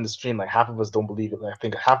of split in the stream. Like half of us don't believe it. Like, I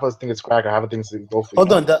think half of us think it's Cracker, half of us think it's Dofi.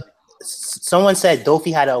 Hold on, someone said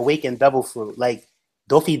Dofi had to awaken devil fruit. Like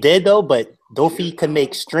Dofi did though, but Dofi could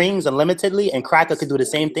make strings unlimitedly, and Cracker could do the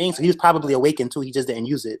same thing. So he was probably awakened too. He just didn't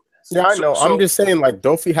use it. Yeah, I know. I'm just saying, like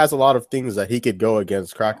Dofi has a lot of things that he could go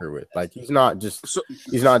against Cracker with. Like he's not just. So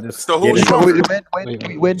when did we say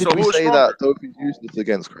that Dofi used it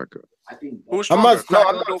against Cracker? I'm not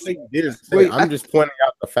saying he didn't say it. I'm just pointing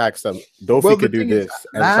out the facts that Dofi could do this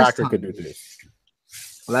and Cracker could do this.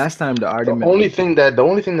 Last time the argument. The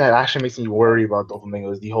only thing that actually makes me worry about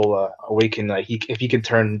Doflamingo is the whole awaken. Like if he can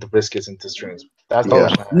turn the biscuits into strings. That's the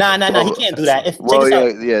only thing. Nah, he can't do that. That's the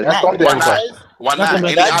only thing. Why not?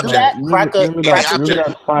 Any object.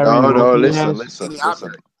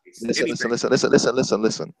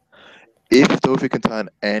 Listen. If Dofi can turn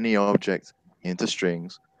any object into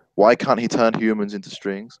strings, why can't he turn humans into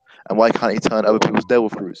strings? And why can't he turn other people's devil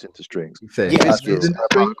fruits into strings? See,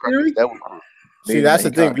 that's the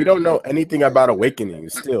thing. We don't know anything about awakening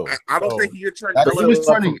still. I don't think he could turn. He was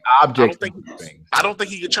turning objects. I don't think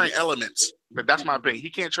he could turn elements. But that's my opinion. He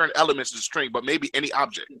can't turn elements into string, but maybe any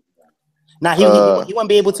object. Nah, he won't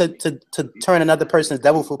be able to turn another person's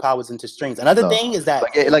devil fruit powers into strings. Another thing is that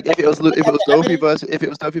like if it was Dofi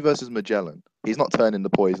versus Magellan, he's not turning the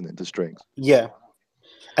poison into strings. Yeah.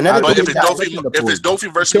 But if it's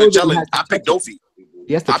Dofi versus Magellan, I pick Dofi.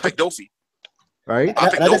 I pick Dofi. Right.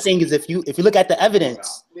 Another thing is if you look at the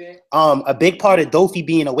evidence, a big part of Dofi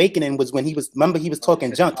being awakening was when he was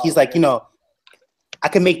talking junk. He's like, I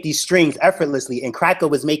can make these strings effortlessly, and Cracker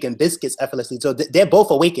was making biscuits effortlessly. So they're both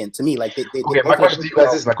awakened to me. Like okay, my question to you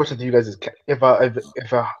guys is, if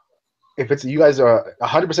it's you guys are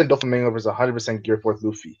 100% Doflamingo versus 100% Gear 4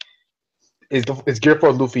 Luffy, is Gear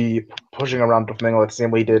 4 Luffy pushing around Doflamingo the same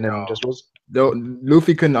way he did in Just Rose? No,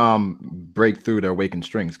 Luffy couldn't break through the awakened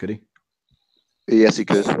strings, could he? Yes, he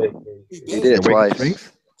could. He did twice.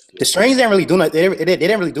 The strings didn't really do much. They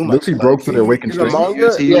didn't really do much. Luffy broke through the awakened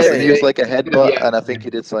strings. He used like a headbutt, and I think he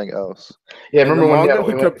did something else. Yeah, remember when he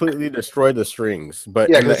completely destroyed the strings, but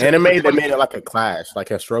in the anime they made it like a clash,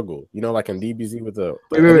 like a struggle. Like in DBZ with the.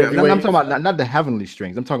 Wait. I'm talking about not the heavenly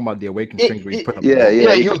strings. I'm talking about the awakened strings where he put them.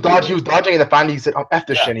 Yeah. He was dodging, and then finally he said, "F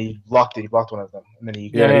this shit," and he blocked one of them, and then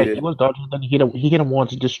he. Yeah, he was dodging. Then he hit him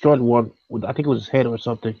once. He destroyed one with, I think it was his head or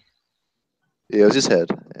something. Yeah, it was his head.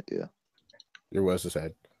 Yeah. It was his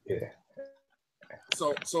head. Yeah.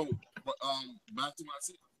 So back to my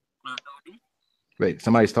seat. Wait,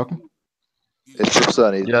 somebody's talking? It's Trip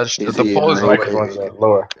Son. The poll is like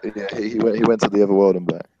lower. Yeah, he went to the other world and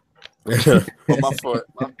back. My foot.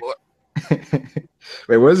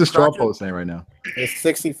 Wait, what is the straw poll saying right now? It's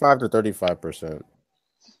 65 to 35%.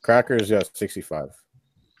 Crackers, yes, 65.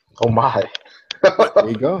 Oh my. There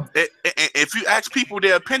you go. If you ask people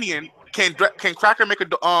their opinion, can Cracker make a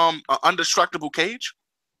undestructible cage?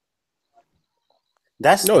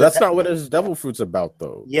 That's not what his devil fruit's about,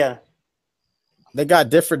 though. Yeah. They got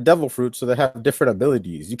different devil fruits, so they have different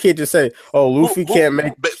abilities. You can't just say, "Oh, Luffy can't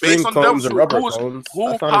make string cones and rubber cones."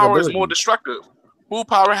 Who power is more destructive? Who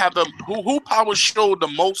power showed the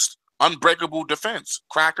most unbreakable defense?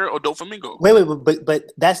 Cracker or Doflamingo? Wait,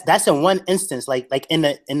 but that's in one instance. Like in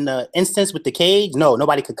the instance with the cage, no,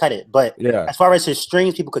 nobody could cut it. But as far as his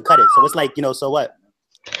strings, people could cut it. So it's like, so what?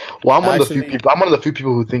 Well, I'm one of the few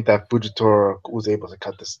people who think that Fujitora was able to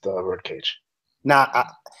cut the bird cage. Nah,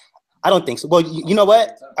 I don't think so. Well, you know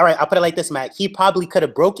what? All right, I'll put it like this, Mac. He probably could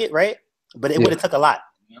have broke it, right? But it would have took a lot.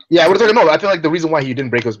 Yeah, I would have taken I feel like the reason why he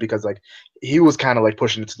didn't break was because like he was kind of like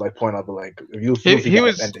pushing it to like point out, but like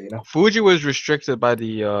Fuji was restricted by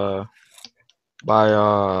the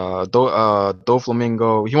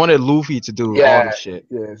Doflamingo. He wanted Luffy to do all the shit.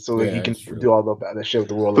 Yeah, so he can do all the shit with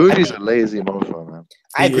the world. Fuji's a lazy motherfucker, man.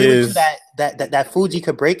 I agree with you that Fuji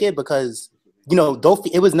could break it because Dofi.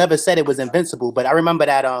 It was never said it was invincible, but I remember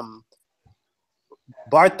that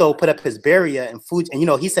Bartho put up his barrier and Fuji,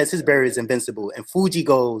 and he says his barrier is invincible, and Fuji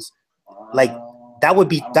goes like that would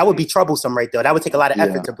be troublesome right there. That would take a lot of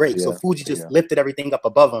effort to break. So Fuji just lifted everything up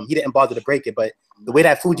above him. He didn't bother to break it, but the way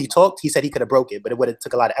that Fuji talked, he said he could have broke it, but it would have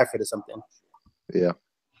took a lot of effort or something. Yeah.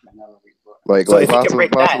 Like, so like if he can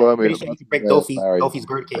break that, I'm pretty sure he can break Dofi's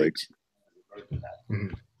birdcage.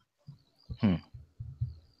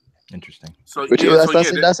 Interesting. So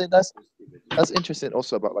that's interesting.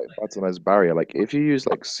 Also about like Bartolomew's barrier. Like if you use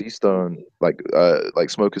like sea stone, like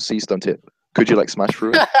Smoker's sea stone tip, could you like smash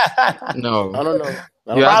through it? No, I don't know.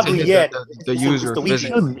 Probably the user.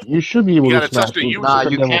 You should be able you to gotta touch the user. Nah,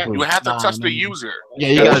 you can't. You have to touch the user. Yeah,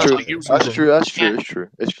 you gotta touch the user. That's true.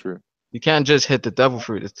 It's true. You can't just hit the devil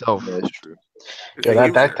fruit itself. Yeah, it's true. Yeah,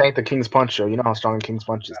 that tanked the King's Punch show. You know how strong the King's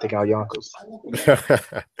Punch is, taking out Yonkos.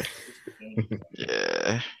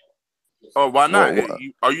 Yeah. Oh, why not?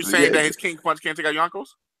 Are you saying that his King Punch can't take out Yonkos?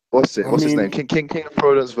 What's his name? King of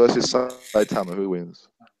Prudence versus Saitama. Who wins?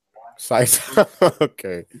 Saitama.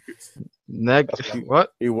 Okay. Next,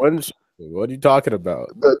 what? He won. What are you talking about?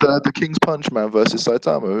 The King's Punch Man versus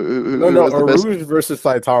Saitama. Who no, Aruj versus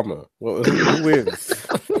Saitama. Well, who wins?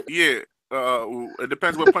 Yeah. It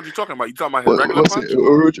depends what punch you're talking about. You talking about his regular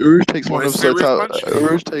punch? Uruj takes one of Saitama.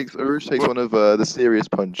 Uruj takes one of the serious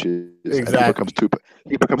punches. Exactly. And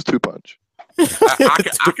he becomes two punch.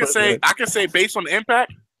 I can say based on the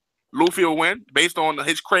impact, Luffy will win. Based on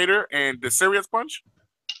his crater and the serious punch,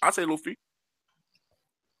 I say Luffy.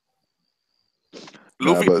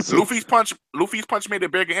 Luffy's punch made a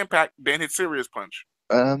bigger impact than his serious punch.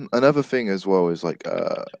 Another thing as well is like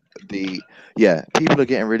people are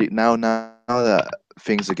getting really now that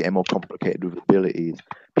things are getting more complicated with abilities,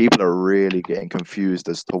 people are really getting confused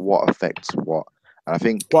as to what affects what. And I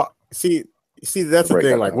think see that's the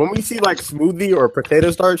thing. Like when we see like smoothie or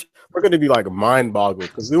potato starch, we're gonna be like mind boggled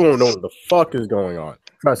because we won't know what the fuck is going on.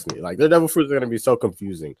 Trust me, like their devil fruits are gonna be so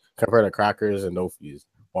confusing compared to crackers and Dofis.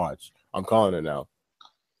 Watch, I'm calling it now.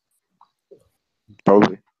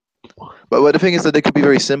 Probably. But the thing is that they could be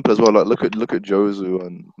very simple as well. Like look at Jozu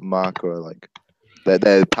and Marco. Like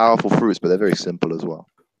they're powerful fruits, but they're very simple as well.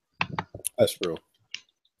 That's true.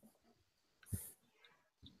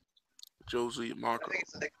 Jozu and Marco.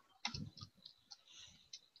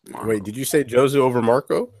 Wait, did you say Jozu over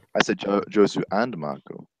Marco? I said Jozu and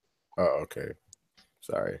Marco. Oh, okay.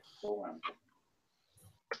 Sorry.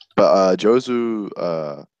 But Jozu,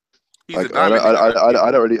 like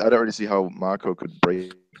I don't really see how Marco could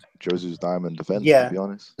break Jozu's diamond defense. Yeah. To be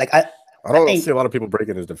honest, like I don't see a lot of people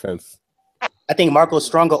breaking his defense. I think Marco's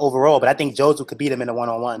stronger overall, but I think Jozu could beat him in a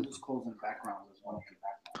one-on-one.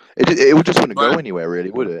 It just wouldn't go anywhere,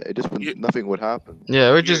 really, would it? It just wouldn't, nothing would happen.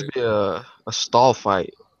 Yeah, it would just be a stall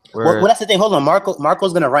fight. Well, that's the thing. Hold on,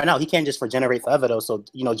 Marco's gonna run out. He can't just regenerate forever, though. So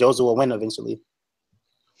Jozu will win eventually.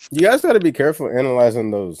 You guys got to be careful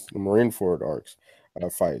analyzing those Marineford arcs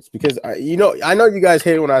fights because I know you guys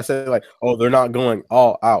hate when I say like, oh, they're not going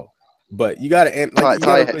all out, but you got to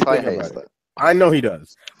really I know he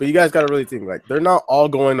does, but you guys got to really think like they're not all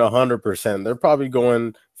going 100%. They're probably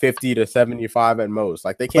going 50 to 75 at most.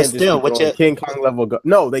 Like they can't just King Kong level.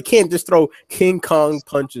 No, they can't just throw King Kong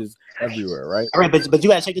punches everywhere, right? All right, but you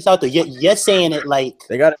gotta check this out though. You're saying it like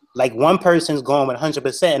they got like one person's going with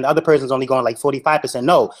 100% and the other person's only going like 45%.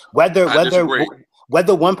 No, whether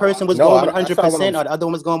one person was going with 100% or the other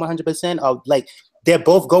one was going with 100%, or like they're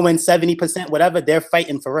both going 70%, whatever. They're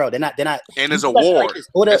fighting for real. They're not. And it's a war.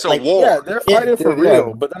 It's a war. Yeah, they're fighting for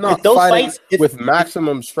real, but they're not fighting with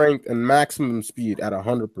maximum strength and maximum speed at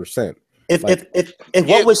 100%. If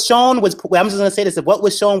what was shown was, I'm just gonna say this: if what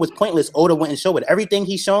was shown was pointless, Oda wouldn't show it. Everything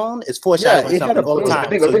he's shown is foreshadowing something all the time. I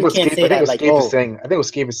think what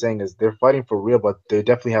Scape is saying is they're fighting for real, but they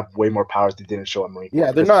definitely have way more powers they didn't show in Marine.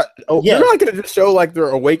 Yeah, they're not. They're not gonna just show like their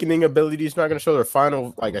awakening abilities. They're not gonna show their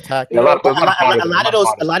final like attack. A lot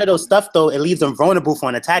of those stuff though, it leaves them vulnerable for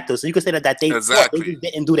an attack though. So you could say that they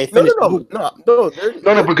didn't do their finish. No,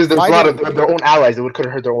 because there's a lot of their own allies. They could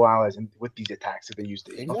have hurt their own allies with these attacks if they used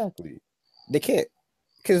it. Exactly. They can't,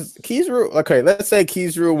 because Kizaru. Okay, let's say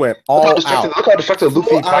Kizaru went all out. Look how destructive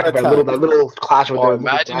Luffy attacked that little clash with them.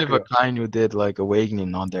 Imagine if Akainu did like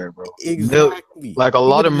awakening on there, bro. Exactly. Like a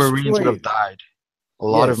lot of Marines would have died. A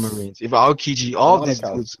lot of Marines. If Aokiji, all these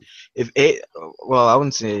dudes, I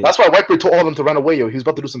wouldn't say. That's why Whitebeard told all of them to run away, yo. He was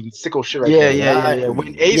about to do some sicko shit right there. Yeah.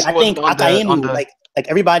 When Ace I think Akainu, like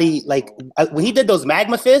everybody, like when he did those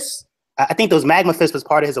magma fists. I think those magma fists was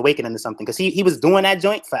part of his awakening or something because he was doing that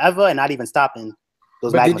joint forever and not even stopping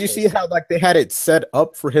those. But did you see how like they had it set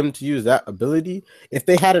up for him to use that ability? If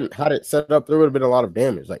they hadn't had it set up, there would have been a lot of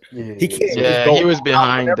damage. Like he can't. Yeah, he was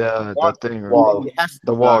behind the thing. Wall.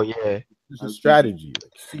 The wall. Yeah, it's a strategy.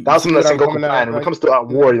 That was something that's going on. When it comes to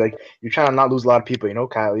war, like you're trying to not lose a lot of people. You know,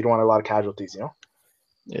 Kyle. You don't want a lot of casualties. You know.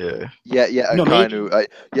 Yeah.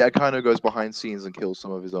 Akainu goes behind scenes and kills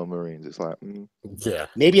some of his own Marines. It's like, yeah,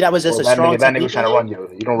 maybe that was just a strong. That nigga was trying to run, yo.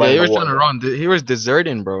 You don't run. Yeah, he was trying to run. He was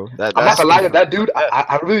deserting, bro. I'm not gonna lie to that dude.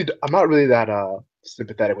 I'm not really that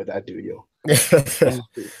sympathetic with that dude, yo.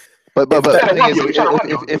 But the thing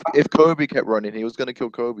is, if Kobe kept running, he was gonna kill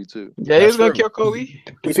Kobe too. Yeah, he was gonna kill Kobe.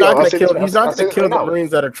 He's not gonna kill the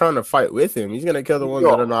Marines that are trying to fight with him. He's gonna kill the ones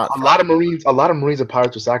that are not. A lot of Marines are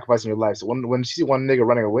pirates for sacrificing your life. So when you see one nigga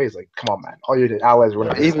running away, it's like, come on, man. All your allies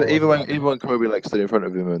running away. Even when Kobe like stood in front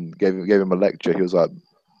of him and gave him a lecture, he was like,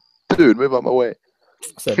 "Dude, move out my way."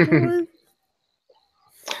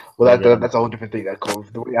 Well, that's a whole different thing. That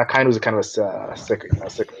Akainu was kind of a sick. I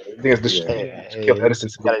think it's just kill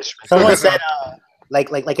innocence. Someone said,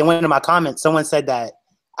 like in one of my comments, someone said that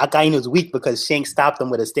Akainu is weak because Shanks stopped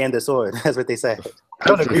him with a standard sword. That's what they said. I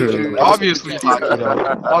don't agree with you. Obviously,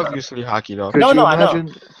 hockey though. No, I know.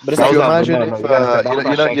 But could you imagine if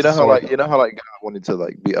you know how God wanted to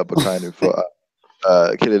like beat up Akainu for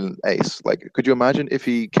killing Ace? Like, could you imagine if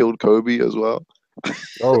he killed Kobe as well?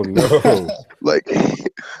 Oh no! Like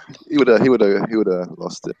he would have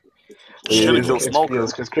lost it.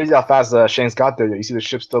 It's crazy how fast Shanks got there. You see the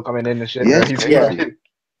ship still coming in and shit. Yeah, he's got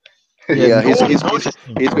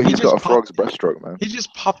a frog's breaststroke, man. He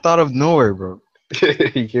just popped out of nowhere, bro.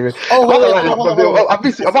 He came in. I'm not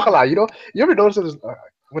gonna lie. You ever notice this?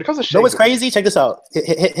 When it comes to Shanks, know what's crazy? Check this out.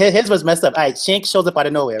 His was messed up. All right, Shanks shows up out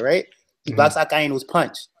of nowhere, right? He blocks Akainu's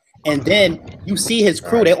punch, and then you see his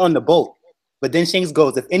crew. They're on the boat. But then Shanks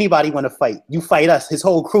goes, if anybody want to fight, you fight us. His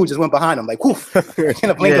whole crew just went behind him, like, whoof.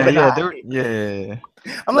 In a blink of an eye.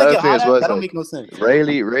 I'm like, that don't make no sense.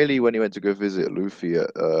 Rayleigh, when he went to go visit Luffy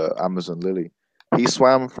at Amazon Lily, he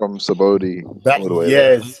swam from Sabodi all the way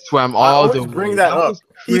there. Swam all the way. Bring that up.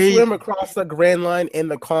 He swam across the Grand Line in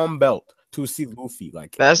the Calm Belt to see Luffy.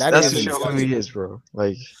 Like that's who he is, bro.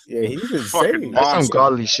 Like, yeah, he's insane. That's some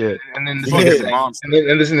godly shit. And then this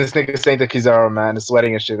nigga saying that Kizaru, man, is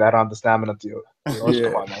sweating and shit. I don't have the stamina to.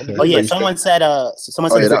 Come on, man. Oh yeah, someone said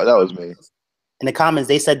that was me. In the comments,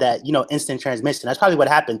 they said that instant transmission. That's probably what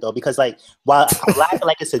happened though, because like while I'm laughing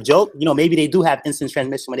like it's a joke, maybe they do have instant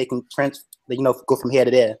transmission where they can go from here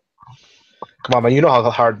to there. Come on, man. You know how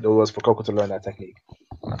hard it was for Coco to learn that technique.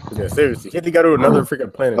 Yeah, seriously. He had to go to another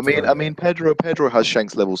freaking planet. I mean, Pedro has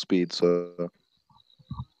Shanks level speed, so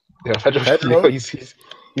yeah, Pedro? he's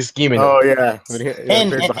scheming. Oh yeah,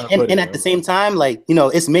 and at the same time, like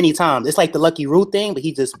it's many times. It's like the Lucky Root thing, but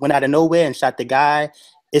he just went out of nowhere and shot the guy.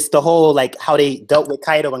 It's the whole like how they dealt with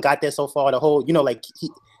Kaido and got there so far. The whole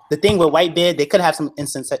the thing with Whitebeard, they could have some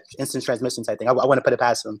instant transmission type thing. I want to put it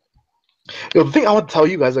past them. Yo, the thing I want to tell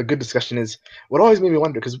you guys, a good discussion is what always made me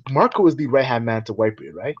wonder, because Marco is the right-hand man to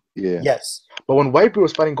Whitebeard, right? Yeah. Yes. But when Whitebeard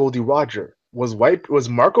was fighting Goldie Roger, was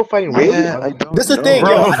Marco fighting Rayleigh? This is the thing,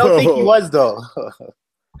 yo. I don't think he was though.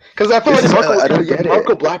 Because I feel like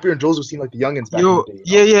Marco, Blackbeard, and Jozo seem like the youngins back in the day.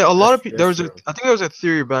 Yeah. A lot of people. I think there was a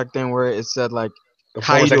theory back then where it said like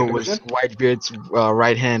Kaido was Whitebeard's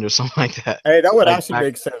right hand or something like that. Hey, that would actually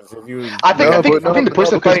make sense if you. I think the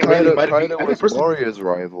person fighting Rayleigh might have been Warrior's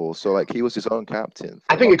rival, so like he was his own captain.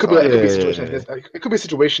 I think it could be like a situation like this. It could be a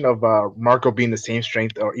situation of Marco being the same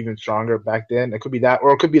strength or even stronger back then. It could be that,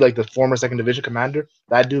 or it could be like the former second division commander.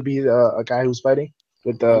 That dude be a guy who's fighting.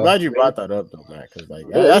 I'm glad you brought that up though, Matt, because like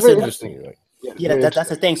that's interesting. Like, that's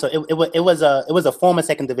the thing. So it was a former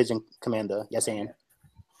second division commander. You're saying.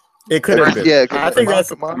 It could have been. Yeah, I think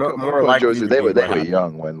that's more like they were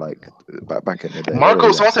young when like back in the day.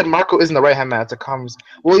 Marco, so I said Marco isn't the right hand man. It's a comms.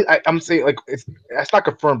 Well, I'm saying like it's not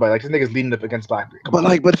confirmed, but like this nigga's leading up against Blackbeard. But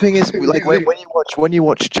the thing is, like when you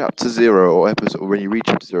watch chapter 0 or episode, or when you read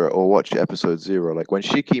chapter 0 or watch episode 0, like when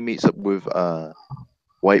Shiki meets up with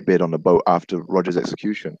Whitebeard on the boat after Roger's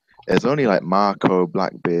execution, there's only like Marco,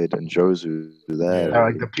 Blackbeard, and Jozu there. Yeah,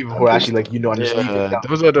 like the people who are actually like understand. Yeah,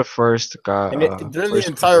 those are the first guys. And during the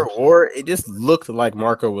entire war, it just looked like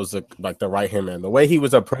Marco was like the right hand man. The way he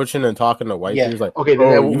was approaching and talking to White, he was like, okay, he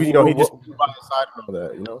just by his side and all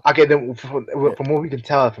that, Okay, then from what we can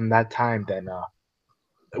tell from that time, then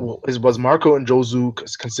was Marco and Jozu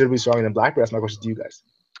considerably stronger than Blackbeard? That's my question to you guys.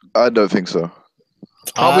 I don't think so.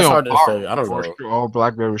 Probably hard to say. I don't know. Oh,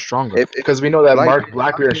 Blackbeard was stronger because we know that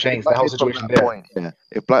Blackbeard and Shanks, that whole situation there.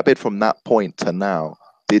 If Blackbeard from that point to now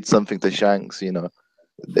did something to Shanks, he was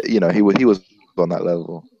on that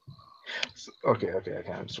level. Okay.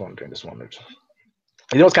 I'm just wondering. You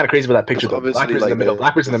know what's kind of crazy about that picture? Though? Blackbeard's in the middle.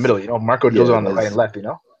 Blackbeard's in the middle. Marco and Jozo on the right and left.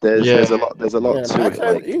 There's a lot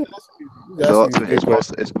to it.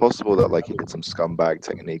 It's possible that like he did some scumbag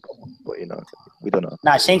technique, but we don't know.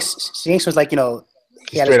 Nah, Shanks was like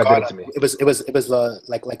he had his guard up. It was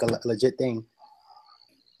like a legit thing.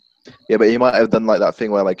 Yeah, but he might have done like that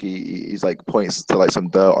thing where like he's like points to like some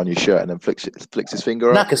dirt on your shirt and then flicks his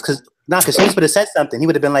finger Nah, up. because Shanks would have said something. He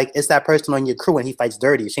would have been like, "It's that person on your crew," and he fights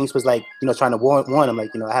dirty. Shanks was like, trying to warn him,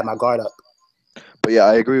 like, I had my guard up. But yeah,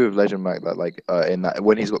 I agree with Legend Mac that like in that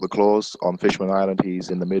when he's got the claws on Fishman Island,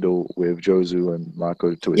 he's in the middle with Jozu and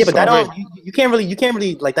Marco to his Yeah, but side. that all you can't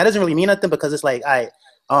really like that doesn't really mean nothing because it's like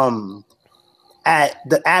at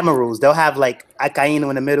the Admirals, they'll have like Akainu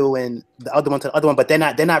in the middle and the other one to the other one, but they're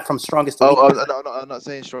not from strongest to weakest. No, I'm not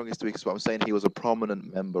saying strongest to weakest, but I'm saying he was a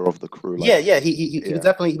prominent member of the crew. Like, yeah, he was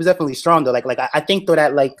definitely strong though. Like I think though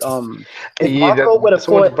that like someone just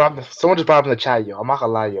brought up in the chat, yo. I'm not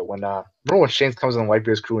gonna lie, yo. Remember when Shanks comes on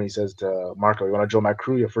Whitebeard's crew and he says to Marco, "You want to join my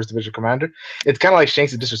crew, your first division commander?" It's kind of like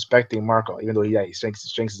Shanks is disrespecting Marco, even though Shanks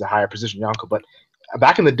is a higher position Yonko, but.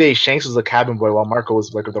 Back in the day, Shanks was a cabin boy while Marco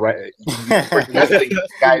was like the right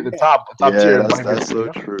guy at the top tier. That's so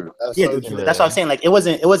true. That's what I'm saying. Like it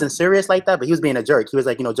wasn't serious like that, but he was being a jerk. He was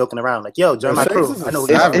like joking around, like, "Yo, join my crew." I know.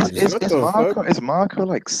 Is Marco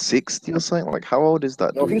like 60 or something? Like how old is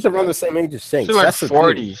that? No, he's around the same age as Shanks. He's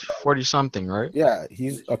like 40 something, right? Yeah,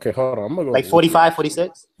 he's okay. Hold on, I'm gonna go like 45,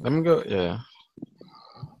 46. Let me go. Yeah.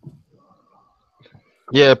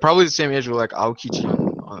 Yeah, probably the same age with like Aokichi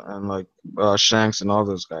and like Shanks and all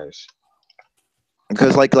those guys.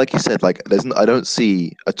 Because like you said, like I don't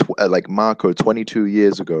see like Marco 22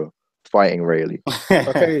 years ago fighting Rayleigh.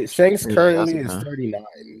 Okay, Shanks currently is 39.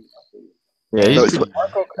 Yeah, he's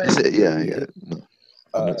Marco yeah. No,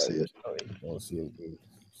 I don't see it. Don't see it.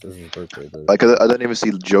 This is his birthday, though. Like I don't even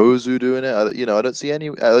see Jozu doing it. I don't see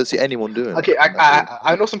anyone doing it. Okay,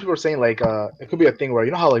 I know some people are saying like it could be a thing where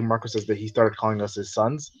how like Marco says that he started calling us his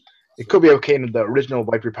sons. It could be okay in the original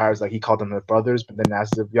Whitebeard Pirates, like he called them their brothers, but then as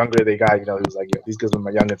the younger they got, he was like, these guys are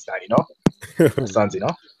my youngins now, sons,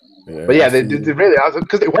 Yeah, but yeah, they really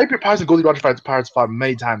because the Whitebeard Pirates and Goldie Roger Pirates fought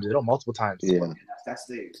many times, multiple times. Yeah.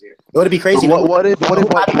 It would be crazy. What if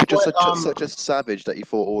Whitebeard just such a savage that he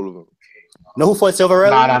fought all of them? Know who fought Silver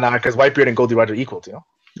Rayleigh? Nah, because Whitebeard and Goldie Roger are equal,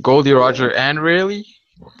 Goldie Roger and Rayleigh?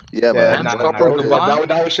 Yeah, man.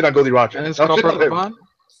 That was shit on Goldie Roger. And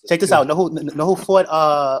check this out. Know who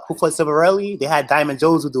fought Silver Rayleigh? They had Diamond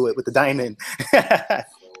Jones who do it with the diamond.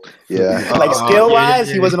 Yeah. Like skill wise,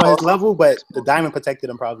 he wasn't on his level, but the diamond protected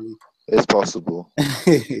him probably. It's possible.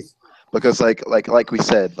 Because like we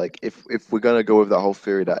said, like if we're gonna go with that whole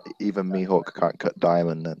theory that even Mihawk can't cut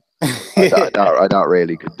diamond, then I doubt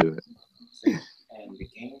Rayleigh could do it.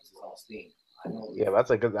 Yeah, that's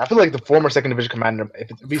like I feel like the former second division commander. If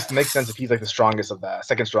it makes sense if he's like the strongest of the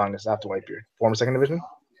second strongest after Whitebeard, former second division.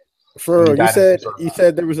 You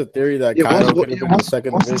said there was a theory that Kaido could have been the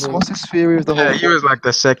second division. What's this theory of the whole? Yeah, he was like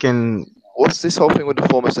the second. What's this whole thing with the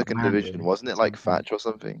former second division? Wasn't it like Thatch or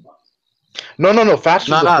something? No. Thatch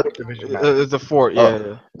was the fourth division. The fourth,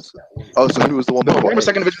 yeah. Oh, so who was the one? The former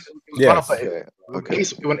second division. Yeah. Okay.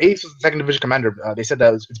 When Ace was the second division commander, they said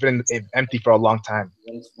that it's been empty for a long time.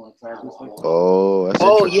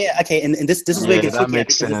 Oh, yeah. Okay, and this is where it gets tricky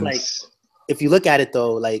because it's like if you look at it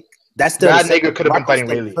though, like that's still that nigga could have been fighting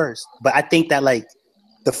Rayleigh first, but I think that like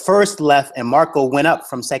the first left and Marco went up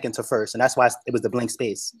from second to first, and that's why it was the blank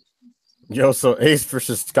space. Yo, so Ace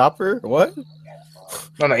versus Copper? What?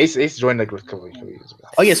 No, Ace joined like with Kobe.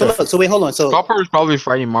 Oh yeah, so wait, hold on. So Copper is probably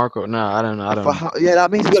fighting Marco. No, I don't know. Yeah, that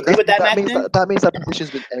means you agree with that means that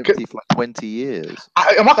position's been empty for like 20 years.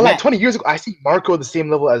 I'm not gonna lie, 20 years ago, I see Marco the same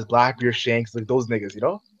level as Blackbeard, Shanks, like those niggas,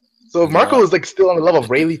 So if Marco is like still on the level of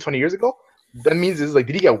Rayleigh 20 years ago, that means is like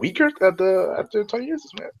did he get weaker after 20 years?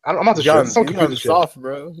 I'm not sure. He's gone soft,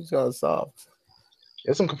 bro. He's gone soft.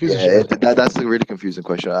 There's some confusing shit. That's a really confusing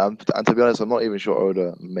question. And to be honest, I'm not even sure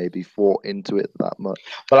Oda maybe fought into it that much.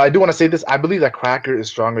 But I do want to say this. I believe that Cracker is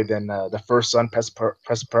stronger than the first son,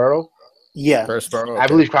 Prospero. Yeah. Prospero, I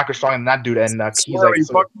believe Cracker's stronger than that dude. And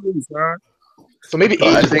he's like... So maybe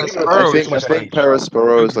I think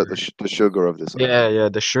Prospero is like the sugar of this. Yeah,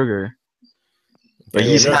 the sugar. But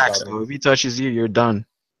he's hacked, so if he touches you, you're done.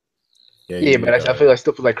 Yeah, but I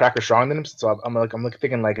still feel like Cracker's stronger than him. So I'm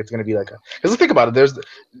thinking like it's gonna be like a. Because let's think about it.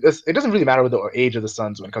 It doesn't really matter with the age of the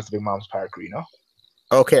sons when it comes to Big Mom's pirate crew,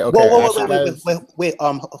 Okay. Wait.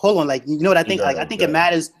 Hold on. Like, you know what I think? Like, I think it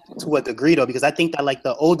matters to a degree though, because I think that like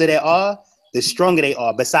the older they are, the stronger they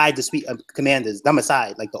are. Besides the sweet commanders, them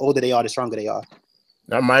aside, like the older they are, the stronger they are.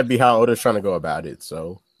 That might be how Oda's trying to go about it.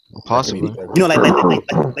 So. Possibly,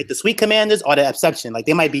 like the sweet commanders are the exception. Like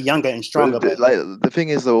they might be younger and stronger. But like the thing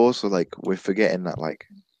is, though, also like we're forgetting that like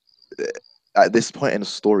at this point in the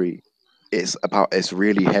story, it's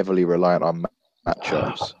really heavily reliant on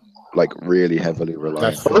matchups, like really heavily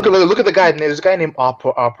reliant. Look at the guy. There's a guy named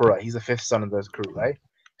Opera. He's the fifth son of the crew, right?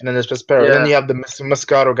 and then there's Prospero. And then you have the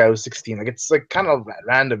Moscato guy who's 16. Like it's like kind of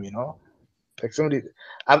random, you know. Like somebody,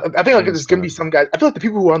 I think like there's gonna be some guys. I feel like the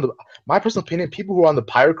people who are on my personal opinion, people who are on the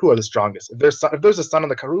pirate crew are the strongest. If there's a son on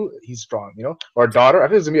the crew, he's strong, you know, or a daughter. I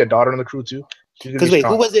think there's gonna be a daughter on the crew too. Because wait,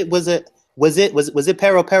 strong. Who was it? Was it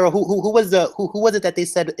Pero? Who was it that they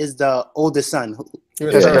said is the oldest son?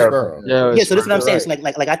 Yeah. So that's what I'm saying. So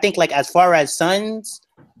like I think like as far as sons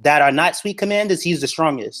that are not sweet commanders, he's the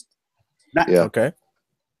strongest. Okay.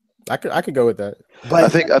 I could go with that. But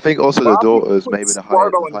I think also the daughters, maybe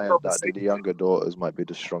the younger daughters might be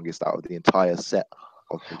the strongest out of the entire set.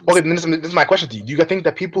 Okay, this is my question to you. Do you think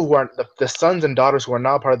that people who are the sons and daughters who are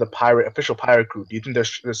now part of the official pirate crew, do you think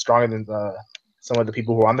they're stronger than some of the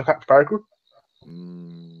people who are on the pirate crew?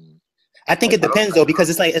 I think it depends though,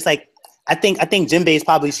 because it's like I think Jinbei is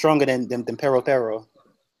probably stronger than Pero.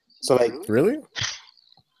 So like really?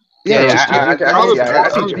 Yeah,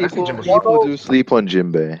 people do sleep on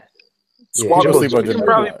Jinbei. Squad sleep on Jinbei. Can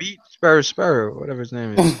probably beat Sparrow, whatever his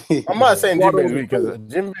name is. I'm not saying Jinbei is weak because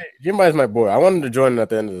Jinbei is my boy. I want him to join at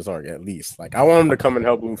the end of this arc at least. Like I want him to come and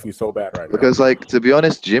help Luffy so bad right now. Because like to be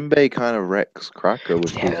honest, Jinbei kind of wrecks Cracker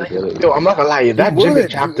with his ability. Yo, I'm not gonna lie, that Jinbei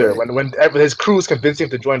chapter when his crew is convincing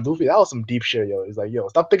him to join Luffy, that was some deep shit, yo. He's like, yo,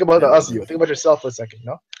 stop thinking about us, yo. Think about yourself for a second, you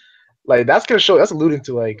know? Like that's gonna show. That's alluding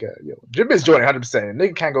to like, yo, Jinbei's joining 100%.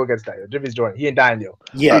 Nigga can't go against that. Yo. Jinbei's joining. He ain't dying, yo.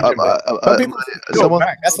 Yeah. Someone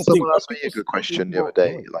asked me a good question the other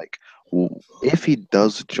day. Like, if he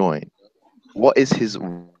does join, what is his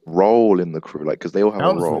role in the crew? Like, because they all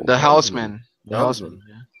have a role. The Houseman. The Houseman.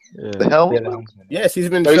 Yeah. The Helmsman? Yes, he's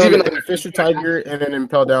been shown in Fisher Tiger and then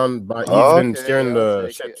impelled down by. He's been steering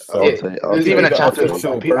the ship. So there's even a chapter.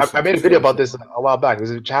 I made a video about this a while back.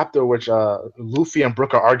 There's a chapter which Luffy and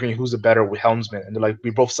Brook are arguing who's the better helmsman, and they're like, we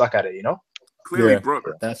both suck at it, you know. Clearly, Brook.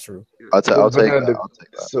 That's true. I'll take that.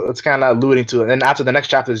 So it's kind of alluding to it. And then after the next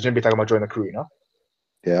chapter is Jinbei talking about joining the crew, you know.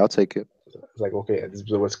 Yeah, I'll take it. It's like, okay, this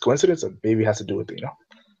was coincidence, or maybe it has to do with it, you know.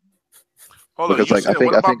 Because like I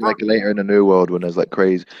think like later in the New World when there's like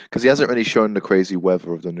crazy, because he hasn't really shown the crazy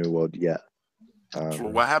weather of the New World yet.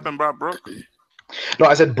 What happened about Brook? No,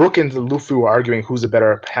 I said Brook and Luffy were arguing who's the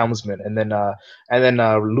better helmsman, and then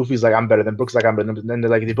Luffy's like, I'm better. Then Brook's like, I'm better. And then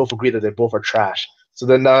they both agree that they both are trash. So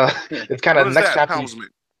then it's kind of next chapter. Helmsman?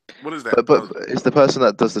 What is that? But it's the person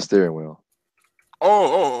that does the steering wheel.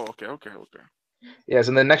 Okay. Yes,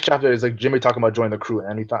 and the next chapter is like Jinbei talking about joining the crew,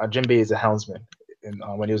 and he thought Jinbei is a helmsman. And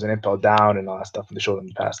when he was an impel down and all that stuff, and they showed him in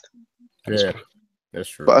the past. Yeah, that's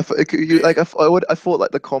true. But I thought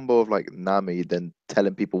like the combo of like Nami then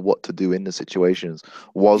telling people what to do in the situations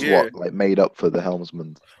was what like made up for the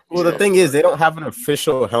helmsman. Well, the thing is, they don't have an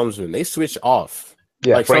official helmsman. They switch off.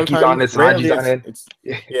 Yeah, like Frankie's on it, Sanji's on it.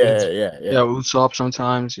 Yeah. Usopp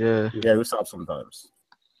sometimes. Yeah, Usopp sometimes.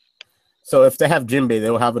 So if they have Jinbei,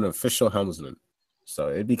 they'll have an official helmsman. So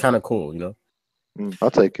it'd be kind of cool, you know.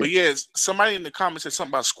 I'll take it. But yeah, somebody in the comments said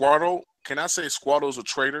something about Squirtle. Can I say Squirtle's a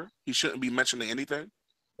traitor? He shouldn't be mentioning anything.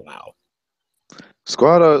 Wow.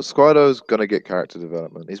 Squirtle's gonna get character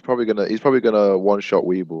development. He's probably gonna one-shot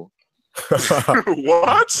Weeble.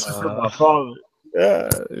 What? Yeah,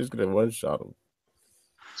 he's gonna one-shot him.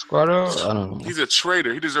 Squirtle? I don't know. He's a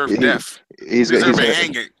traitor. He deserves death. He deserves a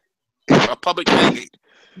hanging. A public hanging.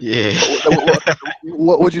 Yeah.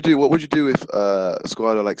 What would you do? What would you do if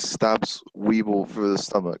Squirtle like stabs Weeble through the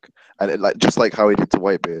stomach and it, like just like how he did to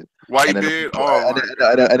Whitebeard? Whitebeard.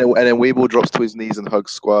 And then Weeble drops to his knees and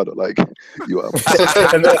hugs Squirtle like you are.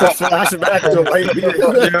 And then flashback to Whitebeard.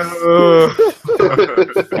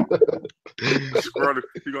 Squirtle,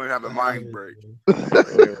 you're gonna have a mind break.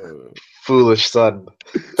 Foolish son.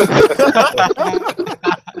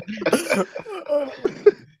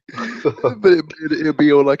 But it'll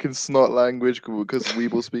be all like in snot language because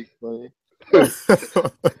Weeble speaks funny.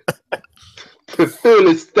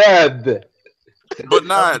 Foolish son. But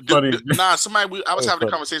somebody. I was having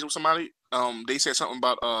a conversation with somebody. They said something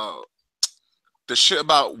about the shit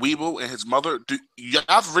about Weeble and his mother. Do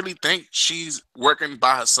y'all really think she's working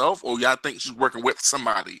by herself, or y'all think she's working with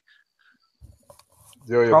somebody?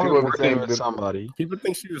 People working with somebody. People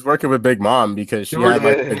think she was working with Big Mom because she had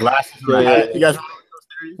like the glasses. You guys.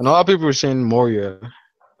 And a lot of people were saying Moria.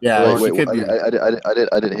 Yeah, wait,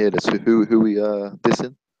 I didn't hear this. Who we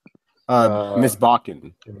dissing? Miss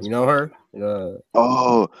Bakken. You know her?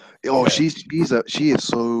 She is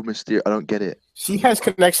so mysterious. I don't get it. She has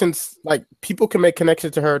connections. Like people can make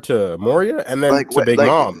connections to her to Moria and then to Big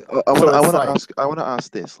Mom. I want to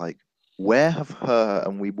ask this. Like, where have her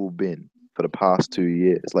and Weeble been for the past 2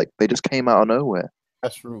 years? Like, they just came out of nowhere.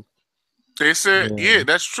 That's true. They said, yeah,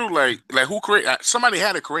 that's true. Like who created? Somebody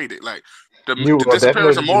had to create it. Like the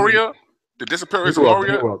disappearance of Moria. The disappearance of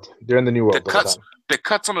Moria. New World. They're in the New World. The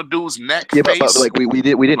cuts on the dude's neck, yeah, face. but like we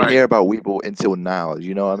didn't hear about Weeble until now.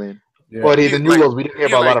 You know what I mean? Yeah. Well, the New World, we didn't hear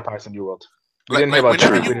about a lot of parts in New World. We didn't hear about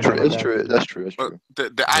That's true. That's true.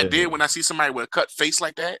 The idea when I see somebody with a cut face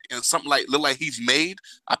like that and something like look like he's made,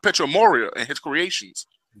 I picture Moria and his creations.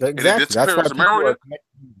 Exactly. That's why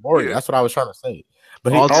Moria. That's what I was trying to say.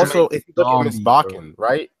 But he also, if you look at Miss Bakken,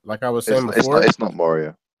 right? Like I was saying before, it's not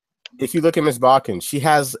Moria. If you look at Miss Bakken, she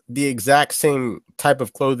has the exact same type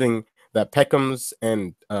of clothing that Peckham's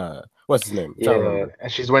and what's his name? Yeah, and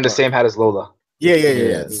she's wearing the same hat as Lola.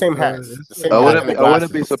 Yeah. Same hat. I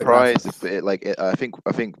wouldn't be surprised if I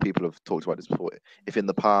think people have talked about this before. If in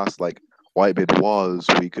the past, like Whitebeard was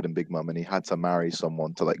weaker than Big Mom, and he had to marry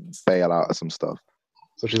someone to like bail out of some stuff.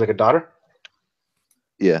 So she's like a daughter.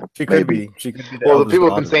 Yeah, she could be. She could be. Well, people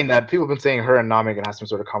have been saying that. People have been saying her and Nami are gonna have some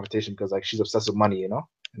sort of competition because like she's obsessed with money, you know,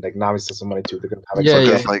 and like Nami's obsessed with money too. They're gonna have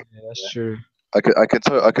that's true. I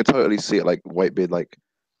could totally see it like Whitebeard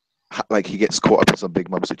like he gets caught up in some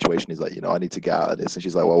Big Mom situation. He's like, I need to get out of this, and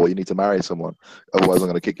she's like, well, you need to marry someone, otherwise I'm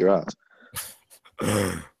gonna kick your ass.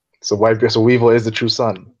 So Weevil is the true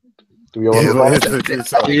son. Do we all know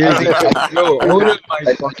that? Yo, Oda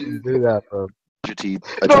might fucking do that, bro.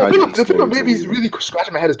 The people maybe he's really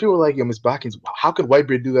scratching my head is people are like, yo, Miss Bakkins, how could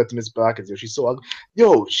Whitebeard do that to Miss Bakkins? Yo, she's so ugly.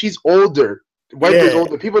 Yo, she's older. Whitebeard's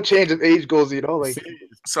older. People change as age goes, like.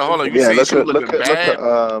 So hold on,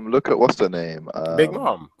 look at what's the name? Big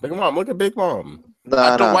Mom. Big Mom. Look at Big Mom.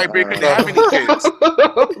 I thought Whitebeard couldn't have any kids.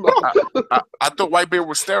 I thought Whitebeard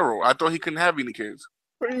was sterile. I thought he couldn't have any kids.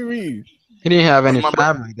 What do you mean? He didn't have any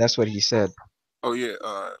family. That's what he said. Oh yeah.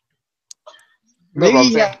 Maybe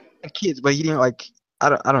he had kids, but he didn't like. I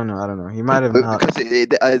don't know. He might have not.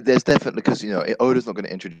 Because there's definitely Oda's not going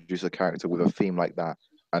to introduce a character with a theme like that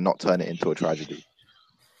and not turn it into a tragedy.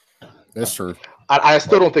 That's true. I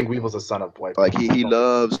still don't think Weevil's a son of White. Like he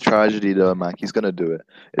loves tragedy though, Mac. He's gonna do it.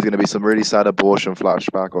 It's gonna be some really sad abortion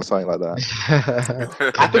flashback or something like that.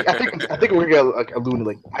 I think we're gonna get a loon.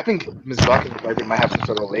 Like I think Miss Bakken and Whitebeard might have some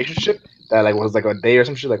sort of relationship that like was like a day or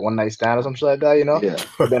some shit, like one night stand or some shit like that, Yeah.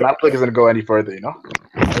 But then I don't think it's gonna go any further,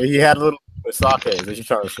 He had a little sake. Is what you're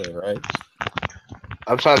trying to say, right?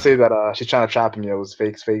 I'm trying to say that she's trying to trap him. It was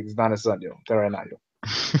fake. It's not his son, yo. Tell her right now, yo.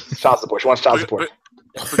 Child support. She wants child support.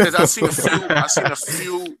 Because I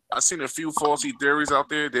seen a few faulty theories out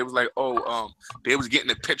there. They was like, they was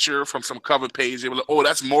getting a picture from some cover page. They were like,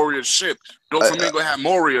 that's Moria's ship. Doflamingo have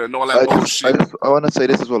Moria and all that bullshit. I want to say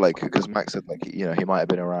this as well, like because Max said, like he might have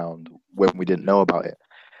been around when we didn't know about it.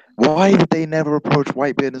 Why did they never approach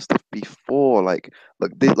Whitebeard and stuff before? Like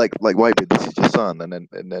Whitebeard, this is your son, and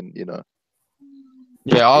then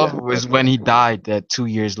Yeah, all of it was when he died. That 2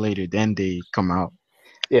 years later, then they come out.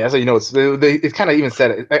 Yeah, so it's kind of even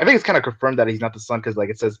said. I think it's kind of confirmed that he's not the son because like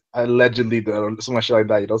it says allegedly so much shit like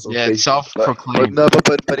that. So it's self-proclaimed.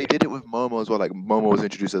 But he did it with Momo as well. Like Momo was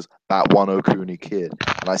introduced as that one Okuni kid,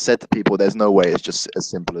 and I said to people, "There's no way it's just as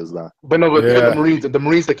simple as that." But the Marines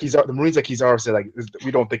like Kizaru said like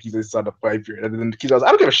we don't think he's the son of Whitebeard, and then Kizaru's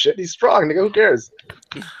I don't give a shit. He's strong, nigga. Who cares?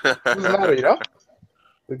 Doesn't matter,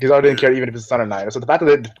 Because I didn't care even if it's son or not. So the fact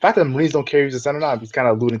that the Marines don't care if he's a son or not, he's kind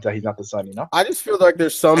of alluding that he's not the son, I just feel like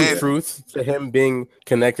there's some truth to him being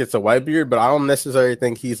connected to Whitebeard, but I don't necessarily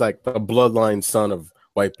think he's like the bloodline son of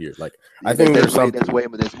Whitebeard. Like I think there's more to it. There's way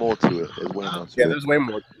more to it. Yeah, there's way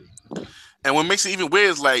more to it. And what makes it even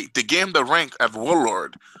weird is like they gave him the rank of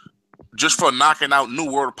warlord just for knocking out New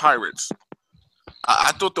World pirates.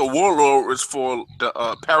 I thought the warlord was for the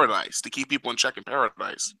paradise, to keep people in check in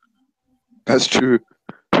paradise. That's true.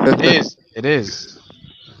 It is.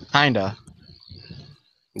 Kinda.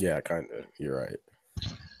 Yeah, kinda. You're right.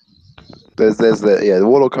 There's the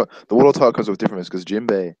warlord title comes with difference because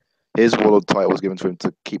Jinbei, his warlord title was given to him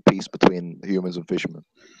to keep peace between humans and fishermen.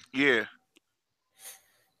 Yeah.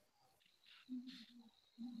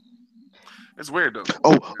 It's weird though.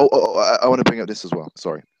 I want to bring up this as well.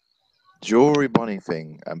 Sorry. Jewelry Bonnie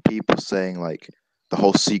thing and people saying like the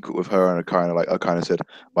whole secret with her, and I kind of said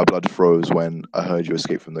my blood froze when I heard you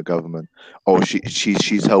escaped from the government. Oh,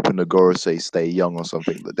 she's helping the Gorosei stay young or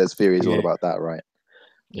something. There's theories all about that, right?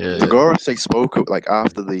 Yeah. The Gorosei spoke like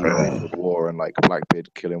after the war and like Blackbeard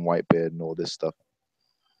killing Whitebeard and all this stuff.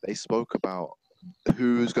 They spoke about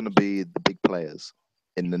who's going to be the big players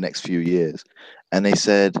in the next few years, and they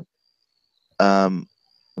said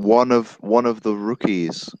one of the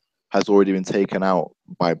rookies has already been taken out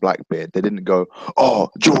by Blackbeard. They didn't go,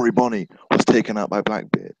 Jory Bonnie was taken out by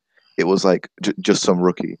Blackbeard. It was like just some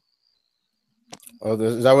rookie. Oh,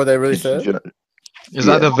 is that what they really said? Is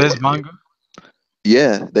that the Viz manga?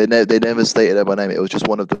 Yeah, they never stated it by name. It was just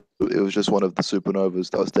one of the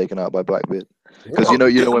supernovas that was taken out by Blackbeard. Because you know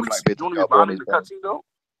when Blackbeard took out Bonnie's brain.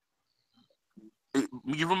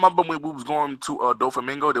 You remember when we was going to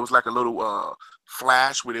Doflamingo? There was like a little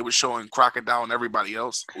flash where they were showing Crocodile and everybody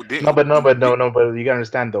else. But you gotta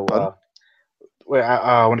understand though.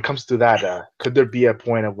 When it comes to that, could there be a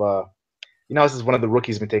point of this is one of the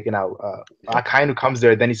rookies been taken out. Akainu comes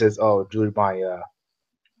there, then he says, "Oh, Julie Bonnie,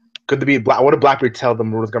 could there be what did Blackbeard tell the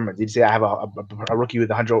Marooners government? Did he say I have a rookie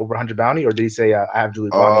with over 100 bounty, or did he say I have Julie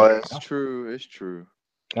Bonnie?" Oh, it's true. It's true.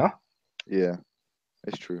 No. Yeah,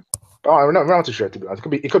 it's true. Oh, we're not too sure, to be honest.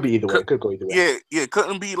 It could be either way. It could go either way. Yeah.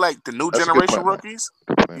 Couldn't be like the new generation rookies.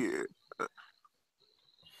 Yeah.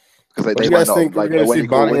 Because they might not like when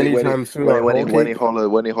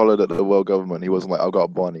he hollered at the world government, he wasn't like, "I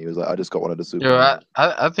got Bonnie." He was like, "I just got one of the super." Yo,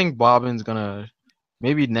 I think Bobbin's gonna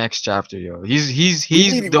maybe next chapter, yo. He's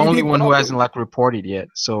the only one who hasn't like reported yet,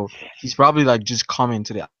 so he's probably like just coming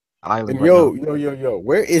to the island. And yo,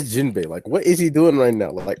 where is Jinbei? Like, what is he doing right now?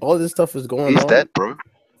 Like, all this stuff is going on. He's dead, bro.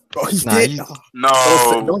 Oh, he's dead.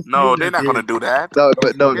 No, they're not gonna do that. Let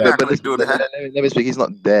me speak. He's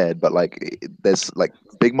not dead, but like, there's like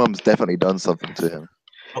Big Mom's definitely done something to him.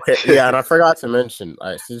 Okay, yeah, and I forgot to mention,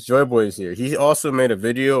 since Joy Boy is here, he also made a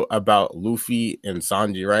video about Luffy and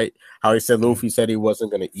Sanji, right? How he said Luffy said he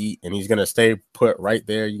wasn't gonna eat and he's gonna stay put right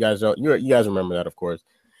there. You guys remember that, of course.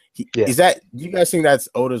 Is that, do you guys think that's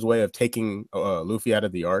Oda's way of taking Luffy out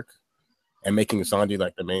of the arc? And making Sanji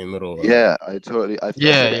like the main little. I thought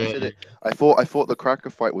the Cracker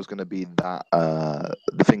fight was going to be that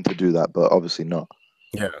the thing to do that, but obviously not.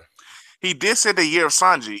 Yeah, he did say the year of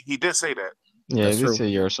Sanji. He did say that. Yeah, he did say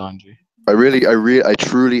year of Sanji. I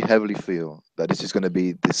truly heavily feel that this is going to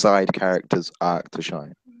be the side character's arc to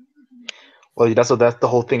shine. Well, that's the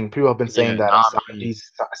whole thing. People have been saying that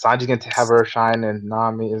Sanji's going to have her shine, and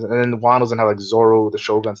Nami, and then Wano's going to have like Zoro, the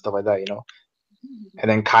Shogun, stuff like that, you know. And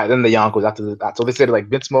then then the Yonkos after that. So they said like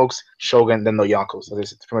Vince Smokes, Shogun, then the Yonkos. So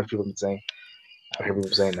there's pretty much people have been saying. I hear people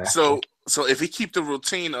saying that. So if he keep the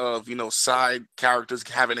routine of side characters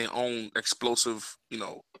having their own explosive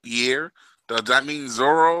year, does that mean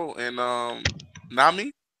Zoro and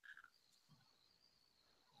Nami?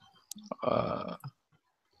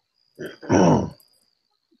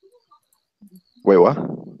 Wait, what?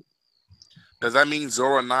 Does that mean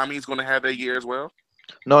Zoro and Nami is going to have their year as well?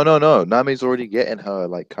 No. Nami's already getting her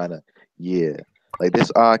like kind of year. Like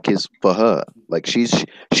this arc is for her. Like she's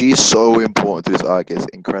so important to this arc. It's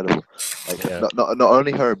incredible. Like not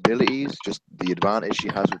only her abilities, just the advantage she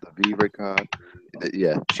has with the Vivre card.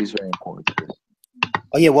 Yeah, she's very important to this.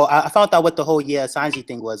 Oh yeah, well I found out what the whole Sanji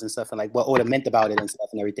thing was and stuff, and like what Oda meant about it and stuff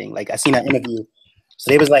and everything. Like I seen that interview.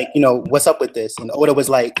 So they was like, what's up with this? And Oda was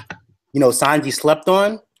like, Sanji slept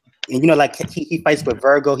on. And like he fights with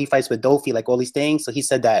Virgo, he fights with Dofi, like all these things. So he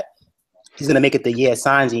said that he's gonna make it the year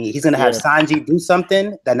Sanji. He's gonna have Sanji do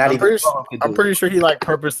something that I'm pretty sure he like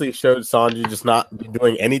purposely showed Sanji just not be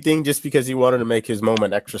doing anything just because he wanted to make his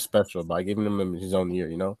moment extra special by giving him his own year.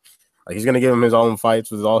 Like he's gonna give him his own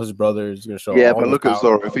fights with all his brothers. He's gonna show. Yeah, but look at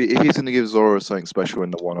Zoro. If he's gonna give Zoro something special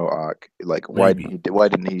in the Wano arc, like why didn't he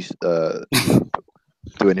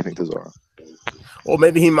do anything to Zoro? Well,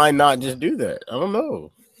 maybe he might not just do that. I don't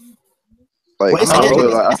know. Like, I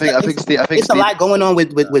think it's a lot going on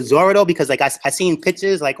with Zoro though, because like I seen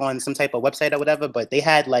pictures like on some type of website or whatever, but they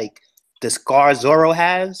had like the scars Zoro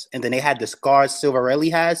has, and then they had the scars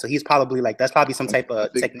Silverelli has. So he's probably like that's probably some type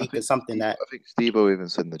of technique or something that. I think Steve-O even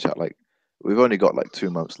said in the chat like we've only got like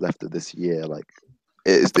 2 months left of this year. Like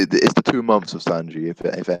it's the 2 months of Sanji if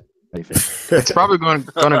anything. It's probably going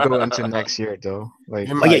to go into next year though. Like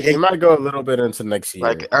it might go a little bit into next year.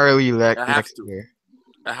 Like early next year.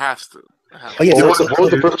 It has to. Oh yeah, what was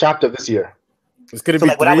the first chapter of this year? It's gonna be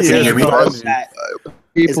like, 3 years.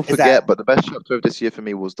 People forget, but the best chapter of this year for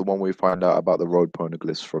me was the one where we find out about the road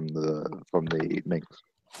poneglyphs from the Minx,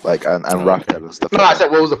 like and Raphael and stuff. No, I said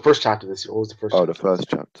what was the first chapter this year? What was the first? Oh, the first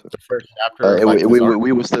chapter. The first chapter. We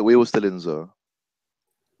were still in Zoro.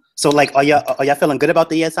 So like, are y'all feeling good about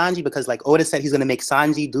the year Sanji? Because like Oda said he's gonna make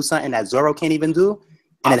Sanji do something that Zoro can't even do,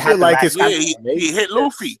 and I feel like he hit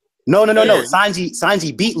Luffy. No.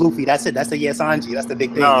 Sanji beat Luffy. That's it. That's the year Sanji. That's the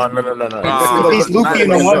big thing. No. He beats Luffy in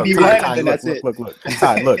the 1v1, and then that's it. Look. He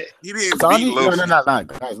didn't Sanji, beat Luffy. No.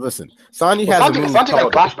 Guys, listen. Sanji has a move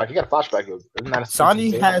called flashback. He got a flashback.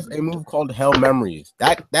 Sanji has a move called Hell Memories.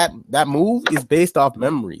 That move is based off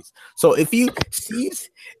memories. So if he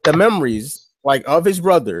sees the memories like of his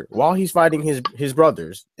brother while he's fighting his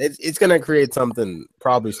brothers, it's gonna create something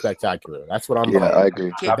probably spectacular. That's what I'm. Yeah, I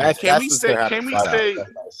agree. Can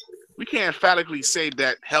we we can't emphatically say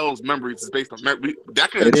that Hell's memories is based on memory. That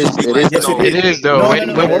can It is. just be It like, is. It is though. No.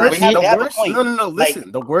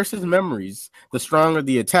 Listen, the worse his memories, the stronger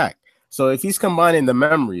the attack. So if he's combining the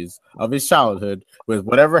memories of his childhood with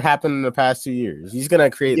whatever happened in the past 2 years, he's gonna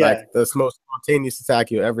create like the most spontaneous attack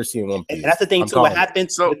you'll ever see in One Piece. And that's the thing too. What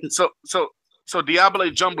happens? So Diable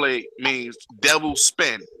Jumble means devil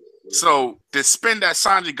spin. So the spin that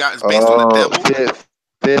Sanji got is based on the devil.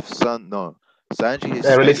 Fifth son, no. Sanji is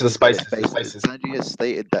relates to the spices. Sanji has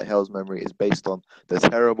stated that Hell's memory is based on the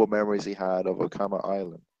terrible memories he had of Okama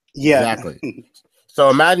Island. Yeah, exactly. So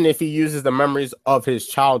imagine if he uses the memories of his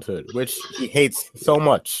childhood, which he hates so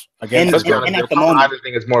much. Again, and at the moment,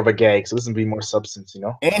 everything is more of a gag, so this would be more substance, you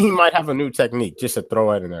know. And he might have a new technique just to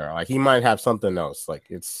throw it in there. Like he might have something else. Like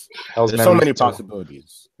there's so many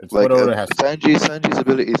possibilities. It's like what Oda has. Sanji's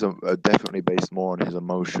abilities are definitely based more on his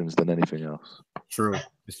emotions than anything else. True,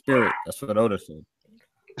 the spirit. That's what Oda said.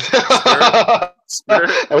 Spirit.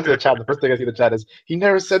 I went to the chat. The first thing I see in the chat is he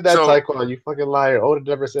never said that, Tyquan. You fucking liar. Oda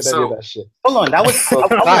never said any of that shit. Hold on, that was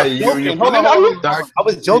I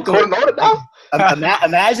was joking.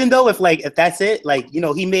 Imagine though if that's it, like, you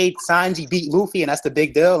know, he made Sanji beat Luffy and that's the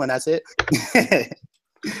big deal and that's it.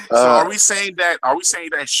 So are we saying that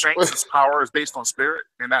Shanks' power is based on spirit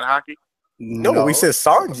in that hockey? No, we said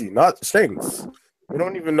Sanji, not Shanks. We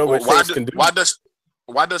don't even know what Shanks can do.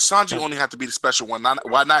 Why does Sanji only have to be the special one?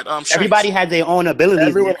 Why not Shanks? Everybody has their own abilities.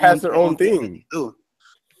 Everyone has their own thing.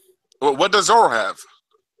 Well, what does Zoro have?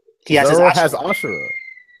 He has Zoro has Ashura.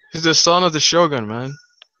 He's the son of the Shogun, man.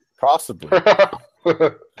 Possibly.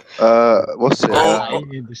 What's it?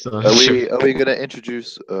 Are we gonna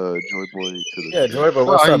introduce Joy Boy to the? Yeah, Joy Boy.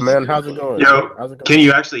 What's up, man? How's it going? Yo, can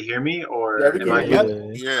you actually hear me, or am I?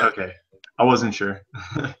 Yeah. Okay, I wasn't sure.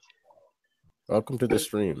 Welcome to the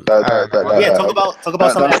stream. Talk about some of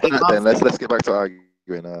that. Then let's get back to arguing.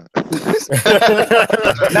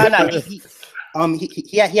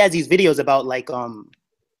 He has these videos about like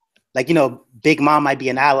you know, Big Mom might be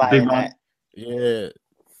an ally. Big Mom. Yeah.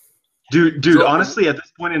 Dude, honestly, at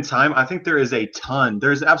this point in time, I think there's an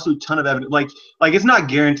absolute ton of evidence. Like it's not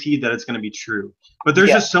guaranteed that it's going to be true, but there's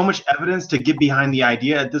just so much evidence to get behind the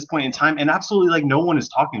idea at this point in time, and absolutely, like, no one is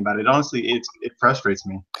talking about it. Honestly, it frustrates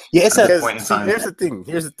me. Yeah, it's Here's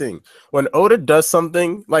the thing. When Oda does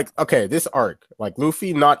something like, okay, this arc, like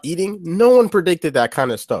Luffy not eating, no one predicted that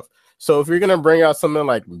kind of stuff. So if you're gonna bring out something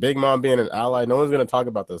like Big Mom being an ally, no one's gonna talk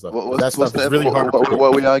about this stuff. That stuff is really hard. What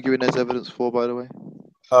are we arguing as evidence for, by the way?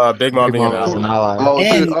 Big Mom being an ally. Oh,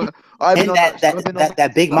 and dude,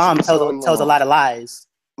 that Big Mom tells a lot of lies.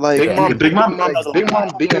 Like Big Mom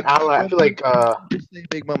being an ally. I feel like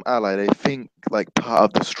Big Mom ally. They think like part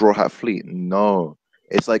of the Straw Hat Fleet. No,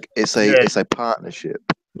 it's a partnership.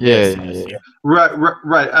 Yeah.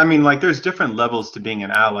 Right. I mean, like, there's different levels to being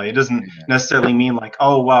an ally. It doesn't necessarily mean like,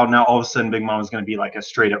 oh wow, now all of a sudden Big Mom is going to be like a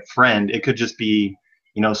straight up friend. It could just be,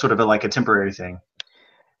 you know, sort of like a temporary thing.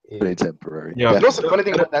 Very temporary. Yeah. You know what's the funny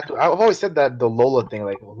thing about that too? I've always said that the Lola thing,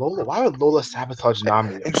 like Lola, why would Lola sabotage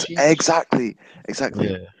Nami? Exactly.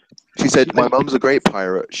 Yeah. She said, "My mom's a great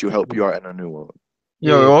pirate. She'll help you out in a new world."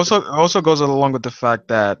 Yeah. It also goes along with the fact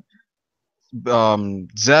that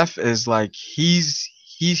Zeph is like he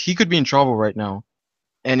could be in trouble right now,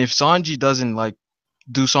 and if Sanji doesn't like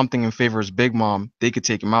do something in favor of his Big Mom, they could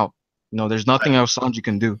take him out. You know, there's nothing else Sanji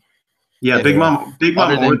can do. Yeah, Big Mom, Big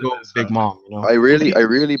Mom. You know? I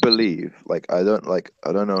really believe, like, I don't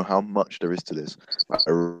know how much there is to this.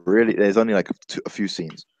 There's only like a few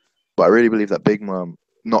scenes, but I really believe that Big Mom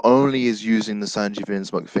not only is using the Sanji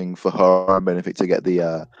Vinsmoke thing for her own benefit to get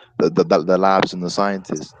the labs and the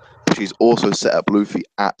scientists, but she's also set up Luffy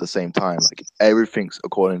at the same time. Like, everything's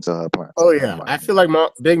according to her plan. Oh yeah, I feel like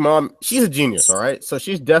Big Mom, she's a genius. All right, so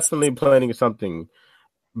she's definitely planning something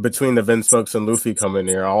between the Vinsmokes and Luffy coming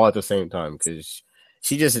here all at the same time, because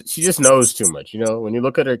she just knows too much. You know, when you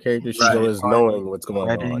look at her character, she's always knowing what's going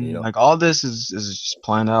on. You know, like all this is just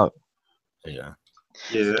planned out. Yeah.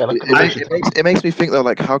 Yeah. It makes me think though,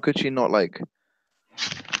 like, how could she get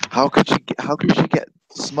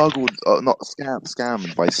smuggled or not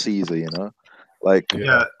scammed by Caesar, you know? Like,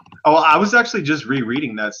 yeah. Oh, I was actually just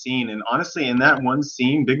rereading that scene, and honestly, in that one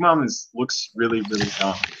scene, Big Mom looks really, really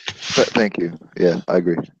dumb. Thank you. Yeah, I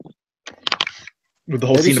agree. With the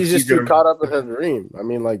whole Maybe scene she's just too caught up in her dream. I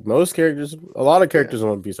mean, like most characters, a lot of characters in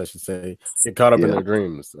One Piece, I should say, get caught up in their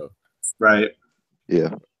dreams. So. Right.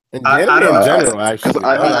 Yeah. In general, actually.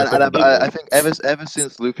 I think ever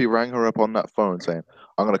since Luffy rang her up on that phone saying,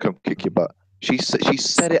 "I'm gonna come kick your butt," she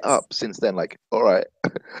set it up since then. Like, all right,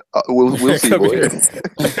 we'll see, boy.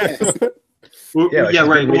 Right.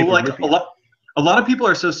 Well, like a lot of people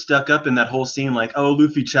are so stuck up in that whole scene, like, oh,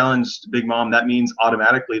 Luffy challenged Big Mom. That means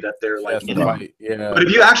automatically that they're like in it. Yeah. But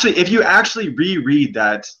if you actually reread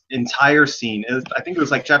that entire scene, I think it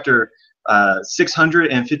was like chapter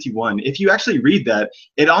 651. If you actually read that,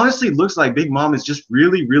 it honestly looks like Big Mom is just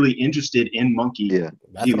really, really interested in Monkey. Yeah,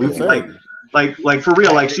 D. Luffy. Like for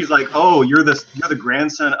real. Like she's like, oh, you're the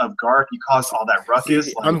grandson of Garp. You caused all that ruckus.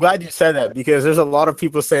 See, like, I'm glad you said that because there's a lot of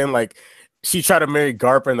people saying like she tried to marry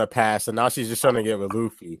Garp in the past and now she's just trying to get with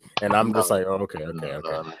Luffy. And I'm just like, oh, okay.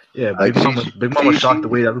 Yeah, Like, Big Mom was shocked the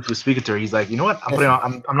way that Luffy was speaking to her. He's like, you know what?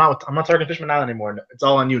 I'm not targeting Fishman Island anymore. It's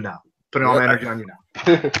all on you now. Putting all my energy on you now.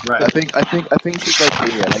 Right. I think she's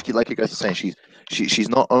like you guys are saying, she's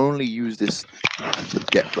not only used this to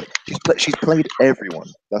get like she's played everyone.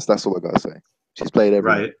 That's all I gotta say. She's played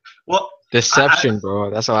everyone. Right. Well, Deception, bro.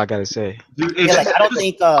 That's all I gotta say. Dude, Yeah, like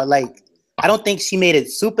I don't think she made it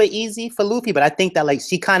super easy for Luffy, but I think that like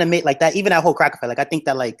she kind of made like that. Even that whole cracker fight, like I think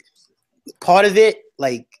that like part of it,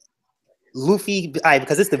 like Luffy,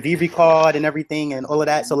 because it's the VV card and everything and all of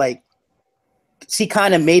that. So like she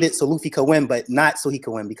kind of made it so Luffy could win, but not so he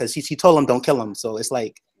could win because she told him don't kill him. So it's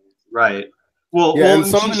like right. Well,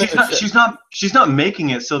 she's not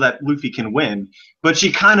making it so that Luffy can win, but she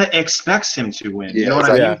kind of expects him to win. You know what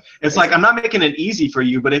I mean? It's like I'm not making it easy for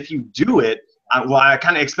you, but if you do it, I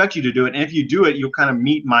kind of expect you to do it, and if you do it, you'll kind of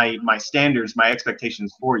meet my standards, my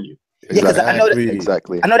expectations for you. Yeah, because I know that,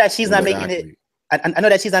 exactly. I know that she's not making it. I know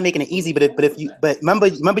that she's not making it easy, but remember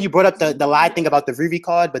you brought up the lie thing about the VV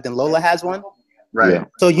card, but then Lola has one, right? Yeah.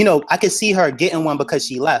 So I could see her getting one because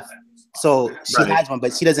she left. So she has one,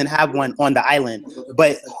 but she doesn't have one on the island.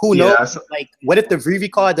 But who knows? Like, what if the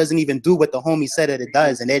VV card doesn't even do what the homie said that it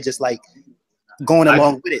does, and they're just like going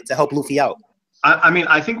along with it to help Luffy out? I mean,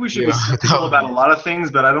 I think we should be skeptical about a lot of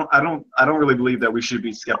things, but I don't really believe that we should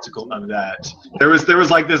be skeptical of that. There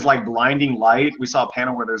was like this like blinding light. We saw a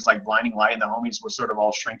panel where there's like blinding light, and the homies were sort of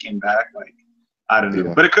all shrinking back. Like, I don't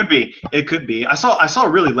know, but it could be. I saw a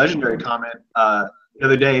really legendary comment the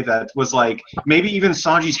other day that was like maybe even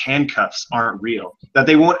Sanji's handcuffs aren't real. That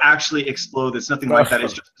they won't actually explode. It's nothing like that.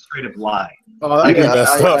 It's just a straight up lie. Oh, I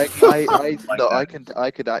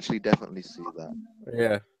could actually definitely see that.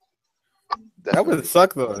 Yeah. That would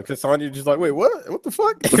suck though, because Sanji just like, wait, what? What the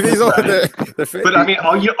fuck? He's over there. But I mean,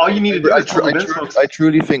 all you need to do is I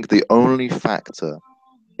truly think the only factor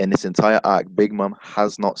in this entire act Big Mom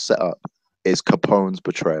has not set up is Capone's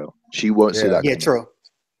betrayal. She won't see that. Yeah, true.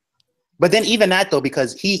 But then even that though,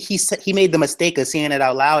 because he made the mistake of saying it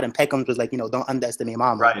out loud, and Peckham was like, don't underestimate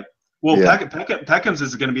Mama. Right. Well, Peckham's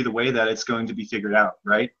is going to be the way that it's going to be figured out,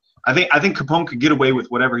 right? I think Capone could get away with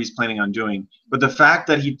whatever he's planning on doing, but the fact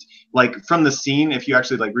that he, like, from the scene, if you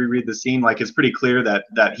actually like reread the scene, like, it's pretty clear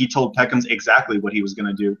that he told Peckham's exactly what he was going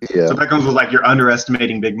to do. Yeah. So Peckham's was like, you're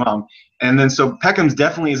underestimating Big Mom, and then so Peckham's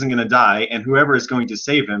definitely isn't going to die, and whoever is going to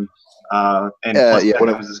save him, one of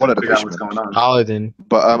the figure out what's going on. Paladin.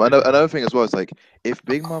 But another thing as well is like if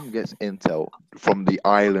Big Mom gets intel from the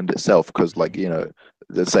island itself, because like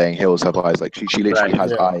they're saying hills have eyes, like she literally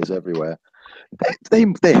has eyes everywhere. They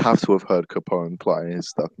have to have heard Capone plotting his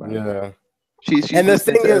stuff, man. Yeah. She's and the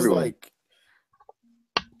thing is, everyone. like,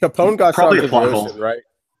 Capone got shot in the ocean, right?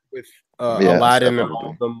 With Aladdin and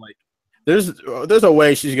all of them. Like, there's a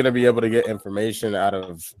way she's gonna be able to get information out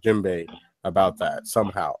of Jinbei about that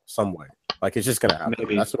somehow, some way. Like, it's just gonna happen.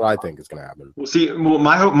 Maybe. That's what I think is gonna happen. Well,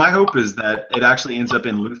 my hope is that it actually ends up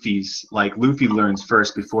in Luffy's. Like, Luffy learns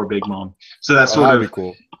first before Big Mom. So that's that'd be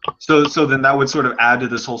cool. So then that would sort of add to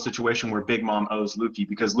this whole situation where Big Mom owes Luffy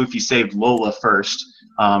because Luffy saved Lola first.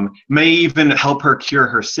 May even help her cure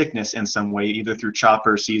her sickness in some way, either through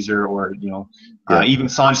Chopper, Caesar, or even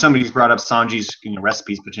Sanji. Somebody's brought up Sanji's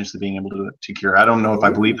recipes potentially being able to cure. I don't know if I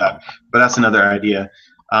believe that, but that's another idea.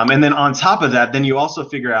 And then on top of that, then you also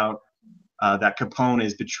figure out that Capone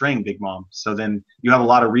is betraying Big Mom. So then you have a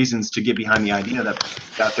lot of reasons to get behind the idea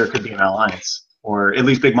that there could be an alliance, or at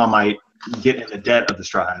least Big Mom might get in the debt of the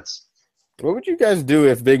Straw Hats. What would you guys do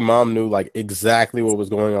if Big Mom knew like exactly what was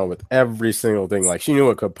going on with every single thing? Like, she knew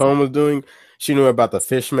what Capone was doing. She knew about the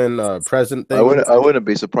Fishman present thing. I wouldn't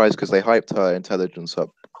be surprised because they hyped her intelligence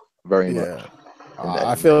up very much.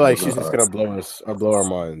 I feel like she's just gonna blow our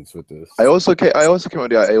minds with this. I also came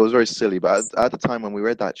with the idea. It was very silly, but at the time when we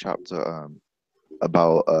read that chapter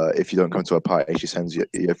about if you don't come to a party, she sends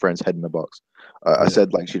your friend's head in a box. I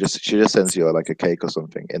said like she just sends you like a cake or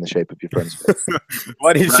something in the shape of your friend's face.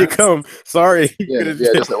 Why didn't she come? Sorry.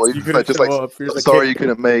 Sorry you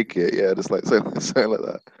couldn't make it. Yeah, just like something like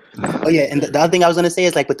that. Oh yeah, and the other thing I was gonna say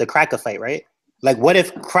is like with the Cracker fight, right? Like, what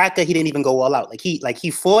if Cracker he didn't even go all out? Like he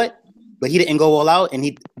fought, but he didn't go all out, and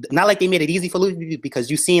he not like they made it easy for Luffy because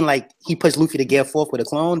you seen like he pushed Luffy to gear 4 with a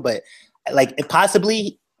clone, but like it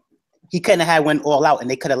possibly he couldn't have had went all out, and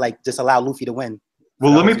they could have like just allowed Luffy to win.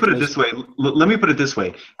 Well, let me put it this way. Let me put it this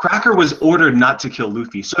way. Cracker was ordered not to kill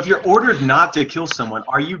Luffy. So if you're ordered not to kill someone,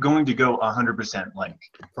 are you going to go 100% like?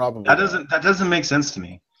 Probably. That doesn't make sense to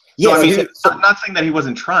me. Yeah, so, I mean, I'm not saying that he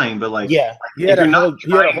wasn't trying, but like, yeah, he had to hold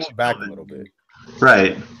back a little bit.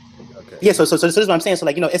 Right. Okay. Yeah, so this is what I'm saying. So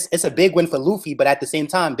like, you know, it's a big win for Luffy, but at the same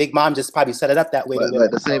time, Big Mom just probably set it up that way. Like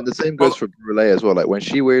the same goes for Brule as well. Like when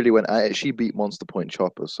she really went at it, she beat Monster Point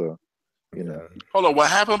Chopper. So, you know. Hold on, what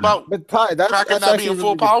happened about Cracker not being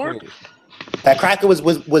full power? That Cracker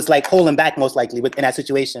was like holding back most likely in that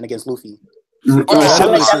situation against Luffy.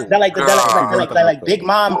 Like Big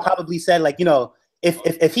Mom probably said like, you know,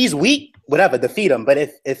 if he's weak, whatever, defeat him. But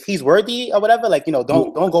if he's worthy or whatever, like, you know,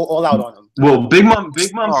 don't go all out on him. Well, Big Mom's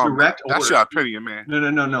direct order. That's your opinion, man.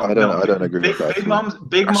 No. I don't agree with that.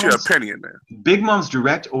 That's your opinion, man. Big Mom's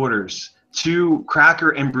direct orders to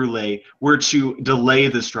Cracker and Brule were to delay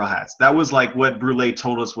the Straw Hats. That was like what Brule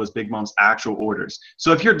told us was Big Mom's actual orders.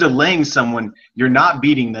 So if you're delaying someone, you're not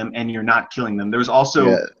beating them and you're not killing them. There's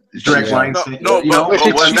also direct lines. Was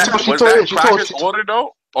that Cracker's order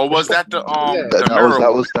though? Or was that the mirror?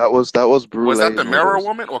 That was Brule. Was that the mirror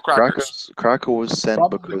woman or Cracker's? Cracker was sent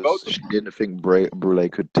because she didn't think Brule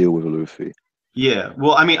could deal with Luffy. Yeah,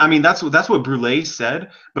 well, I mean that's what Brule said,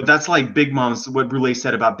 but that's like what Brule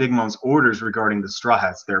said about Big Mom's orders regarding the Straw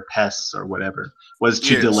Hats, their pests or whatever, was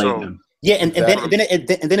to delay them. Yeah, and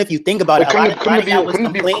then if you think about it, couldn't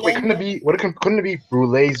it be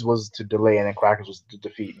Brule's was to delay and then Cracker's was to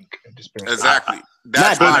defeat? Exactly.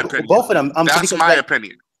 That's my opinion. Both of them. That's my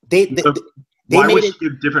opinion. Why would she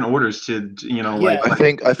give different orders to, you know, like... I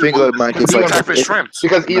think like, Mike, it's like...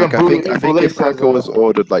 Because even I think if Cracker was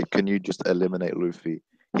ordered, like, can you just eliminate Luffy?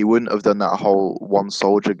 He wouldn't have done that whole one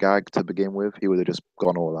soldier gag to begin with. He would have just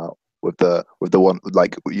gone all out with the one,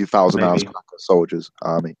 like, you 1,000 hours Cracker soldiers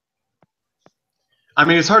army. I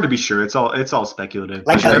mean, it's hard to be sure. It's all speculative.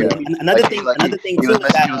 Like, another thing he was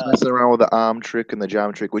messing around with the arm trick and the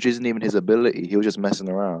jam trick, which isn't even his ability. He was just messing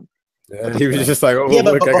around. Yeah, he was just like, oh, yeah,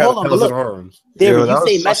 look, I got 1,000 arms. You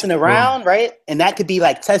say messing around, right? And that could be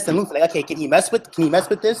like testing Luffy. Like, okay, can he mess with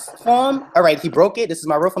this form? All right, he broke it. This is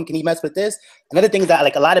my real form. Can he mess with this? Another thing is that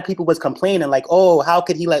like a lot of people was complaining, like, oh, how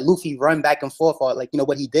could he let Luffy run back and forth or like, you know,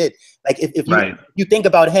 what he did? Like if you think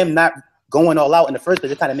about him not going all out in the first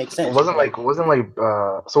place, it kind of makes sense. Was the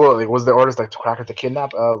orders like Cracker to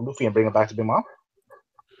kidnap Luffy and bring him back to Big Mom?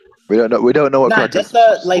 We don't know what. Nah, just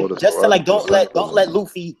to don't let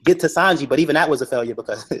Luffy get to Sanji. But even that was a failure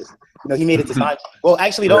because you know he made it to Sanji. Well,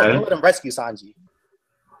 actually, don't let him rescue Sanji.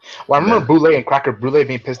 Well, I remember Brule and Cracker. Brule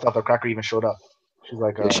being pissed off that Cracker even showed up. She's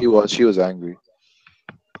like, she was angry.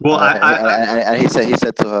 Well, and he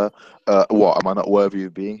said to her, "What? Am I not worthy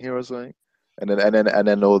of being here?" or something. And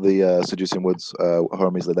then all the Seducing Woods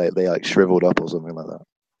homies they like shriveled up or something like that.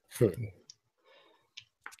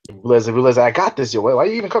 Realize I got this, yo. Why are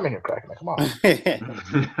you even coming here, Cracker? Like, come on.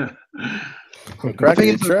 Cracker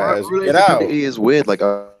is trash. Get out. It is weird. Like,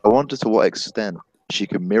 I wonder to what extent she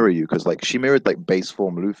could mirror you, because like she mirrored like base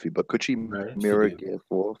form Luffy, but could she mirror Gear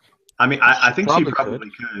 4? I mean, I think she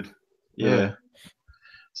probably could. Yeah.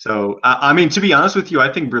 So I mean, to be honest with you,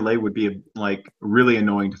 I think Brule would be like really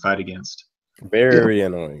annoying to fight against. Very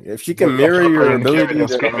annoying. If she can mirror your ability,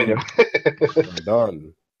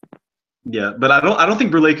 done. Yeah, but I don't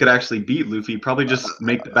think Brule could actually beat Luffy. Probably just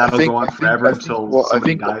make the battle go on forever until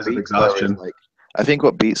somebody dies of exhaustion. I think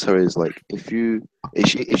what beats her is like if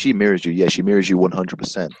she mirrors you, she mirrors you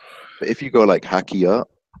 100%. But if you go like Haki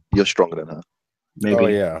up, you're stronger than her. Maybe. Oh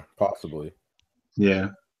yeah, possibly. Yeah.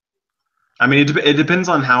 I mean, it depends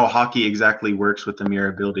on how Haki exactly works with the mirror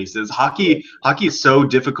abilities. Haki is so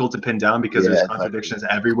difficult to pin down because there's contradictions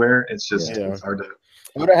everywhere. It's just it's hard to.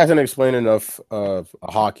 Oda hasn't explained enough of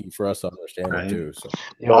Haki for us to understand it too. So.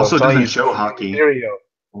 Also doesn't show Haki.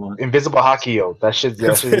 Invisible Haki, yo. That shit's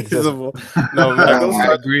invisible. No,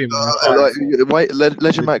 I agree.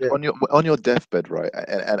 Legend Mike, on your deathbed, right?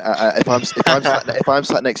 And if I'm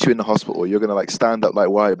sat next to you in the hospital, you're gonna like stand up like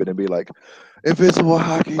Wyman and be like, "Invisible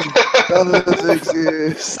Haki doesn't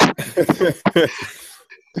exist."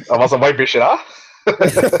 I want some white bitch shit, huh?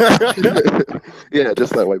 Yeah,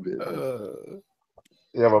 just like white bitch.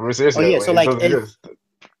 Yeah, but seriously. Oh yeah, so like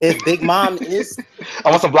if Big Mom is, I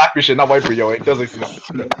want some black shit, not white for yo. It doesn't exist.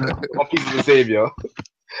 One piece of the same, yo.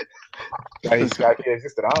 I can't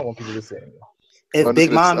exist. I don't want people to say. If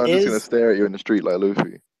Big Mom I'm is, just gonna stare at you in the street like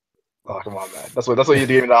Luffy. Oh come on, man. That's what you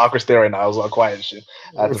gave me the awkward stare right now. I was all quiet and shit.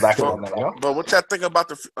 I had to back it up now, you know? But what y'all think about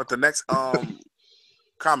the next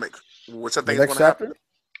comic What's that thing next going to happen? chapter?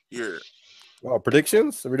 Yeah. Well,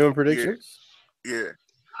 predictions? Are we doing predictions? Yeah.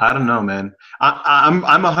 I don't know, man. I'm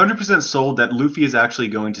 100% sold that Luffy is actually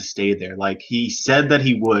going to stay there. Like he said that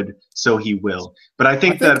he would, so he will. But I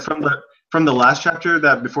think that from the last chapter,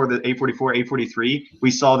 that before the 844, 843, we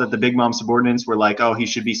saw that the Big Mom subordinates were like, "Oh, he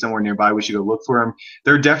should be somewhere nearby. We should go look for him."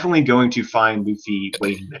 They're definitely going to find Luffy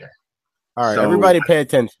waiting there. All right, everybody pay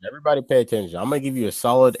attention. Everybody pay attention. I'm gonna give you a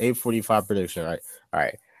solid 845 prediction. All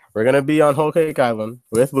right. We're gonna be on Whole Cake Island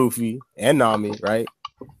with Luffy and Nami. Right?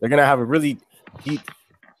 They're gonna have a really deep,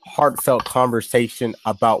 heartfelt conversation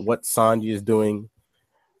about what Sanji is doing.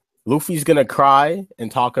 Luffy's gonna cry and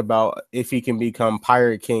talk about if he can become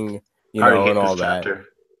Pirate King, and all that.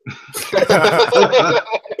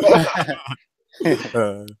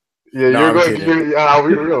 Yeah, you're going. I'll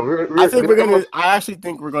be real. I actually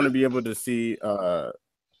think we're gonna be able to see,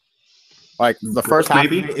 like the first half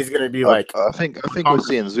of it is gonna be like. I think we're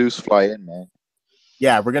seeing Zeus fly in, man.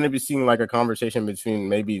 Yeah, we're gonna be seeing like a conversation between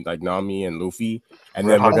maybe like Nami and Luffy, and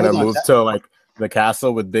then we're gonna move to like the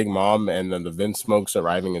castle with Big Mom, and then the Vince Smokes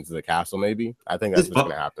arriving into the castle. Maybe I think that's what's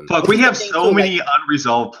gonna happen. Fuck, we have so many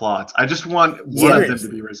unresolved plots. I just want one of them to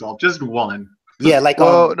be resolved. Just one. Yeah, like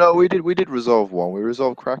no, we did resolve one. We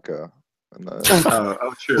resolved Cracker.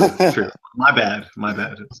 True. My bad.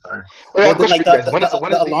 Sorry. When is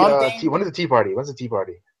the tea party? When's the tea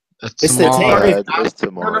party? It's tomorrow. It's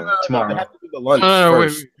tomorrow.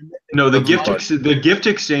 No, the gift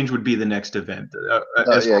exchange would be the next event,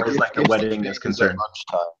 as far as like a wedding is concerned.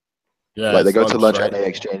 Lunchtime. Yeah, like they go to lunch and they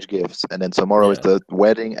exchange gifts, and then tomorrow is the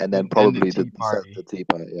wedding, and then probably the tea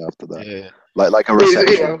party after that. Yeah. Like a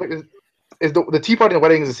reception. Is the tea party and the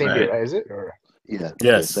wedding is the same day, right? Is it? Or? Yeah.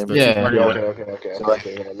 Yes. Okay.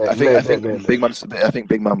 I think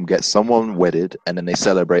Big Mom gets someone wedded, and then they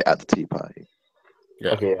celebrate at the tea party.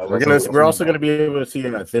 Yeah. Okay. We're also gonna be able to see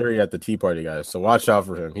him at Theory at the tea party, guys. So watch out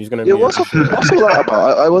for him. He's gonna be. What's all that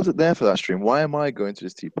about? I wasn't there for that stream. Why am I going to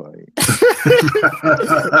this tea party?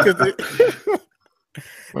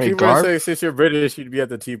 People are saying since you're British, you'd be at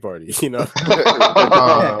the tea party. You know.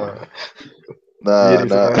 Nah.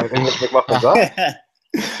 I'm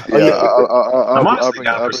honestly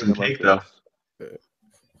down for some cake, though.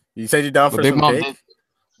 You said you're down for some cake?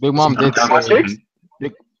 Big Mom did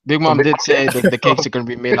say that the cakes are gonna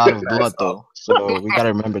be made out of blood, though. So we gotta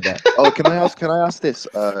remember that. Oh, can I ask this?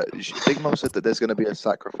 Big Mom said that there's gonna be a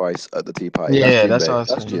sacrifice at the tea party. Yeah, that's what I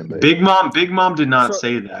was saying. Big Mom did not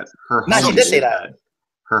say that. Her she did say that.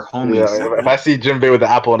 Her homies. Yeah, if I see Jinbei with the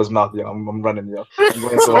apple in his mouth, I'm running, yo. I'm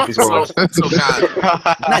going to One Piece World.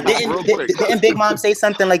 Didn't Big Mom say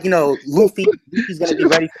something like, Luffy's gonna be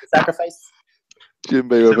ready for the sacrifice?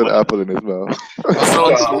 Jinbei with an apple in his mouth.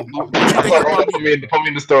 Put me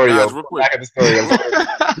in the story, yo. Back at the story.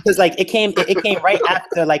 Because like it came right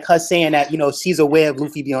after like her saying that she's aware of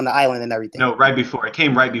Luffy being on the island and everything. No, right before it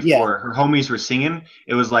came. Right before her homies were singing.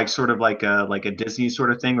 It was like sort of like a Disney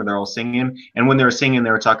sort of thing where they're all singing. And when they were singing,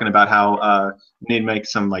 they were talking about how they'd make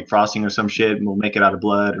some like frosting or some shit, and we'll make it out of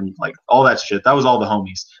blood and like all that shit. That was all the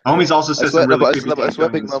homies. The homies also said some really creepy things. I swear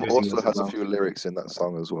Big Mom also has a few lyrics in that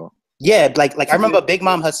song as well. Yeah, like I remember Big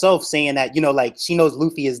Mom herself saying that, like she knows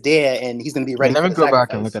Luffy is there and he's gonna be ready. Let me go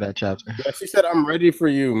back and look at that chapter. Yeah, she said, "I'm ready for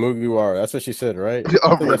you, Mugiwara." That's what she said, right?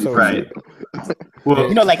 I'm ready, right.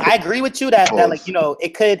 Well, like I agree with you that like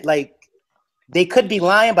it could like they could be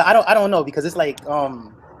lying, but I don't know because it's like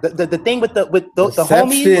the thing with the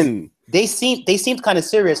homies, they seemed kind of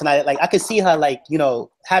serious, and I could see her like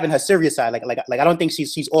having her serious side, like I don't think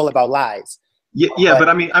she's all about lies. Yeah, but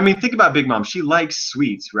I mean, think about Big Mom. She likes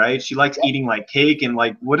sweets, right? She likes eating like cake and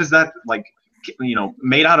like what is that like?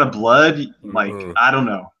 Made out of blood. Like I don't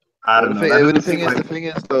know. The thing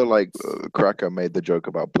is though, like Cracker made the joke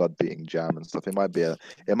about blood being jam and stuff. It might be a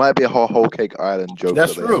whole Cake Island joke.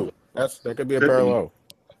 That's true. That could be a parallel.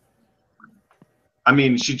 I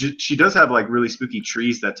mean, she does have like really spooky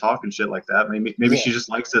trees that talk and shit like that. Maybe she just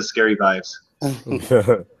likes the scary vibes.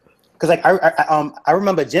 Because like I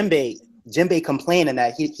remember Jinbei complaining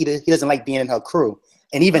that he doesn't like being in her crew,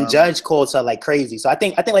 and even Judge calls her like crazy. So I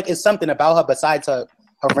think like it's something about her besides her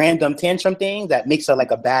random tantrum thing that makes her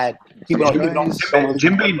like a bad.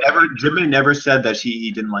 Jinbei never said that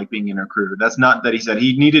he didn't like being in her crew. That's not that he said.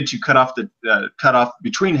 He needed to cut off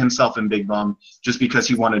between himself and Big Mom just because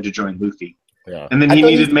he wanted to join Luffy. Yeah. And then he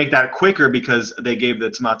needed to make that quicker because they gave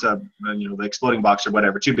the Tamata, the exploding box or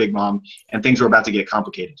whatever, to Big Mom, and things were about to get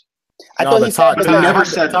complicated. I thought he said he never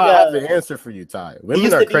said. I have the answer for you, Ty.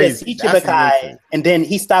 Women are crazy. And then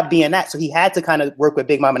he stopped being that, so he had to kind of work with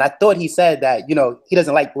Big Mom. And I thought he said that he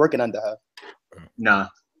doesn't like working under her. Nah,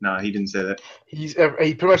 No, he didn't say that. He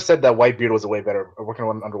pretty much said that Whitebeard was a way better. Working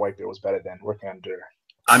under Whitebeard was better than working under.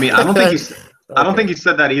 I mean, I don't think he's. I don't think he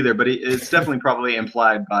said that either, but it's definitely probably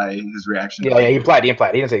implied by his reaction. Yeah, he implied. He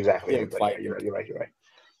didn't say exactly. You're right.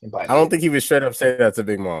 Implied. I don't think he was straight up saying that's a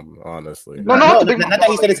Big Mom. Honestly, no, not that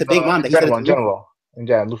he said it's a Big Mom. That he said it's in general.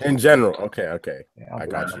 In general, okay. Yeah, I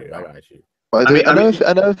got you.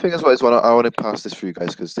 Another thing as well is I want to pass this for you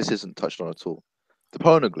guys because this isn't touched on at all. The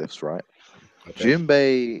poneglyphs, right? Okay.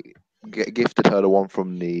 Jinbei gifted her the one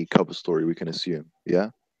from the cover story. We can assume, yeah.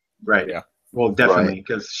 Right. Yeah. Well, definitely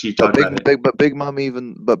because she talked about it. But Big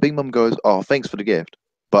Mom goes, "Oh, thanks for the gift,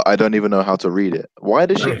 but I don't even know how to read it. Why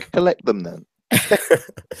does she collect them then?"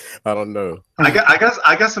 I don't know. I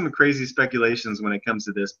got some crazy speculations when it comes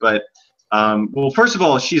to this, but well, first of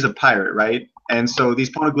all, she's a pirate, right? And so these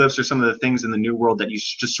poneglyphs are some of the things in the New World that you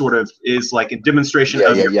just sort of is like a demonstration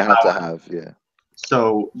of your have power. to have, yeah.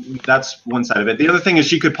 So that's one side of it. The other thing is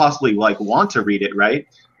she could possibly like want to read it, right?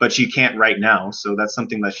 But she can't right now. So that's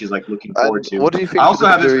something that she's like looking forward to. What do you think? I also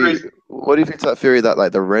have this crazy. What do you think to that theory that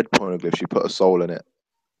like the red poneglyph, she put a soul in it,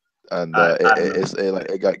 and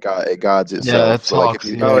it guards itself. Yeah, it so, like, talks.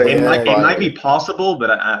 It might be possible,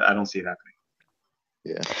 but I don't see it happening.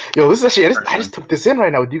 Yeah. Yo, this is actually. I just took this in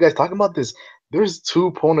right now with you guys talking about this. There's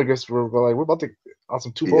 2 poneglyphs. We're about to on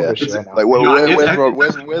some 2 poneglyphs right now. Like, where's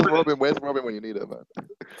Robin? Where's Robin when you need her, man?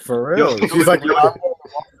 For real, she's like,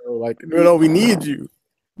 no, we need you.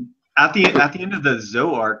 At the end of the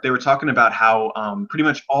Zo arc, they were talking about how pretty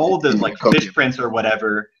much all of the like fish prints or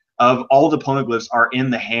whatever of all the poneglyphs are in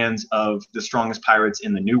the hands of the strongest pirates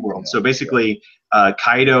in the New World. So basically,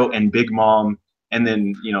 Kaido and Big Mom. And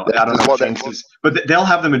then, I don't know what Shanks is, but they'll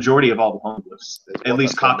have the majority of all the poneglyphs, at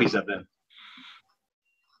least copies of them.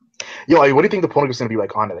 Yo, what do you think the poneglyphs going to be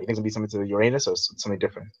like on it? You think it's going to be something to Uranus or something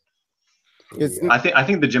different? I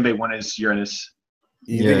think the Jinbei one is Uranus.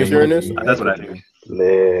 You think it's Uranus? That's what I think.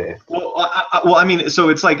 Well, I mean, so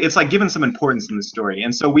it's like given some importance in the story,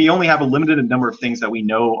 and so we only have a limited number of things that we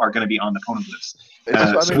know are going to be on the poneglyphs.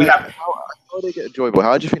 How do they get enjoyable?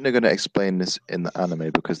 How do you think they're going to explain this in the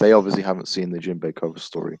anime? Because they obviously haven't seen the Jinbei cover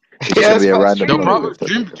story. It's going to be a random.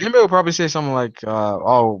 Jinbei will probably say something like,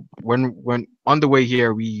 "Oh, when on the way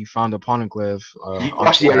here, we found a poneglyph."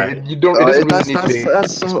 Actually, you don't.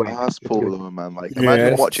 That's so ass-full, man. Like,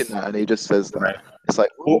 imagine watching that and he just says that. Right. It's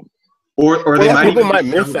like, or people might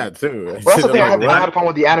miss that too. Well, that's the thing. I had a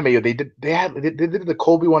problem with the anime. They did the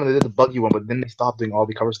Kobe one and they did the Buggy one, but then they stopped doing all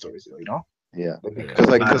the cover stories. Yeah,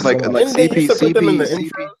 because CP0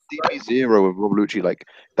 with Rob Lucci, like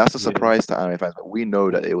that's a surprise to anime fans. But we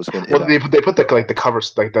know that it was hinted. Well, they put the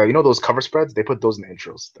covers like those cover spreads. They put those in the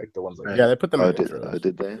intros, like the ones like they put them in the intros.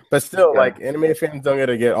 Did they? But still, like anime fans don't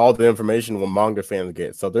get all the information what manga fans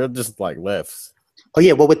get, so they're just like lefts. Oh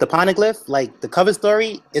yeah, well with the poneglyph, like the cover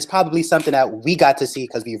story is probably something that we got to see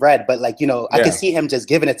because we read, but like I can see him just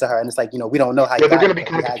giving it to her, and it's like we don't know how. Yeah, they're gonna be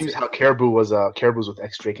kind of confused how Caribou was with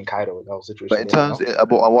X Drake and Kaido in that whole situation. But in terms,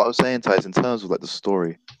 what I'm saying, Ty, is in terms of like the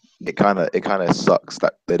story, it kind of sucks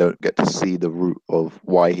that they don't get to see the root of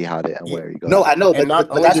why he had it and where he got. No, I know, but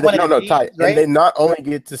that's what Ty. Right? And they not only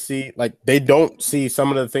get to see they don't see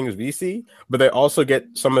some of the things we see, but they also get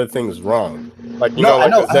some of the things wrong. Like I know.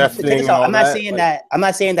 I'm not saying that. I'm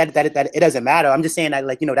not saying that it doesn't matter. I'm just saying that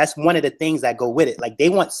that's one of the things that go with it. Like they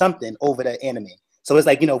want something over the anime, so it's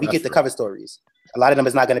like we get the cover stories. A lot of them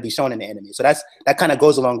is not going to be shown in the anime, so that kind of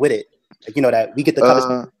goes along with it. Like that we get the cover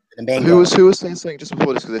stories. Who was saying something just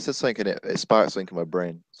before this? Because they said something and it sparked something in my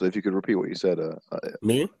brain. So if you could repeat what you said,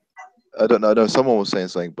 me? I don't know. Someone was saying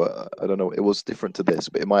something, but I don't know. It was different to this,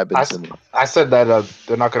 but it might have been similar. I said that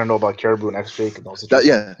they're not going to know about Caribou and X Drake and those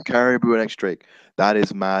situations. Caribou and X Drake. That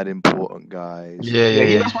is mad important, guys.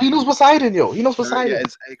 Yeah. He knows Poseidon, yo. He knows Poseidon.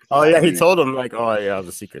 Oh yeah, he told him like, oh yeah,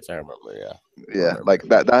 the secrets. I remember. Yeah, like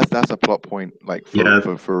that's a plot point, like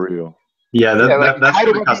for real. Yeah,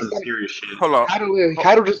 that's some serious shit. Hold on.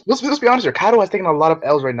 Kaido just let's be honest here. Kaido has taken a lot of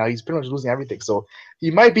L's right now. He's pretty much losing everything. So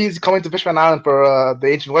he might be coming to Fishman Island for the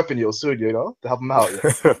ancient weapon soon, to help him out.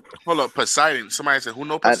 Hold up, Poseidon. Somebody said, "Who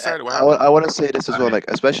knows Poseidon?" I want to say this as well, like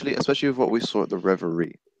especially with what we saw at the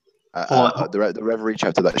Reverie. The Reverie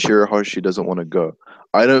chapter that Shirahoshi doesn't want to go.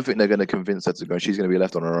 I don't think they're going to convince her to go. She's going to be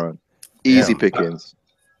left on her own. Easy pickings.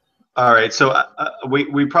 All right, so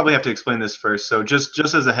we probably have to explain this first. So just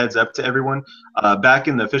as a heads up to everyone, back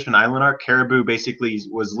in the Fishman Island arc, Caribou basically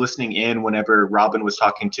was listening in whenever Robin was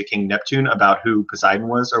talking to King Neptune about who Poseidon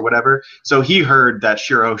was or whatever. So he heard that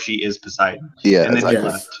Shirahoshi is Poseidon. Yeah, and then he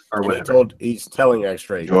left or whatever. He's telling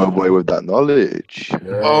X-Ray. You're a boy with that knowledge.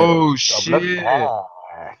 Yeah. Oh shit!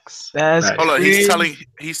 That's Hold on, he's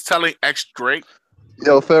telling X Drake.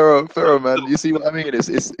 Yo, Ferro, man. You see what I mean? It's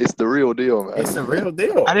the real deal, man. It's the real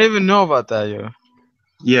deal. I didn't even know about that, yo.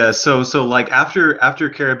 Yeah, so like after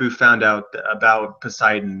Caribou found out about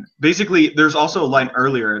Poseidon, basically there's also a line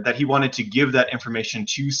earlier that he wanted to give that information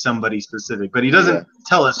to somebody specific, but he doesn't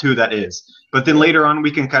tell us who that is. But then later on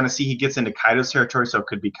we can kind of see he gets into Kaido's territory, so it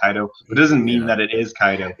could be Kaido. But it doesn't mean that it is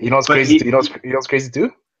Kaido. You know what's crazy? You know what's crazy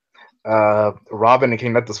too? Robin and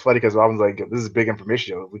King met this funny because Robin's like, "This is big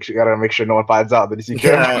information. Yo. We gotta make sure no one finds out." Then you see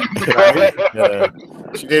Caribou.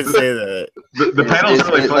 She did say that. The panel's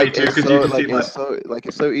really funny too because you can see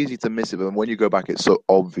it's so easy to miss it, but when you go back, it's so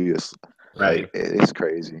obvious. Right, it's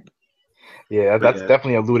crazy. Yeah, that's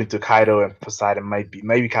definitely alluding to Kaido and Poseidon.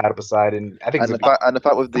 Maybe Kaido Poseidon. I think. And the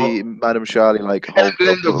fact with the Madame Charlie, like, yeah.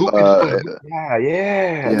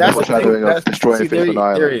 That's the thing. Doing of destroying Fish on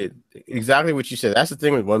Island. Exactly what you said. That's the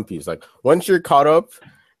thing with One Piece. Like, once you're caught up,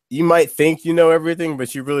 you might think you know everything,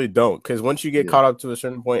 but you really don't. Because once you get caught up to a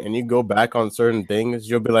certain point and you go back on certain things,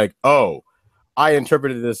 you'll be like, "Oh, I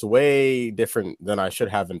interpreted this way different than I should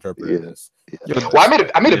have interpreted this." Yeah. Well,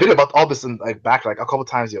 I made a video about all this and like back like a couple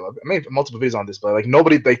times. Yo, I made multiple videos on this, but like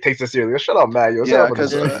nobody like takes this seriously. Shut up, man. Yo, yeah,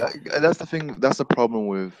 because that's the thing. That's the problem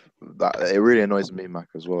with that. It really annoys me, Mac,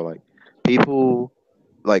 as well. Like people,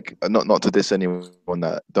 like not to diss anyone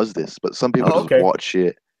that does this, but some people just watch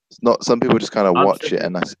it. It's not. Some people just kind of watch it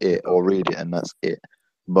and that's it, or read it and that's it.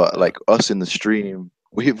 But like us in the stream,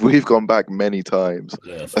 we've gone back many times,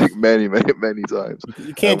 like many times.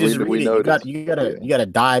 You can't just read it. You gotta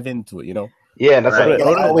dive into it. You know. Yeah, that's right.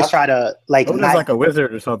 I always try to like. Oda's like a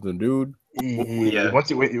wizard or something, dude. Yeah. I'm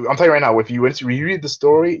telling you right now, if you read the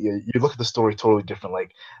story, you look at the story totally different.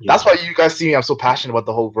 Like that's why you guys see me. I'm so passionate about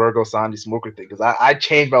the whole Virgo Sanji smoker thing because I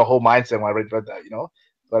changed my whole mindset when I read that. You know,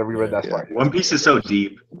 so I reread that part. One Piece is so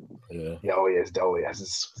deep. Yeah. Oh yes,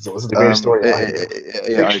 This is the greatest story.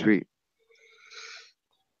 Yeah, I agree.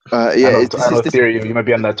 I know theory. You might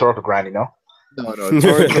be on the Toriko grind, you know. No.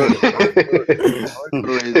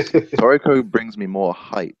 Toriko brings me more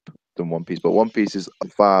hype than One Piece, but One Piece is a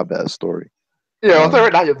far better story. Yeah, I'll tell you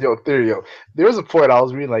right now, theory, there was a point I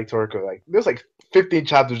was reading like Toriko, like there's like 15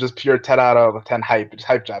 chapters just pure 10 out of 10 hype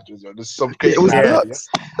chapters, yo. Just some crazy. It was nuts.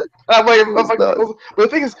 I'm like, but the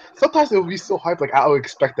thing is, sometimes it will be so hype, like I would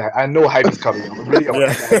expect that. I know hype is coming. I know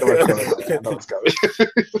it's coming.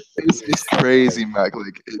 It's crazy, Mac.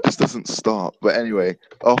 Like it just doesn't stop. But anyway,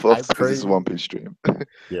 off because this is One Piece stream.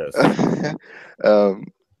 Yes.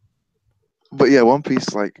 But yeah, One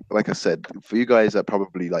Piece, like I said, for you guys that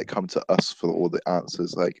probably like come to us for all the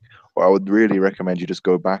answers, like, or I would really recommend you just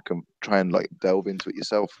go back and try and like delve into it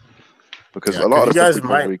yourself, because a lot of you guys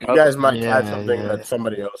might catch something that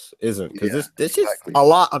somebody else isn't, because this is a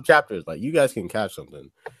lot of chapters. Like you guys can catch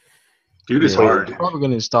something. Dude, it's hard. I'm probably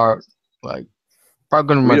gonna start like.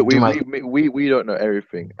 Probably gonna we don't know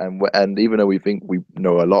everything, and even though we think we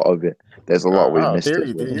know a lot of it, there's a lot we missed.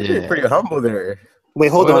 You're pretty humble there. Wait,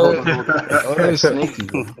 hold on.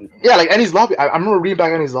 Yeah, like Annie's Lobby. I remember reading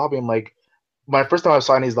back Annie's Lobby. I'm like, my first time I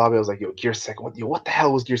saw Annie's Lobby, I was like, "Yo, Gear Second. What the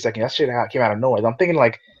hell was Gear Second? That shit came out of nowhere." I'm thinking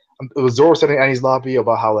like, it was Zoro said in Annie's Lobby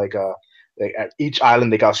about how like at each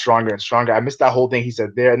island they got stronger and stronger. I missed that whole thing he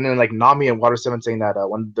said there, and then like Nami and Water 7 saying that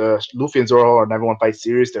when the Luffy and Zoro and everyone fight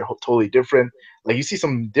serious, they're totally different. Like you see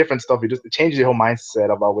some different stuff. It changes your whole mindset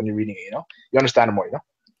about when you're reading it. You know, you understand it more. You know.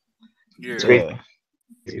 Yeah. It's great.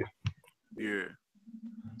 Yeah.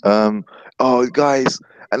 Oh, guys,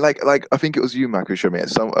 and like I think it was you, Mac, who showed me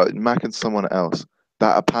it. Mac and someone else.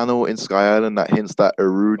 That a panel in Sky Island that hints that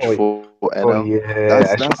Aruj for NL.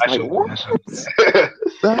 Yeah, that's like what?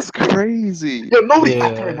 That's crazy. Yeah, nobody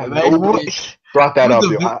brought that up.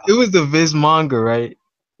 It was the Viz manga, right?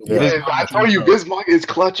 Yeah, I told you, Viz manga is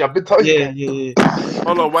clutch. I've been telling you. Yeah.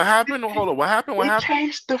 Hold on, what happened? What happened? They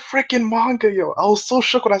changed the freaking manga, yo. I was so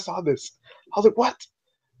shook when I saw this. I was like, what?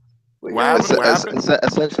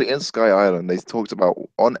 Essentially, in Sky Island, they talked about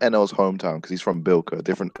on NL's hometown, because he's from Bilka, a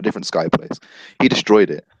different Sky place. He destroyed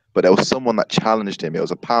it, but there was someone that challenged him. It was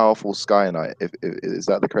a powerful Sky Knight. Is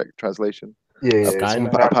that the correct translation? Yeah,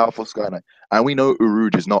 a powerful Sky Knight. And we know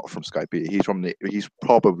Uruj is not from Skype. He's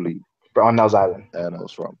probably on NL's island.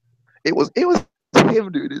 NL's from. It was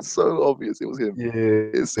him, dude. It's so obvious. It was him.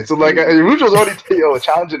 Yeah. So like Uruj was already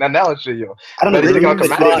challenging NL and shit, yo. I don't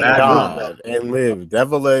know. And live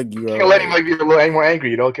Devil Leg. You can let him like be a little more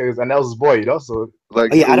angry, you know, because NL's his boy, you know. So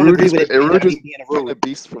like, I don't agree with it. Uruj is a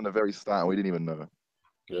beast from the very start. We didn't even know.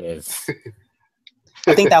 Yes.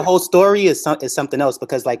 I think that whole story is something else,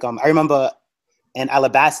 because like I remember in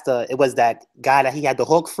Alabasta, it was that guy that he had the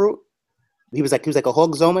Hawk fruit. He was like a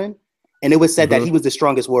Hawk Zoman, and it was said that he was the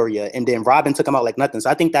strongest warrior, and then Robin took him out like nothing. So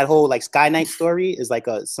I think that whole like Sky Knight story is like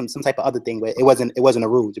some type of other thing where it wasn't a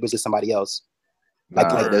Rouge, it was just somebody else. Like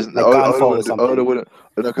Gunfall or something. Oda wouldn't,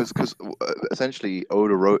 because essentially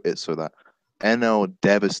Oda wrote it so that NL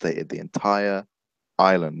devastated the entire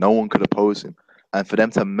island. No one could oppose him, and for them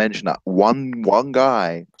to mention that one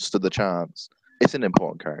guy stood the chance, it's an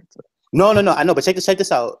important character. No, I know, but check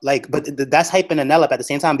this out. Like, but that's hyping Enel up at the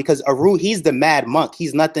same time because Aru, he's the Mad Monk.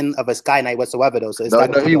 He's nothing of a Sky Knight whatsoever, though. So it's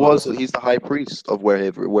he's the high priest of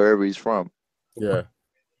wherever he's from. Yeah,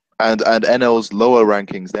 and NL's lower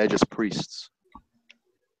rankings, they're just priests.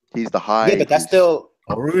 He's the high. Yeah, but that's still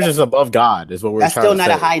Rouge is above God, is what we're. That's trying still to not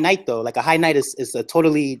say. a high knight though. Like a high knight is a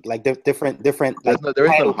totally like different like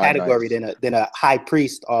title category than a high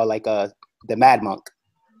priest or like the Mad Monk.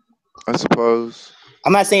 I suppose.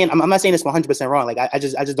 I'm not saying it's 100% wrong. Like I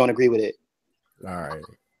just don't agree with it. All right.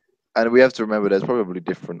 And we have to remember there's probably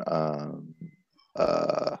different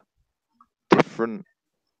different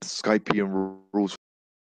Skypian rules